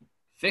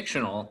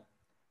fictional.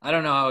 I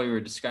don't know how we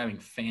were describing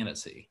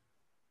fantasy.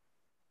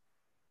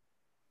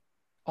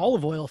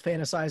 Olive Oil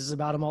fantasizes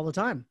about him all the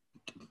time.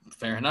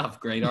 Fair enough.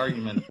 Great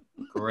argument.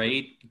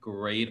 Great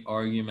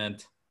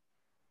argument.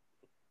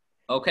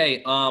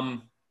 Okay.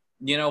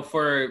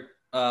 For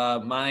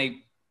my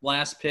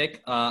last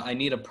pick, I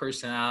need a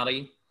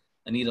personality.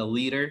 I need a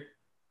leader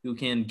who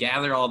can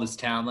gather all this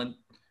talent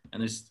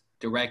and just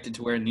direct it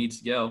to where it needs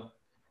to go.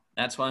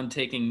 That's why I'm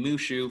taking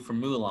Mushu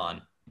from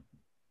Mulan.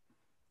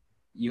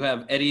 You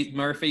have Eddie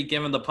Murphy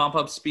giving the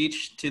pump-up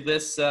speech to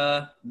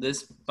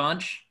this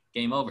bunch.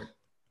 Game over.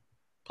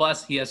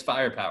 Plus, he has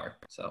firepower.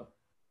 So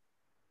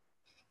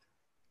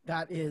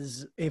that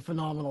is a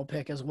phenomenal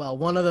pick as well.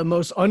 One of the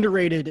most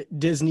underrated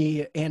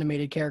Disney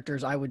animated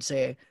characters, I would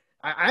say.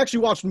 I actually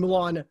watched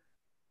Mulan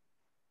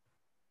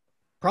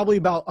probably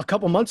about a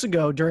couple months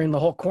ago during the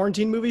whole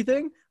quarantine movie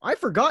thing. I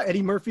forgot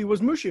Eddie Murphy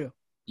was Mushu.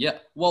 Yeah.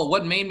 Well,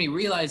 what made me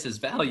realize his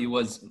value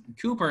was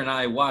Cooper and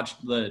I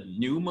watched the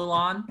new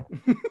Mulan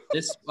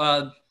this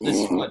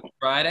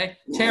Friday.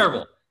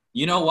 Terrible.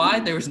 You know why?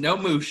 There was no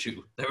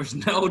Mushu. There was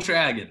no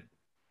dragon.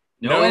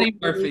 No Eddie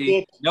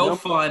Murphy. No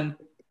fun.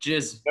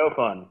 Just no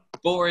fun.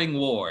 Boring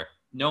war.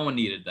 No one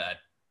needed that.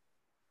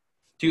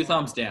 2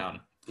 thumbs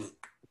down.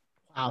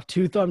 Wow,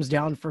 2 thumbs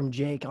down from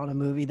Jake on a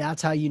movie.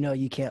 That's how you know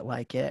you can't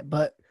like it.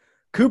 But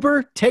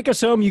Cooper, take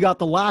us home. You got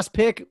the last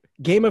pick,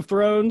 Game of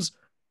Thrones.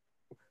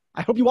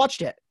 I hope you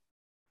watched it.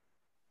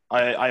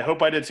 I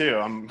hope I did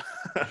too.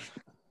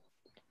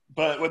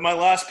 But with my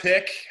last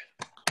pick,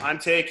 I'm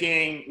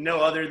taking no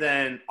other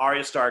than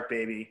Arya Stark,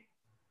 baby.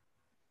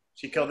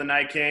 She killed the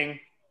Night King.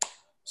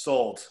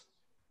 Sold.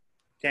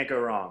 Can't go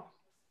wrong.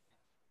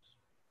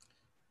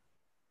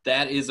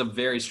 That is a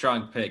very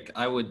strong pick.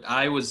 I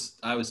was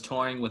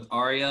toying with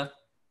Arya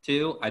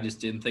too. I just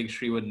didn't think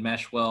she would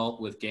mesh well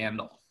with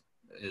Gandalf.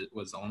 It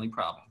was the only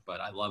problem, but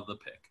I love the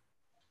pick.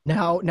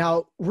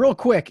 Now, real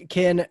quick,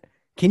 can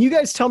you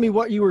guys tell me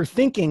what you were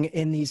thinking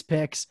in these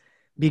picks?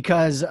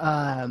 Because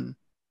I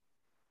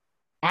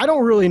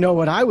don't really know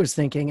what I was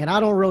thinking, and I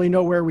don't really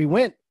know where we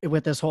went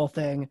with this whole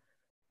thing.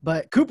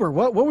 But Cooper,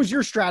 what was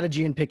your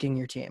strategy in picking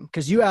your team?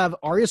 Because you have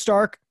Arya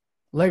Stark,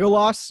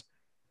 Legolas,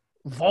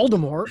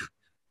 Voldemort,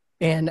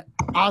 and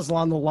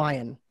Aslan the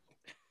Lion.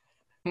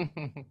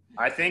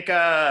 I think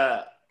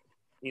I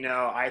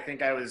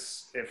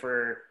was, if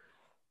we're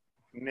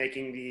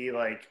making the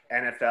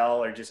NFL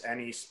or just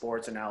any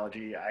sports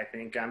analogy, I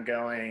think I'm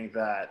going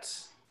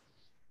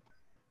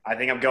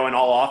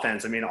all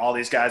offense. I mean, all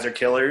these guys are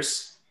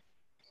killers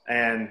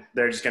and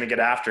they're just going to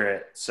get after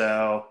it.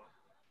 So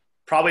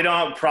probably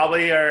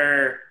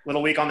are a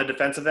little weak on the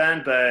defensive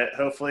end, but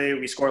hopefully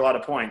we score a lot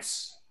of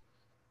points.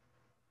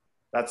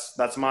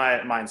 That's my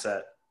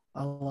mindset.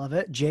 I love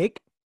it. Jake?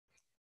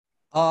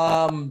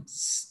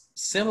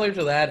 Similar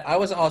to that, I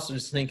was also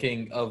just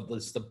thinking of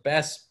the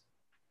best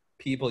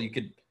people you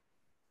could,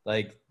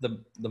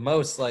 the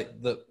most,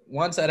 the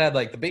ones that had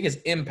the biggest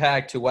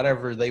impact to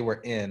whatever they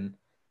were in,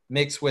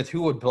 mixed with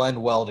who would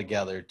blend well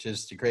together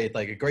just to create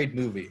a great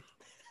movie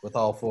with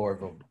all 4 of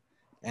them.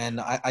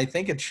 And I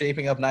think it's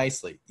shaping up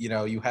nicely.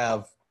 You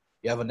have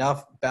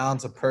enough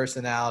balance of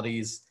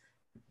personalities,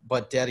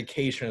 but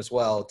dedication as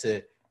well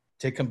to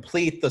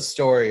complete the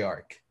story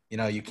arc.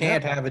 You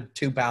can't have it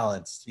too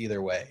balanced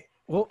either way.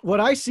 Well, what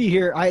I see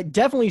here, I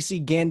definitely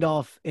see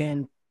Gandalf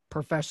and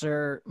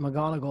Professor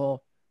McGonagall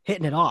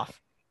hitting it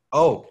off.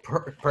 Oh,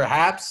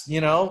 perhaps,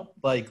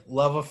 like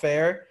love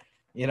affair.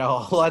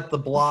 I'll let the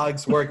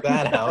blogs work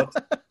that out.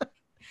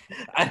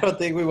 I don't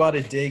think we want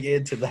to dig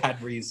into that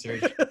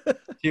research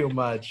too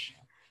much.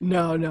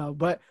 No,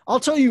 but I'll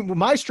tell you,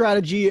 my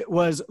strategy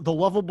was the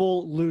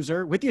lovable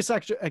loser, with the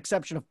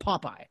exception of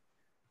Popeye.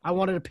 I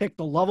wanted to pick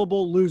the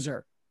lovable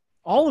loser.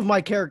 All of my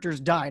characters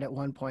died at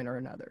one point or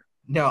another.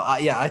 No,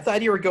 I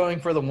thought you were going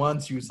for the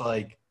ones who's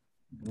like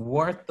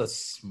weren't the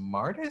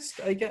smartest,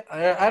 I guess.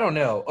 I don't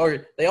know.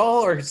 Or they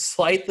all are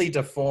slightly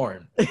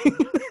deformed.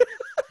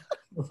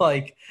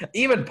 Like,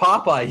 even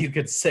Popeye, you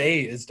could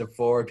say, is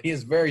deformed. He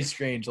has very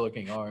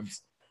strange-looking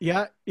arms.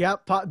 Yeah.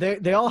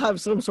 They all have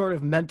some sort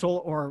of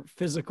mental or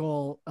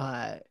physical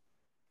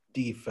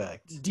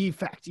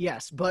defect.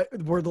 Yes, but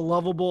we're the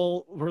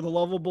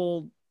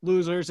lovable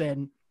losers,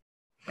 and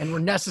we're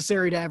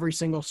necessary to every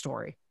single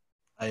story.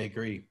 I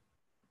agree.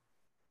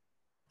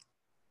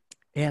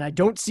 And I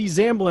don't see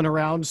Zamblin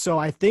around, so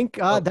I think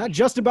that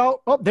just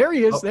about. Oh, there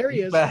he is. There he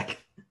is. Back.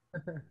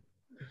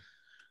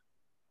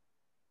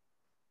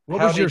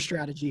 What was your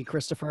strategy,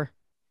 Christopher?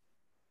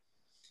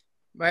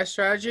 My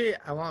strategy,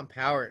 I want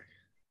power.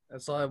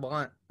 That's all I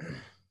want.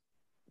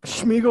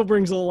 Schmeagle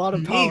brings a lot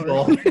of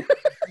power.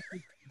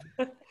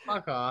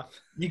 Fuck off.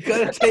 You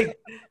gotta take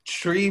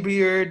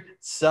Treebeard,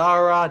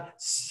 Sauron,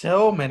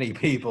 so many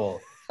people.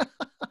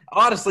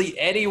 Honestly,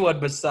 anyone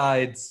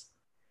besides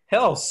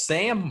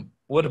Sam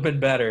would have been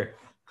better.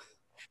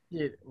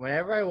 Dude,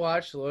 whenever I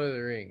watch Lord of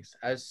the Rings,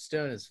 I was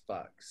stoned as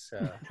fuck.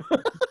 So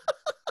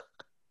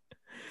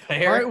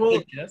Fair, all right,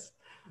 well, yes.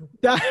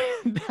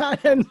 That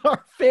ends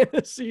our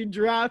fantasy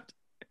draft.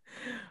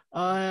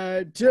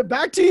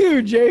 Back to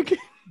you, Jake.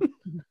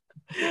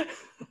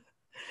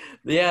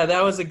 Yeah,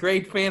 that was a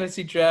great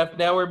fantasy draft.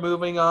 Now we're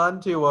moving on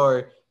to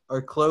our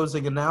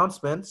closing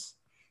announcements.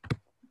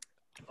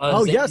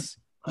 Yes.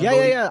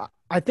 Yeah.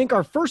 I think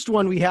our first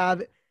one we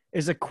have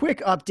is a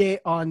quick update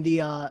on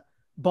the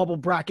bubble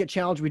bracket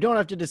challenge. We don't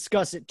have to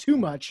discuss it too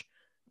much,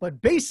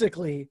 but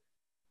basically,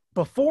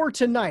 before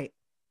tonight,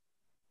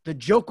 the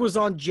joke was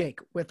on Jake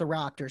with the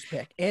Raptors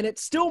pick, and it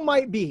still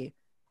might be,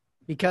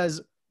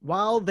 because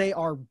while they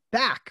are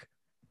back,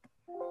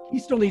 he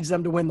still needs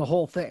them to win the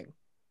whole thing.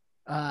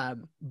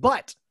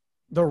 But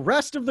the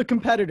rest of the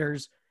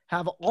competitors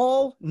have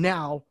all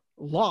now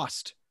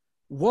lost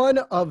one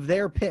of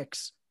their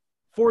picks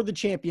for the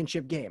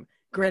championship game.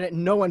 Granted,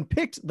 no one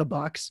picked the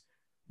Bucks,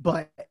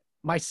 but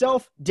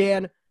myself,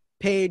 Dan,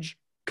 Paige,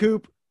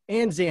 Coop,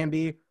 and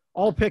Zambi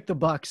all picked the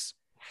Bucks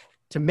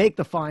to make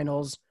the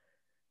finals.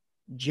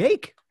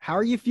 Jake, how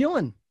are you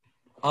feeling?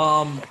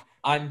 I'm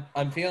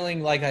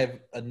feeling like I have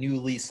a new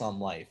lease on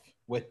life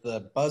with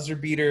the buzzer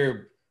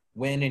beater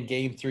win in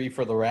Game 3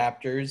 for the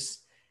Raptors,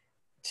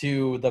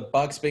 to the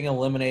Bucks being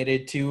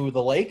eliminated, to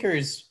the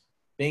Lakers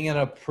being in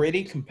a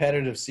pretty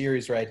competitive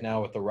series right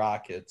now with the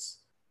Rockets.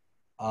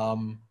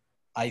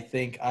 I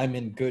think I'm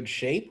in good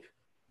shape.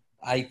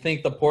 I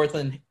think the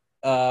Portland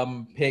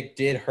pick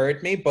did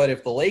hurt me, but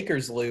if the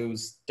Lakers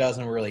lose,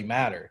 doesn't really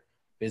matter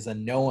because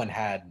then no one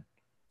had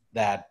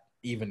that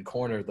even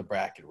corner of the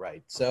bracket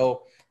right.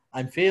 So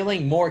I'm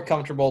feeling more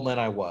comfortable than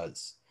I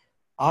was.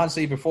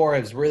 Honestly, before I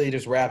was really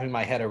just wrapping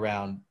my head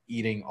around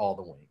eating all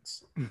the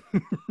wings.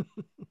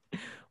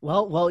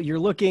 Well, you're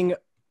looking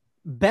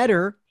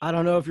better. I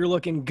don't know if you're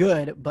looking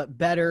good, but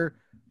better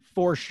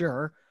for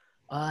sure.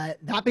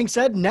 That being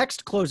said,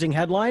 next closing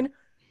headline,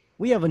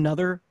 we have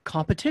another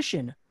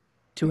competition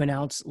to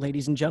announce,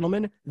 ladies and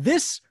gentlemen.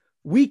 This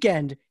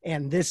weekend,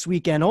 and this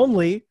weekend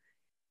only,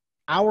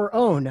 our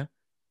own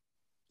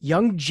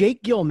young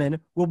Jake Gilman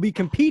will be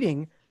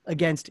competing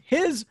against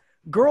his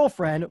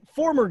girlfriend,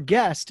 former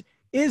guest,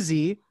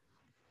 Izzy,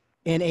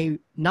 in a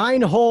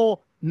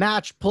 9-hole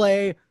match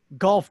play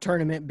golf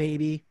tournament,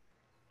 baby.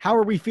 How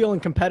are we feeling,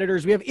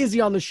 competitors? We have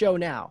Izzy on the show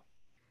now.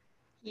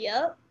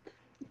 Yep.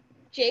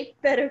 Jake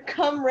better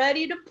come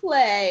ready to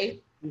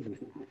play.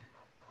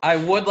 I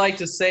would like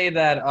to say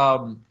that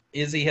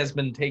Izzy has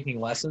been taking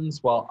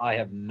lessons while I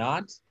have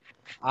not.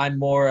 I'm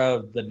more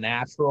of the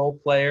natural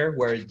player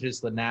where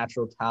just the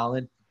natural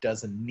talent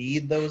doesn't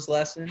need those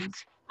lessons.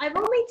 I've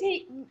only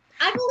taken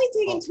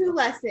 2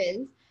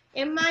 lessons,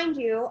 and mind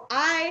you,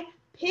 I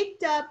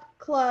picked up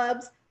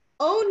clubs,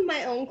 owned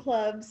my own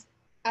clubs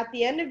at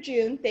the end of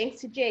June, thanks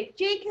to Jake.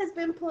 Jake has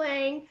been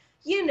playing,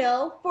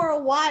 for a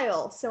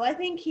while, so I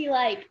think he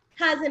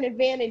has an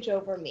advantage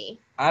over me.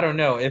 I don't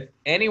know. If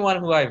anyone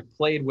who I've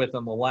played with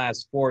in the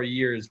last 4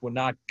 years would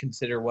not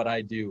consider what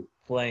I do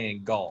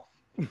playing golf.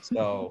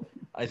 So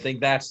I think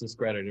that's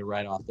discredited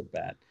right off the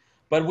bat.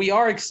 But we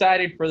are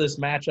excited for this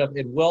matchup.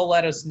 It will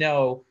let us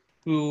know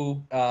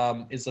who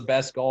is the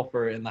best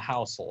golfer in the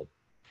household.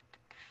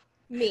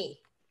 Me.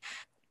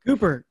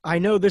 Cooper, I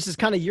know this is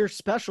kind of your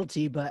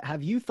specialty, but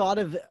have you thought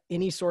of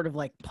any sort of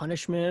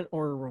punishment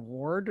or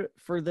reward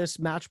for this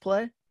match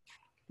play?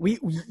 We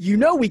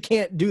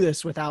can't do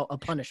this without a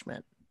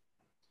punishment.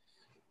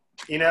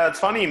 You know, it's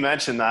funny you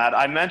mentioned that.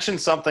 I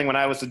mentioned something when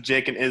I was with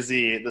Jake and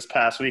Izzy this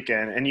past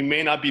weekend, and you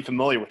may not be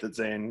familiar with it,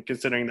 Zane,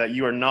 considering that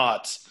you are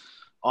not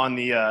on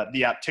the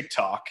app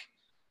TikTok.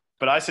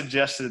 But I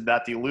suggested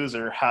that the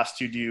loser has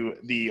to do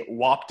the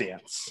WAP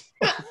dance.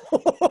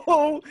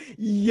 Oh,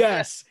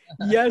 yes.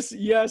 Yes.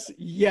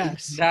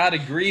 Not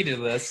agree to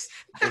this.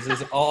 This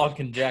is all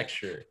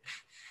conjecture.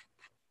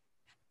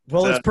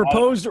 Well, it's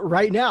proposed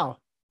right now.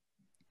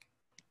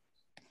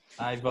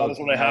 I vote That is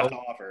what I have to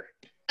offer.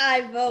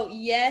 I vote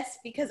yes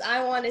because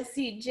I want to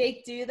see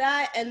Jake do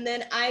that, and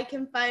then I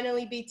can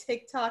finally be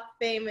TikTok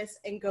famous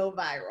and go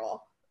viral.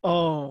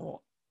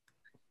 Oh.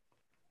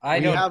 I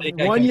We don't have think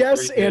I one can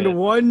yes agree to and it.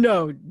 one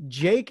no.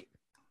 Jake,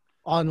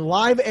 on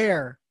live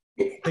air,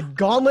 the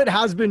gauntlet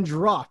has been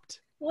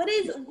dropped. What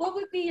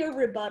would be your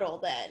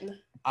rebuttal then?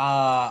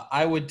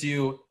 I would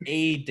do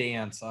a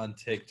dance on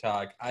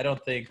TikTok. I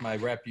don't think my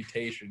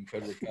reputation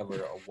could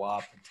recover a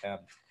WAP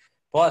attempt.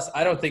 Plus,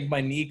 I don't think my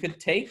knee could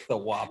take the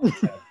WAP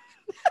attempt.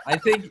 I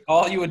think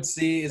all you would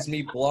see is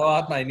me blow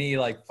out my knee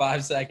like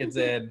 5 seconds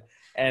in,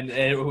 and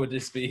it would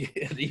just be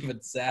an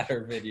even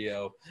sadder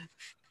video.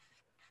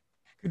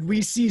 Could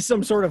we see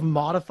some sort of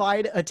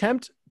modified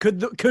attempt?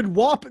 Could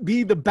WAP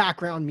be the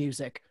background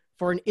music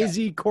for an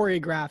Izzy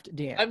choreographed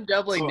dance? I'm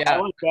doubling I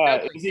down. like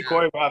that. Izzy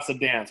choreographs a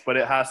dance, but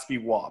it has to be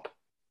WAP.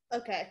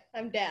 Okay,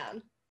 I'm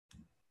down.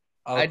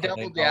 I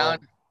double down.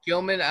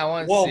 Gilman, I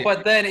want to Well, see.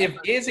 but then if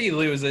Izzy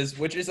loses,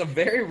 which is a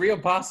very real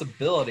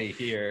possibility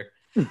here.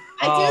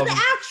 I do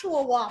the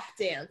actual WAP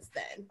dance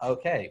then.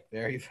 Okay,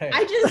 very fair.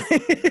 I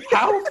just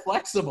How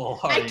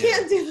flexible are I you?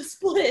 can't do the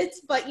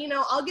splits, but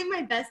I'll give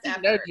my best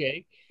effort. No,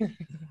 Jake.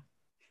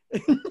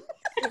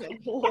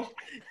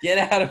 Get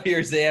out of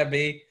here,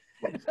 Zambi.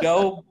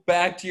 Go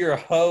back to your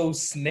hoe,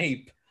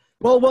 Snape.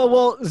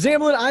 Well,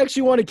 Zamblin, I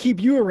actually want to keep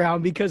you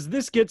around because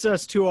this gets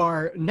us to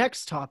our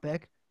next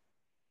topic.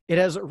 It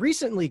has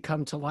recently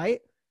come to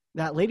light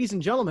that, ladies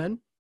and gentlemen,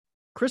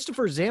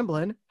 Christopher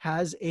Zamblin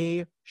has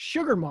a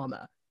sugar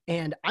mama.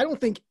 And I don't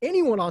think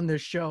anyone on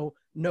this show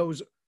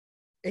knows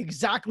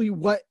exactly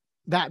what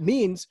that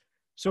means.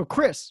 So,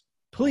 Chris,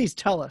 please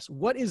tell us,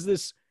 what is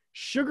this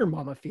sugar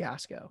mama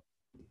fiasco?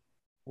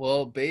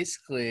 Well,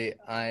 basically,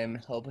 I'm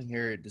helping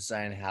her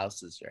design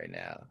houses right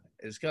now.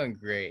 It's going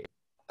great.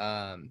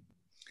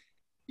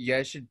 You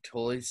guys should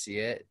totally see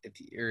it. If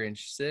you're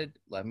interested,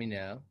 let me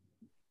know.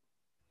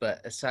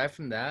 But aside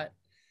from that,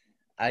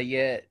 I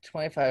get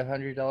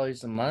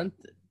 $2,500 a month,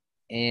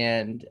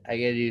 and I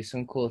get to do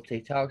some cool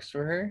TikToks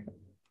for her.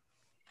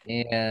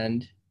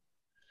 And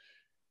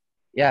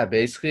yeah,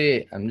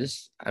 basically, I'm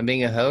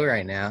being a hoe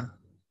right now.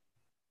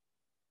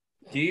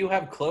 Do you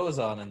have clothes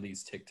on in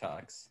these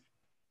TikToks?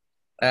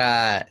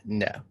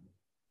 No.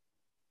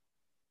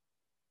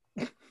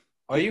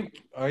 Are you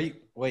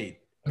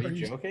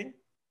joking?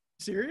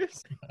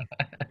 Serious?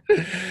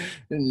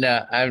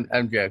 No,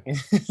 I'm joking.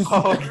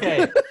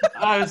 Okay.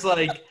 I was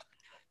like,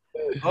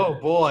 oh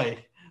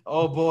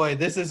boy,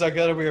 this is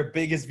gonna be our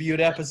biggest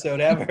viewed episode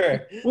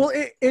ever. Well,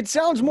 it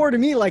sounds more to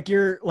me like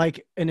you're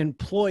like an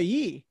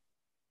employee.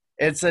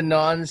 It's a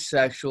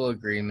non-sexual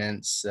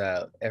agreement,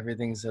 so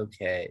everything's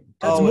okay.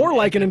 That's Oh, more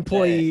like an okay.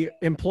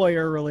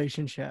 employee-employer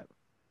relationship.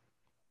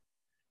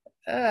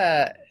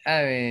 I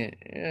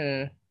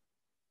mean,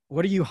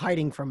 What are you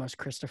hiding from us,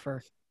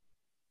 Christopher?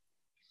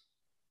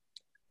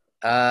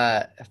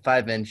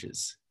 5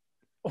 inches.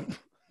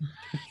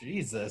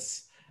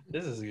 Jesus,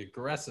 this is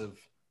aggressive.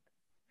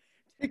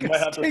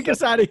 Take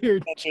us out of here,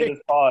 Jake.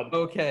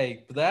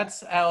 Okay,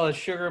 that's how a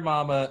sugar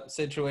mama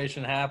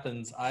situation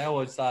happens. I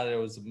always thought it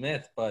was a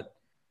myth, but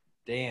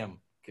damn.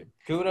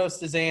 Kudos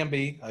to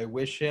Zambi. I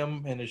wish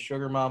him and his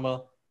sugar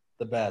mama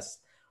the best.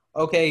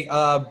 Okay,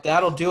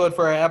 that'll do it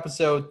for our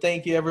episode.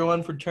 Thank you,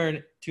 everyone, for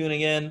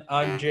tuning in.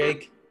 I'm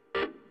Jake.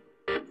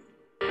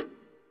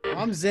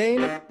 I'm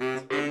Zane.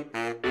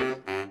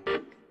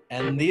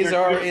 And these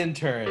are our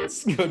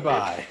interns.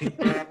 Goodbye.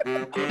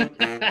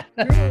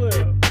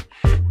 Toodaloo.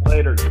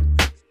 Later.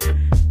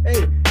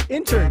 Hey,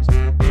 interns,